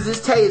 Used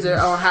his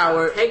taser on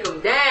Howard. Take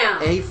him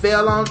down. And he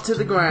fell onto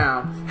the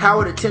ground.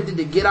 Howard attempted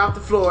to get off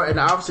the floor, and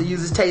the officer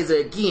used his taser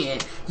again.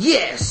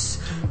 Yes!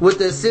 With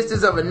the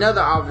assistance of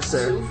another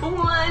officer. 2 for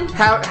 1.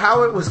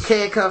 Howard was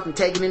handcuffed and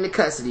taken into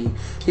custody.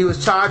 He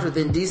was charged with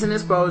indecent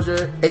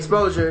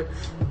exposure,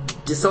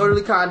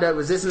 disorderly conduct,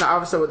 resisting the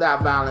officer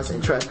without violence,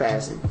 and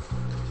trespassing.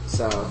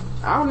 So,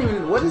 I don't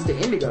even... What is the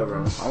Indigo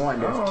Room? I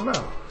wonder. I don't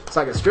know. It's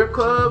like a strip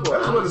club? Or,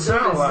 That's what it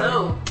sounds like.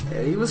 So,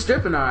 yeah, he was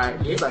stripping, alright.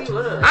 yes, He's like, he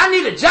was. I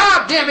need a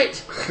job, damn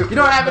it! You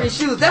don't have any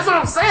shoes. That's what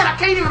I'm saying. I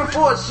can't even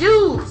afford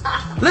shoes.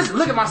 Listen,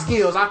 look at my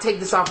skills. I'll take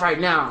this off right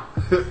now.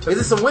 Is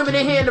there some women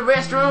in here in the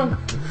restroom?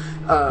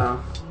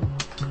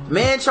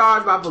 Man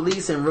charged by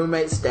police and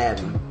roommate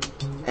stabbing.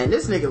 And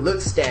this nigga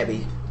looks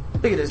stabby.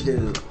 Look at this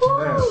dude.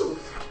 Damn.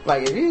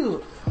 Like, if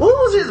you... Who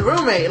was his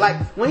roommate? Like,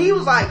 when he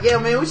was like, yeah,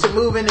 man, we should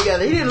move in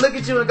together. He didn't look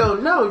at you and go,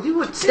 no, you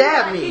would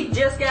stab He me.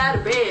 just got out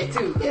of bed,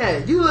 too.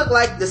 Yeah, you look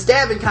like the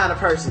stabbing kind of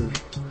person.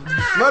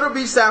 Myrtle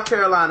Beach, South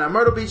Carolina. A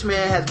Myrtle Beach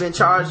man has been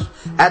charged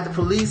after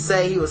police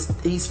say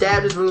he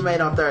stabbed his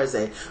roommate on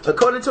Thursday.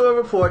 According to a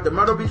report, the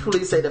Myrtle Beach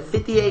police say the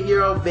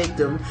 58-year-old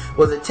victim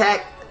was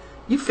attacked.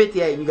 You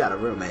 58 and you got a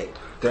roommate.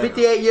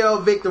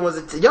 58-year-old victim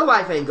was your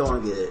life ain't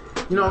going good.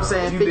 You know what I'm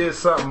saying? You did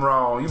something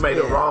wrong. You made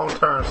a wrong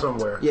turn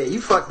somewhere. Yeah,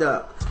 you fucked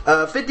up.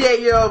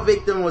 58-year-old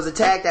victim was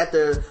attacked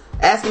after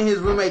asking his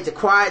roommate to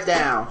quiet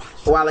down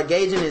while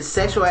engaging in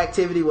sexual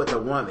activity with a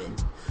woman.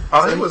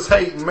 Oh, so he was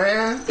hating,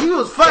 man. He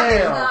was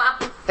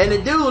fucking. And the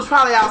dude was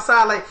probably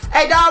outside like,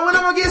 hey, dog, when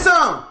I'm gonna get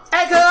some?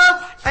 Hey,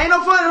 cuz, ain't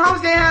no fun. The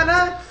homies can't have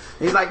nothing.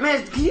 He's like,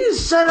 man, can you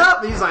just shut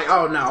up? And he's like,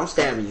 oh, no, I'm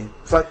stabbing you.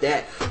 Fuck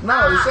that.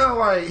 No, it sounded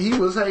like he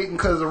was hating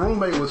because the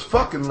roommate was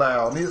fucking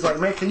loud. And he's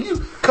like, man, can you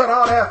cut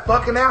all that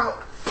fucking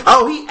out?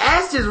 Oh, he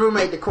asked his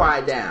roommate to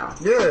quiet down.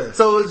 Yeah.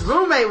 So his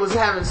roommate was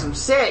having some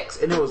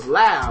sex and it was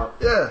loud.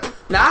 Yeah.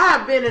 Now, I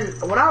have been in,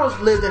 when I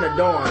lived in a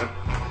dorm,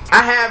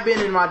 I have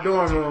been in my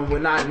dorm room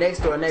with not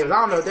next door neighbors.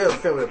 I don't know if they were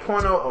filming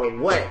porno or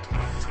what,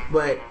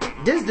 but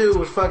this dude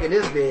was fucking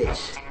this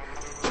bitch.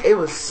 It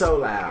was so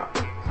loud.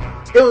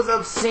 It was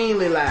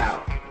obscenely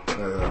loud.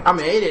 I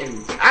mean,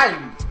 I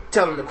didn't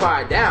tell him to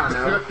quiet down,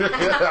 though.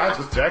 I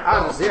just jacked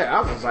off.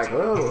 I was like,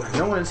 oh,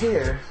 no one's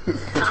here.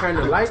 Turn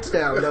the lights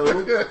down,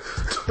 though.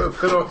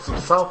 Put on some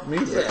soft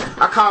music. Yeah.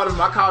 I called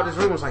his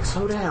room, I was like,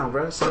 slow down,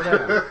 bro, slow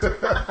down.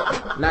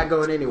 Not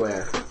going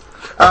anywhere.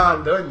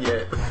 I'm done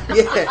yet.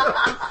 Yeah.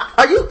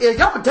 Are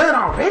y'all done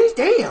already?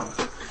 Damn.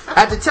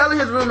 After telling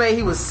his roommate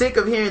he was sick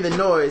of hearing the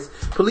noise,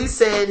 police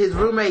said his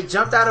roommate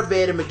jumped out of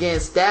bed and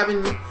began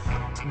stabbing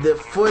the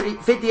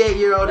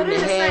 58-year-old in the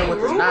hand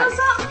with a knife.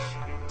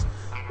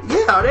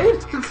 Yeah, they.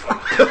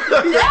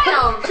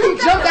 Damn.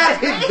 He jumped out of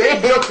his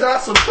bed. He jumped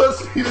out some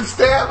pussy to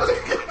stab it.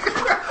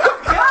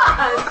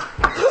 God.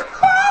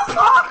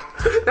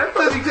 That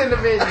pussy couldn't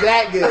have been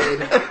that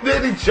good. And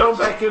then he jumped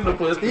back in the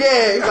pussy.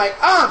 Yeah, he's like,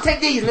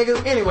 take these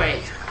niggas.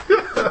 Anyway.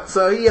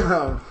 So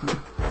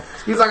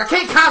he's like, I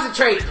can't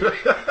concentrate.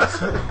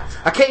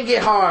 I can't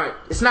get hard.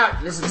 This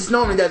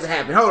normally doesn't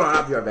happen. Hold on,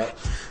 I'll be right back.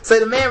 So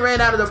the man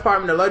ran out of the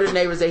apartment, alerted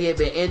neighbors that he had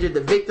been injured.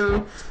 The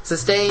victim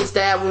sustained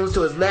stab wounds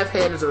to his left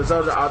hand as a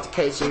result of the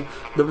altercation.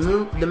 The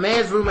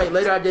man's roommate,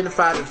 later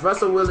identified as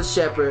Russell Willis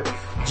Shepard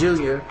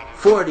Jr.,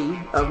 40,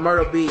 of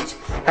Myrtle Beach,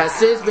 has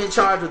since been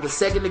charged with the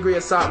second-degree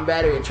assault and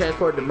battery and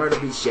transported to Myrtle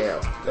Beach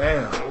jail.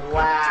 Damn.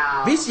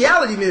 Wow.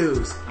 Bestiality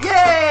news.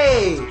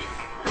 Yay!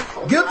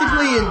 Guilty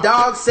plea in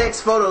dog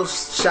sex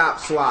Photoshop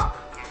swap.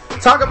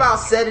 Talk about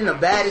setting a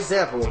bad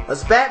example. A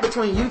spat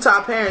between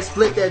Utah parents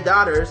split their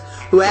daughters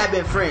who had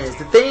been friends.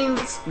 Then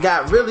things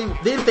got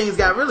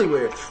really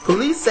weird.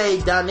 Police say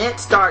Donette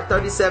Stark,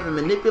 37,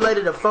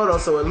 manipulated a photo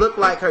so it looked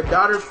like her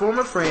daughter's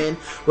former friend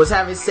was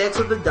having sex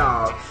with the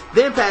dog,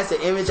 then passed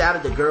the image out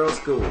of the girl's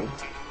school.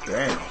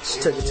 Damn. She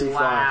took it too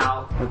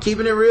Wow. far. When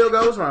keeping it real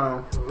goes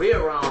wrong.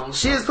 Real wrong.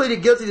 She has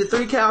pleaded guilty to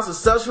 3 counts of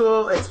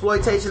sexual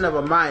exploitation of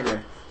a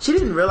minor. She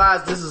didn't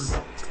realize this is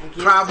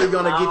probably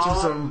gonna get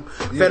you some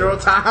federal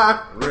time.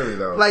 Really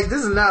though. Like,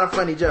 this is not a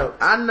funny joke.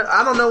 I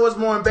don't know what's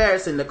more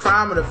embarrassing, the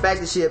crime or the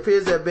fact that she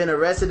appears to have been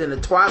arrested in a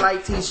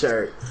Twilight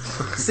t-shirt.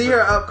 See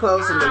her up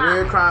close in the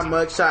Weird Crime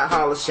Mugshot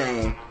Hall of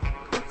Shame.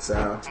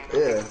 So,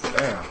 yeah.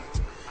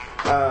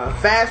 Damn.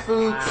 Fast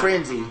food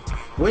frenzy.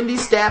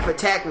 Wendy's staff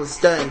attacked with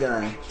stun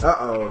gun.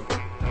 Uh-oh.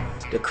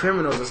 The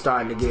criminals are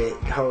starting to get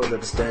hold of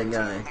the stun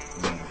gun.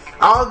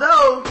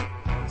 Although,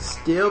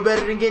 still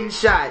better than getting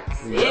shot.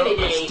 Any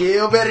day.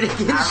 Still better than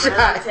getting I'd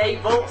rather shot.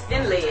 take bolts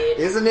than lead.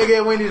 There's a nigga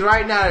at Wendy's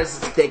right now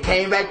they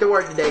came back to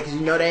work today because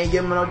you know they ain't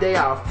giving them no day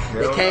off.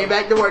 They came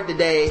back to work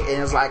today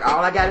and it's like,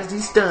 all I got is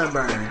these stun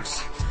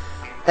burns.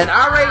 An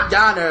irate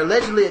diner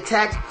allegedly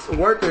attacked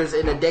workers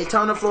in the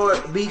Daytona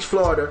Beach,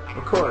 Florida.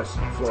 Of course,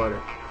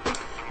 Florida.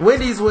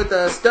 Wendy's with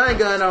a stun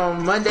gun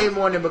on Monday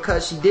morning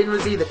because she didn't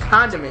receive the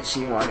condiment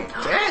she wanted.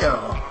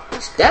 Damn.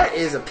 That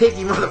is a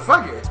picky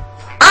motherfucker.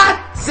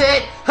 I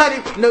said,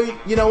 honey, no,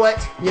 you know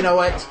what?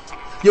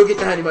 You'll get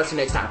the honey mustard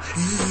next time.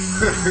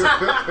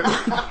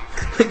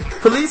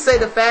 Police say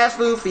the fast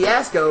food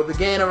fiasco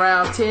began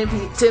around 10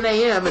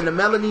 a.m. in the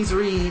Melanie's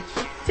Reed.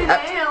 10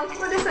 a.m.?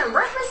 What, they saying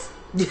breakfast?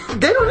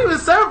 They don't even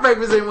serve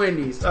breakfast in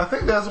Wendy's. I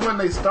think that's when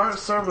they start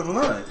serving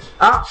lunch.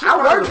 I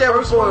worked there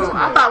before.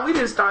 I thought we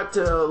didn't start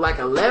till like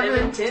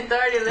 11. 10:30,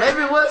 11.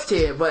 Maybe it was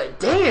 10, but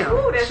damn.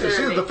 Ooh, that's She was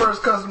early. the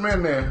first customer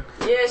in there.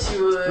 Yeah, she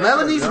was.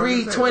 Melanie's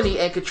Reed, 20,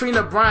 and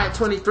Katrina Bryant,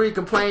 23,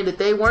 complained that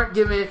they weren't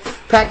given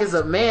packets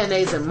of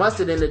mayonnaise and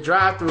mustard in the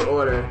drive-thru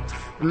order.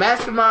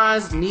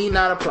 Masterminds need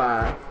not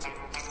apply.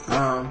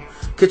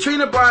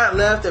 Katrina Bryant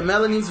left, and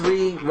Melanie's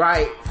Reed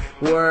Wright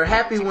were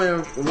happy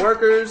when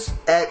workers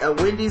at a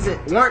Wendy's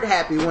weren't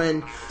happy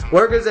when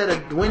workers at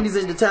a Wendy's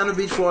in Daytona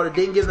Beach, Florida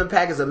didn't give them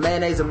packets of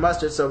mayonnaise and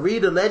mustard. So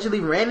Reed allegedly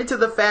ran into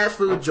the fast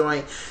food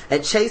joint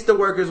and chased the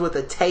workers with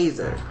a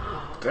taser.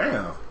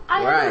 Damn.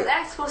 I Right. just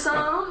asked for some.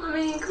 I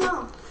mean, come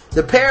on.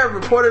 The pair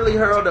reportedly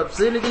hurled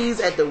obscenities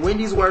at the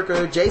Wendy's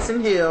worker,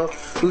 Jason Hill,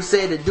 who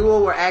said the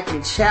duo were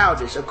acting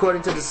childish,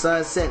 according to the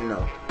Sun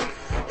Sentinel.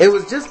 It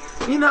was just,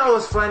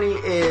 what's funny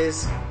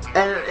is,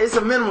 and it's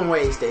a minimum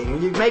wage thing.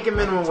 When you make a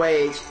minimum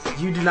wage,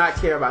 you do not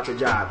care about your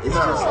job. It's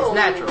it's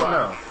natural.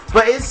 No.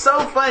 But it's so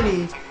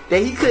funny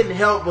that he couldn't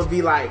help but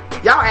be like,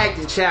 y'all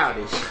acting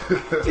childish.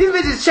 These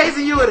bitches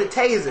chasing you with a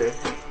taser.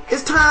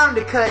 It's time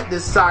to cut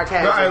this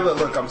sarcasm. No, hey,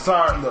 look, I'm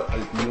sorry. Look,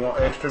 you want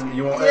extra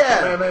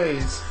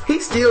mayonnaise?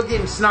 He's still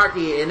getting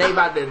snarky and they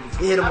about to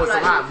hit him with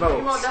some hot You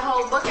want votes. the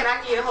whole bucket?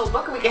 I give you the whole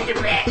bucket. We get it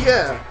back.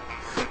 Yeah.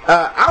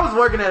 I was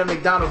working at a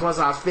McDonald's once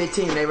when I was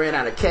 15. They ran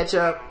out of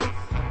ketchup.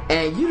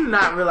 And you do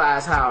not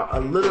realize how a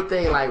little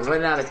thing like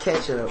running out of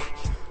ketchup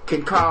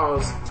can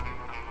cause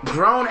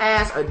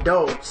grown-ass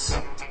adults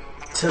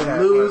to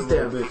lose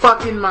their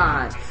fucking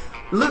mind.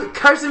 Look,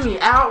 cursing me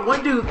out.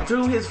 One dude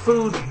threw his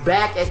food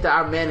back at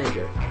our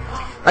manager.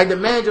 Like, the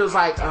manager was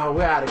like, oh,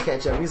 we're out of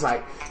ketchup. He's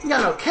like, you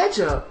got no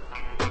ketchup?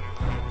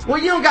 Well,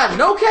 you don't got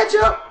no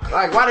ketchup?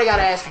 Like, why they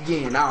gotta ask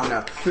again? I don't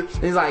know.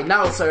 He's like,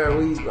 no, sir,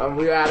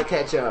 we're out of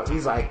ketchup.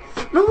 He's like,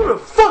 man, who the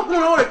fuck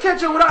wanna order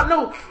ketchup without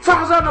no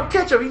fries, without no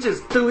ketchup? He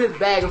just threw his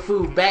bag of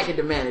food back at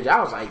the manager. I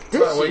was like,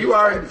 this Well, shit you is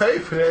already crazy.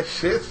 paid for that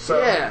shit, so.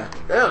 Yeah.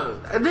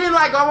 And then,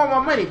 like, I want my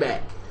money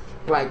back.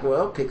 Like,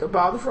 well, pick up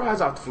all the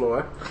fries off the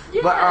floor.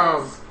 Yes.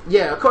 But,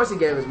 yeah, of course he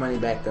gave his money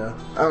back, though.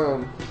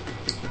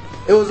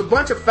 It was a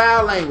bunch of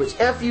foul language.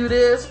 F you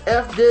this,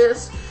 F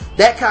this,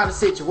 that kind of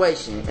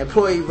situation.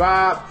 Employee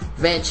Rob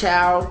Van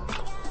Chow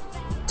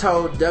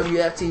told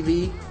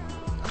WFTV,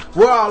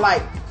 we're all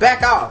like,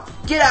 back off,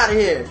 get out of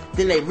here.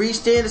 Then they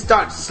reached in and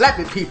started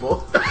slapping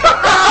people.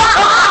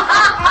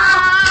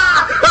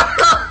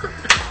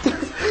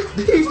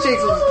 These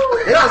chicks,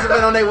 they must have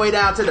been on their way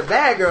down to the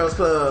Bad Girls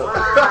Club.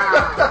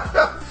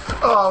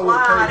 Oh,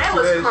 Wow, that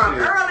was from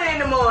shit. early in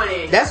the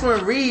morning. That's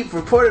when Reed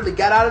reportedly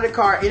got out of the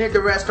car, entered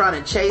the restaurant,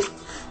 and chased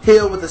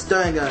Hill with a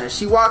stun gun.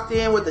 She walked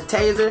in with the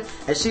taser,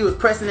 and she was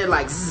pressing it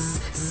like zzz,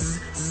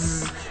 zzz,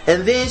 zzz.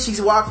 And then she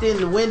walked in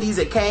the Wendy's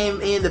and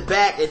came in the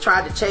back and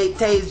tried to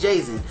tase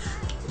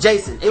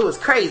Jason. It was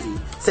crazy,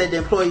 said the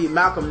employee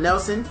Malcolm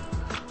Nelson.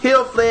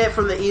 Hill fled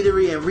from the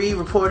eatery and Reed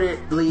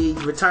reportedly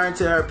returned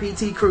to her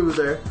PT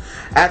Cruiser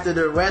after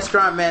the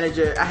restaurant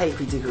manager, I hate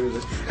PT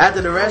Cruisers,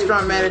 after the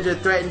restaurant manager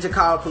threatened to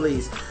call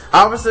police.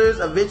 Officers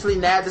eventually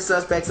nabbed the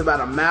suspects about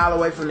a mile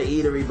away from the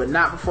eatery, but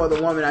not before the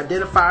woman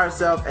identifying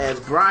herself as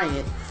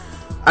Bryant,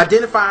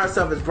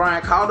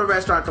 called the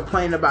restaurant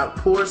complaining about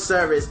poor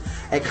service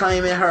and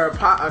claiming her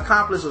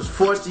accomplice was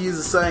forced to use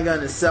a stun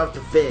gun in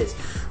self-defense.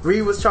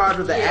 Reed was charged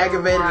with the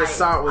aggravated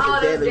assault with all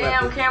a deadly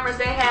damn weapon. cameras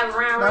they have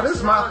around. Now, this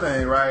is my restaurants.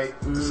 thing, right?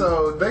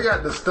 So, they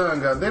got the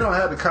stun gun. They don't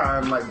have the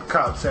kind like the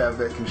cops have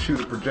that can shoot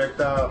a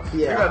projectile.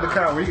 Yeah. They got the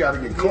kind where you got to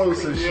get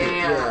close and shit.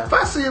 Yeah. If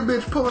I see a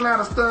bitch pulling out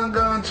a stun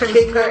gun, chasing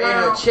Kick me her in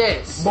her around,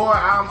 chest. boy,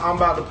 I'm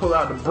about to pull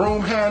out the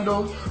broom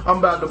handle. I'm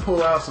about to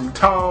pull out some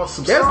tongs,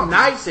 some There's something.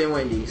 knives in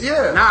Wendy's.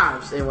 Yeah.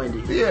 Knives in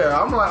Wendy's.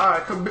 Yeah, I'm like, all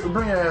right, come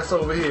bring your ass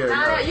over here.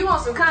 Now, you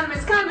want some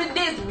condiments? Condiment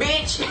this,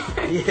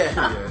 bitch.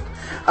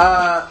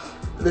 Yeah.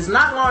 It's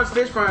not Lawrence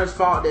Fishburne's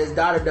fault that his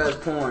daughter does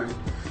porn.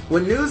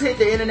 When news hit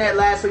the internet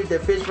last week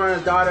that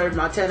Fishburne's daughter,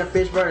 Montana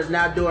Fishburne, is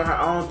now doing her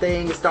own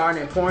thing and starring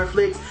in porn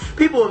flicks,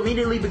 people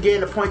immediately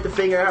began to point the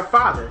finger at her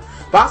father.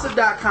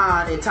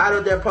 Gossip.com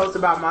entitled their post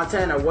about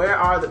Montana, "Where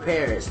Are the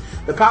Parents?"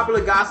 The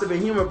popular gossip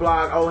and humor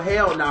blog, Oh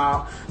Hell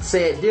Nah,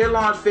 said, "Dear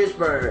Lawrence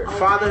Fishburne,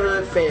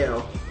 fatherhood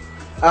failed."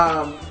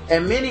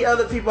 And many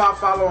other people I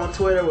follow on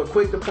Twitter were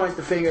quick to point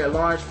the finger at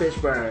Lawrence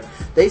Fishburne.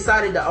 They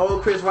cited the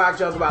old Chris Rock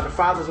joke about the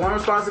father's one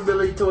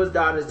responsibility to his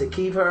daughter is to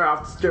keep her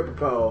off the stripper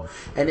pole.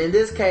 And in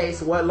this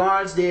case, what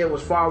Lawrence did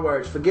was far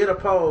worse. Forget a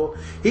pole,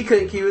 he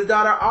couldn't keep his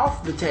daughter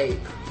off the tape.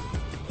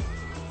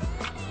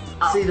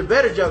 See, the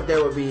better joke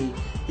there would be,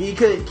 he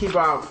couldn't keep her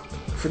off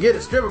forget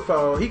a stripper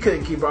pole, he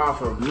couldn't keep her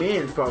off of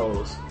men's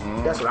poles.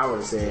 That's what I would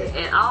have said.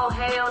 And oh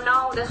hell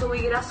no, that's where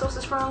we get our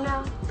sources from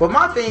now. But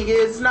my thing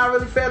is, it's not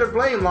really fair to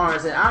blame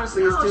Lawrence, and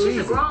honestly, it's too she's easy.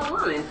 a grown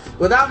woman.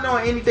 Without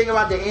knowing anything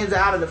about the ins and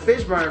outs of the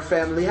Fishburne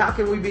family, how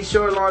can we be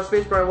sure Lawrence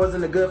Fishburne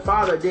wasn't a good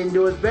father, didn't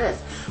do his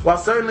best? While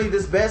certainly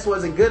this best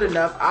wasn't good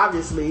enough,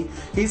 obviously,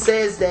 he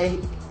says that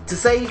to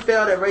say he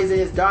failed at raising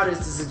his daughters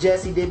to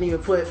suggest he didn't even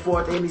put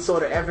forth any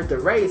sort of effort to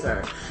raise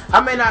her.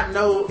 I may not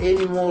know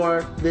any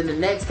more than the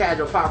next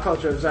casual pop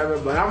culture observer,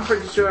 but I'm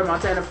pretty sure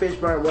Montana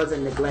Fishburne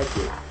wasn't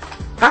neglected.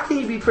 How can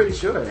you be pretty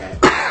sure of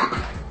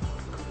that?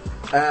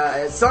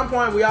 At some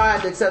point, we all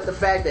have to accept the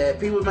fact that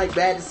people make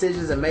bad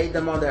decisions and made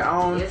them on their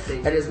own,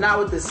 and it's not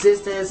with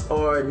assistance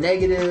or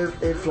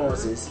negative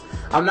influences.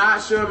 I'm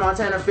not sure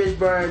Montana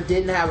Fishburne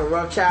didn't have a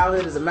rough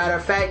childhood. As a matter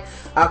of fact,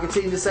 I'll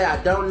continue to say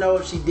I don't know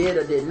if she did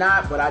or did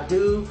not, but I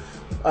do.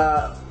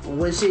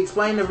 When she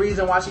explained the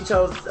reason why she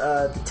chose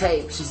the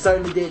tape, she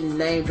certainly didn't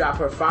name drop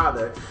her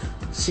father.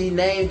 She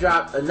name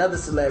dropped another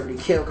celebrity,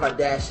 Kim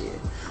Kardashian.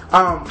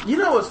 You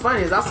know what's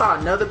funny is I saw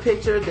another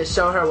picture that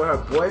showed her with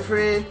her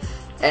boyfriend,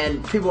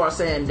 and people are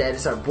saying that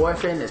it's her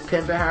boyfriend that's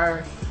pimping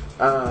her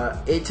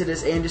into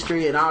this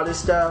industry and all this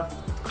stuff.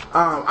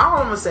 All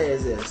I'm gonna say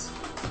is this: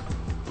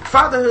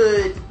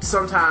 fatherhood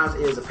sometimes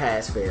is a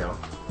pass-fail,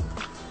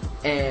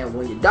 and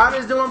when your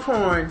daughter's doing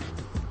porn,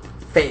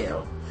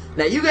 fail.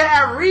 Now you can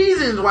have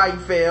reasons why you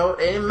failed,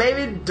 and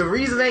maybe the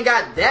reasons ain't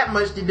got that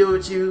much to do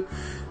with you,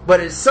 but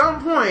at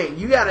some point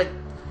you gotta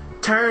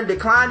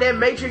decline that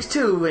Matrix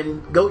 2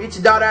 and go get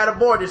your daughter out of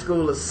boarding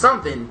school or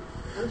something.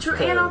 True.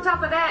 And on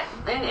top of that,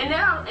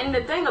 and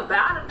the thing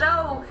about it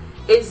though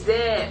is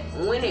that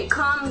when it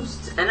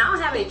comes, and I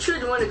don't have any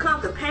children, when it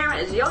comes to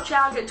parents, your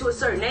child get to a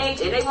certain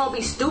age and they won't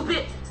be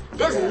stupid,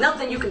 there's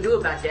nothing you can do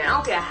about that. I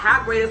don't care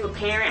how great of a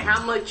parent,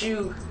 how much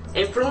you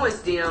influence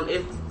them,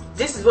 if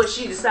this is what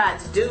she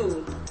decides to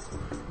do,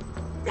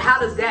 how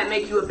does that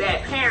make you a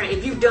bad parent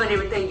if you've done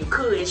everything you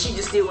could and she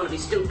just still want to be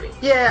stupid?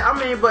 Yeah,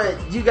 I mean,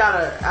 but you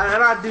gotta,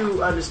 and I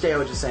do understand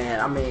what you're saying.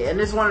 I mean, and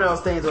it's one of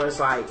those things where it's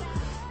like,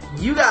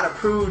 you gotta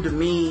prove to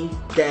me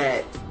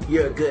that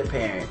you're a good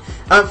parent.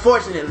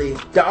 Unfortunately,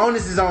 the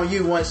onus is on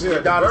you once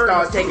your daughter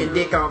starts taking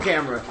dick on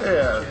camera.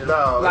 Yeah,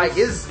 no. Like,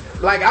 it's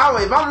like,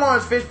 if I'm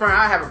Lawrence Fishburne,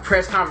 I have a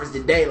press conference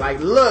today. Like,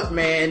 look,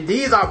 man,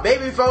 these are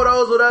baby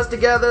photos with us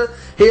together.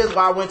 Here's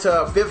why I went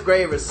to a 5th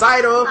grade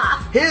recital.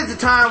 Here's the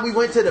time we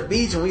went to the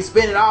beach and we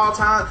spent it all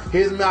time.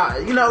 Here's my,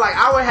 like,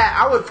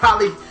 I would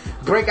probably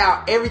break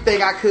out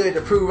everything I could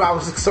to prove I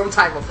was some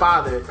type of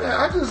father. Man,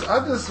 I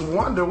just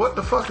wonder what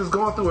the fuck is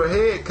going through her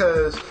head,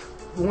 because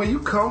when you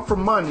come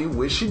from money,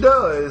 which she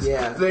does,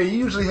 they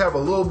usually have a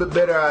little bit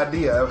better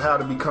idea of how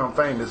to become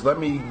famous. Let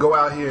me go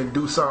out here and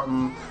do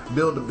something,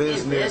 build a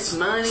business,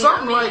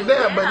 something like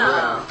that.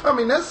 Yeah. But I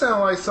mean, that sounds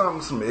like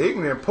something some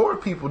ignorant poor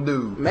people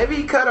do. Maybe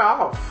he cut her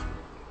off.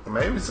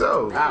 Maybe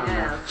so. I don't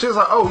know. She was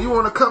like, "Oh, you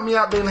want to cut me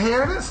out the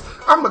inheritance?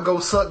 I'm gonna go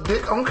suck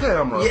dick on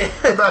camera." Yeah.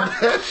 About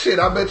that shit,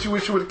 I bet you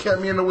wish you would have kept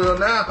me in the wheel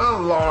now,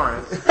 huh,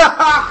 Lawrence?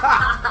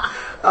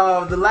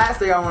 The last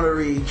thing I want to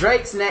read: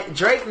 Drake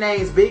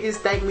names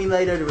biggest "Thank Me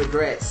Later" to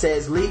regret.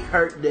 Says leak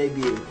hurt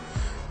debut.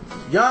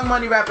 Young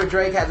Money rapper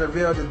Drake has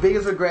revealed his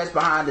biggest regrets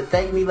behind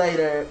Thank Me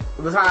Later.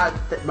 That's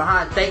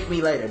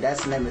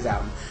the name of his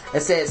album. It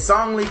says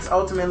song leaks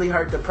ultimately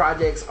hurt the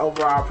project's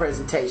overall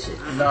presentation.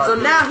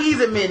 Now he's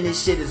admitting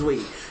this shit is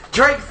weak.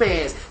 Drake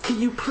fans,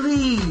 can you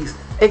please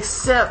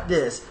accept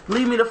this?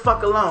 Leave me the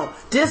fuck alone.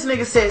 This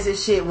nigga says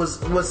his shit was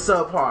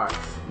subpar.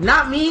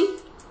 Not me.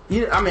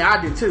 I mean,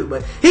 I do too,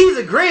 but he's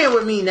agreeing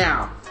with me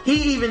now.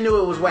 He even knew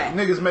it was whack.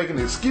 Niggas making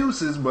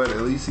excuses, but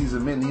at least he's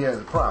admitting he has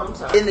a problem.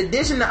 In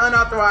addition to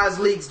unauthorized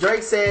leaks,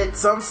 Drake said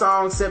some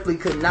songs simply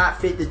could not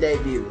fit the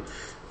debut.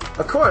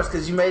 Of course,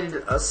 because you made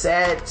it a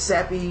sad,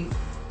 sappy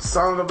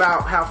song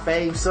about how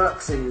fame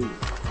sucks and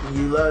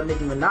you love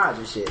Nicki Minaj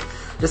and shit.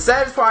 The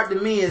saddest part to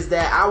me is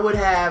that I would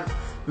have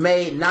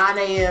made 9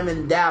 a.m.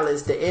 in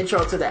Dallas the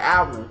intro to the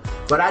album,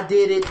 but I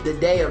did it the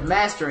day of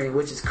mastering,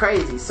 which is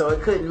crazy, so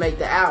it couldn't make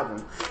the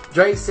album.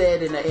 Drake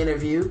said in an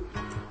interview,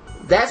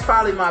 "That's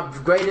probably my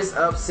greatest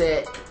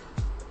upset,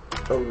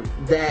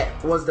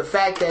 that was the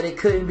fact that it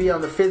couldn't be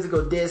on the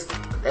physical disc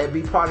and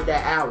be part of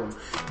that album.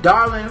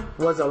 Darling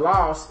was a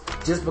loss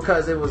just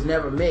because it was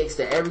never mixed,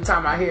 and every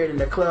time I hear it in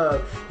the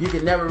club, you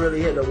can never really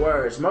hear the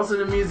words. Most of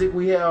the music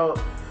we held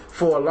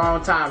for a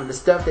long time, the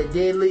stuff that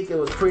did leak, it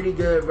was pretty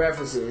good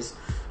references.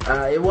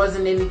 It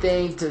wasn't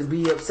anything to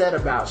be upset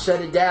about.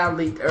 Shut It Down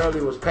leaked early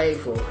was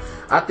painful.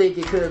 I think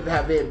it could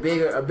have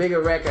been a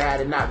bigger record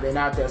had it not been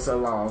out there so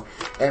long.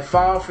 And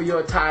Fall For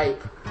Your Type,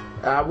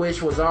 I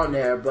wish was on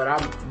there, but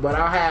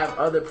I'll have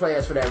other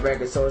players for that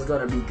record, so it's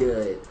gonna be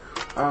good."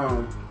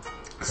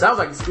 Sounds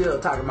like he's still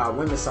talking about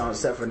women's songs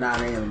except for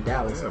 9 a.m. in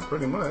Dallas. Yeah,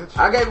 pretty much.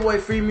 I gave away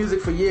free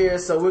music for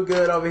years, so we're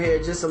good over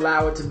here. Just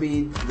allow it to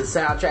be the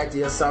soundtrack to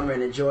your summer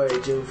and enjoy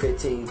it June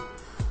 15th.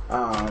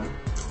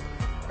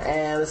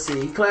 And let's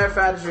see, he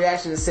clarified his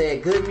reaction and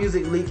said good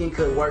music leaking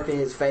could work in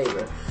his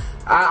favor.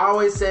 I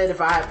always said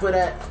if I had put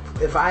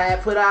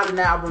out an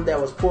album that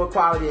was poor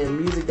quality and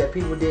music that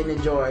people didn't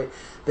enjoy,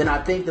 then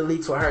I think the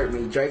leaks will hurt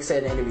me, Drake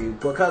said in an interview.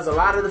 Because a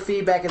lot of the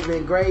feedback has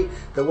been great,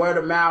 the word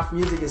of mouth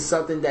music is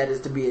something that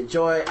is to be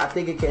enjoyed. I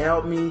think it can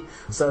help me.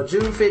 So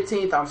June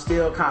 15th, I'm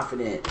still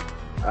confident.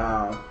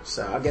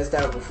 So I guess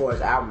that was before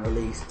his album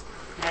release.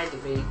 Had to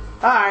be.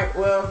 Alright,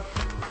 well,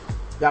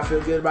 y'all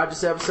feel good about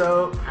this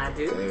episode? I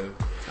do. Yeah.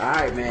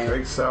 Alright, man.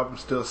 Drake's album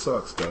still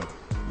sucks, though.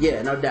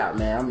 Yeah, no doubt,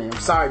 man. I mean, I'm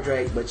sorry,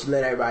 Drake, but you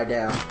let everybody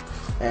down.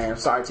 And I'm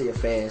sorry to your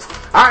fans.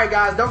 Alright,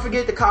 guys, don't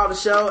forget to call the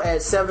show at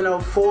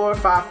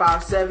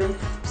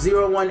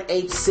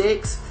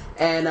 704-557-0186.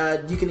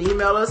 And you can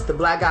email us,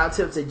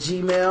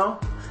 theblackguywtips@gmail.com.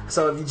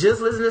 So if you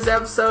just listen to this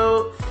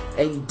episode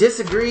and you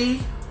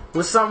disagree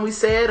with something we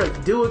said, or you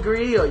do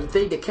agree, or you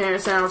think that Karen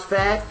sounds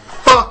fat,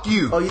 fuck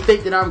you. Or you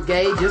think that I'm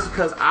gay just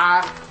because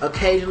I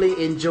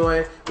occasionally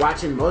enjoy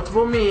watching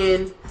multiple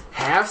men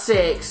have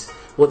sex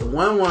with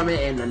one woman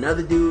and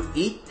another dude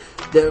eat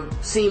the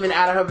semen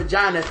out of her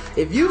vagina.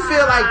 If you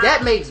feel like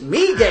that makes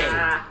me gay,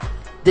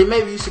 then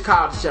maybe you should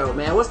call the show,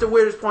 man. What's the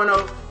weirdest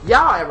porno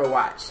y'all ever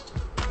watched?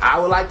 I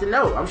would like to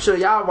know. I'm sure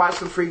y'all watch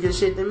some freakier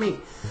shit than me.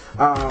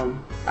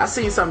 I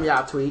seen some of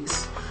y'all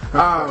tweets.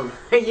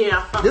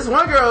 Yeah. This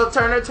one girl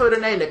turned her Twitter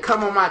name to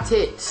 "Come on My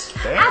Tits."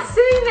 Damn. I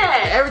seen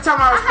that. Every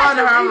time I respond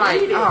to her, I'm like,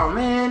 reread it. oh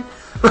man.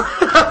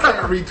 I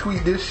can't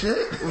retweet this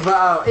shit.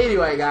 But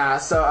anyway,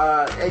 guys, so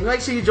and make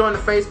sure you join the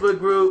Facebook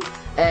group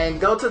and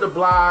go to the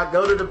blog,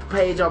 go to the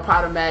page on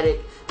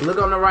Podomatic,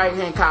 look on the right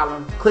hand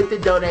column, click the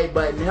donate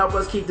button, help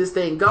us keep this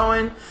thing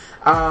going.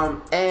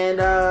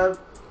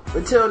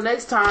 Until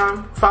next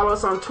time, follow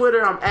us on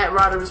Twitter. I'm at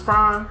Rodimus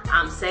Prime.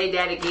 I'm Say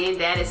That Again.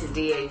 That is a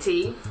DAT.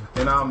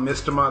 And I'm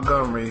Mr.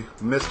 Montgomery,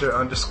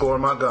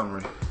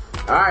 Mr._Montgomery.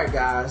 Alright,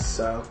 guys,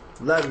 so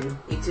love you.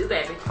 You too,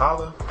 baby.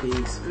 Holla.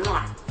 Peace.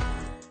 Mwah.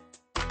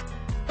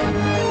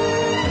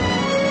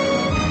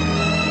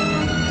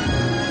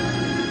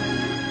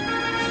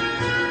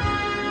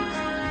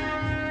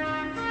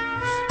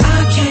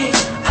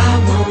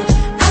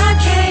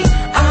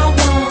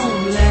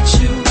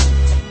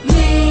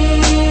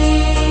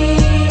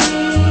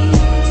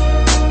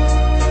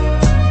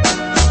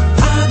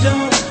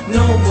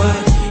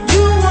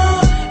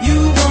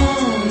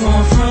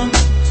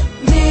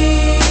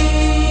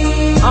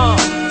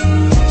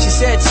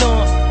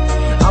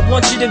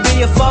 To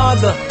be a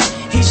father,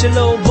 he's your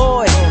little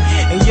boy,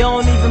 and you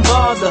don't even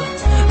bother.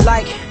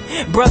 Like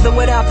brother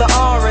without the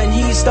aura, and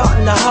he's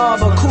starting to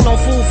harbor. Cool on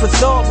food for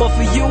thought, but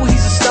for you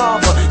he's a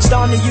starver.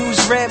 Starting to use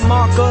red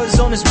markers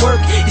on his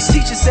work. His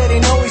teacher said they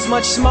know he's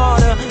much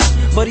smarter,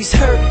 but he's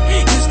hurt.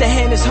 Used to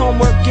hand his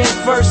homework in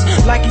first,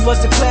 like he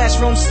was the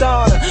classroom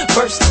starter.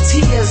 Burst of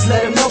tears,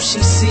 let him know she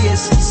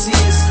sees.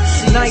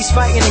 Now he's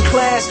fighting in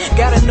class.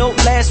 Got a note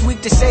last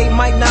week to say he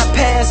might not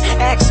pass.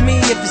 Asked me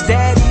if his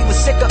daddy was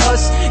sick of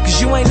us, cause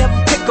you ain't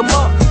never pick him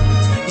up.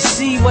 You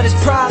see what his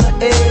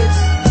problem is?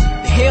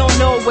 He don't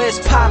know where his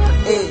papa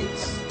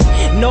is.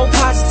 No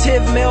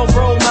positive male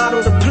role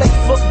model to play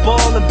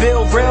football or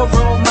build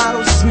railroad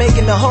models. Is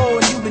making the hole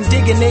and you've been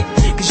digging it,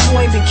 cause you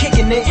ain't been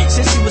kicking it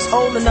since he was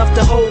old enough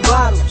to hold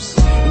bottles.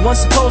 He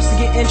wasn't supposed to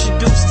get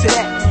introduced to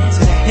that.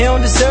 He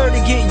don't deserve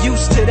to get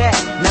used to that.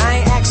 Now I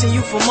ain't asking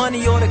you for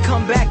money or to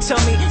come back to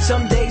me.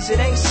 Some days it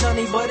ain't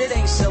sunny, but it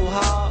ain't so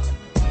hard.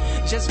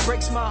 Just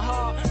breaks my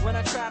heart when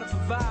I try to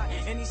provide,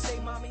 and he say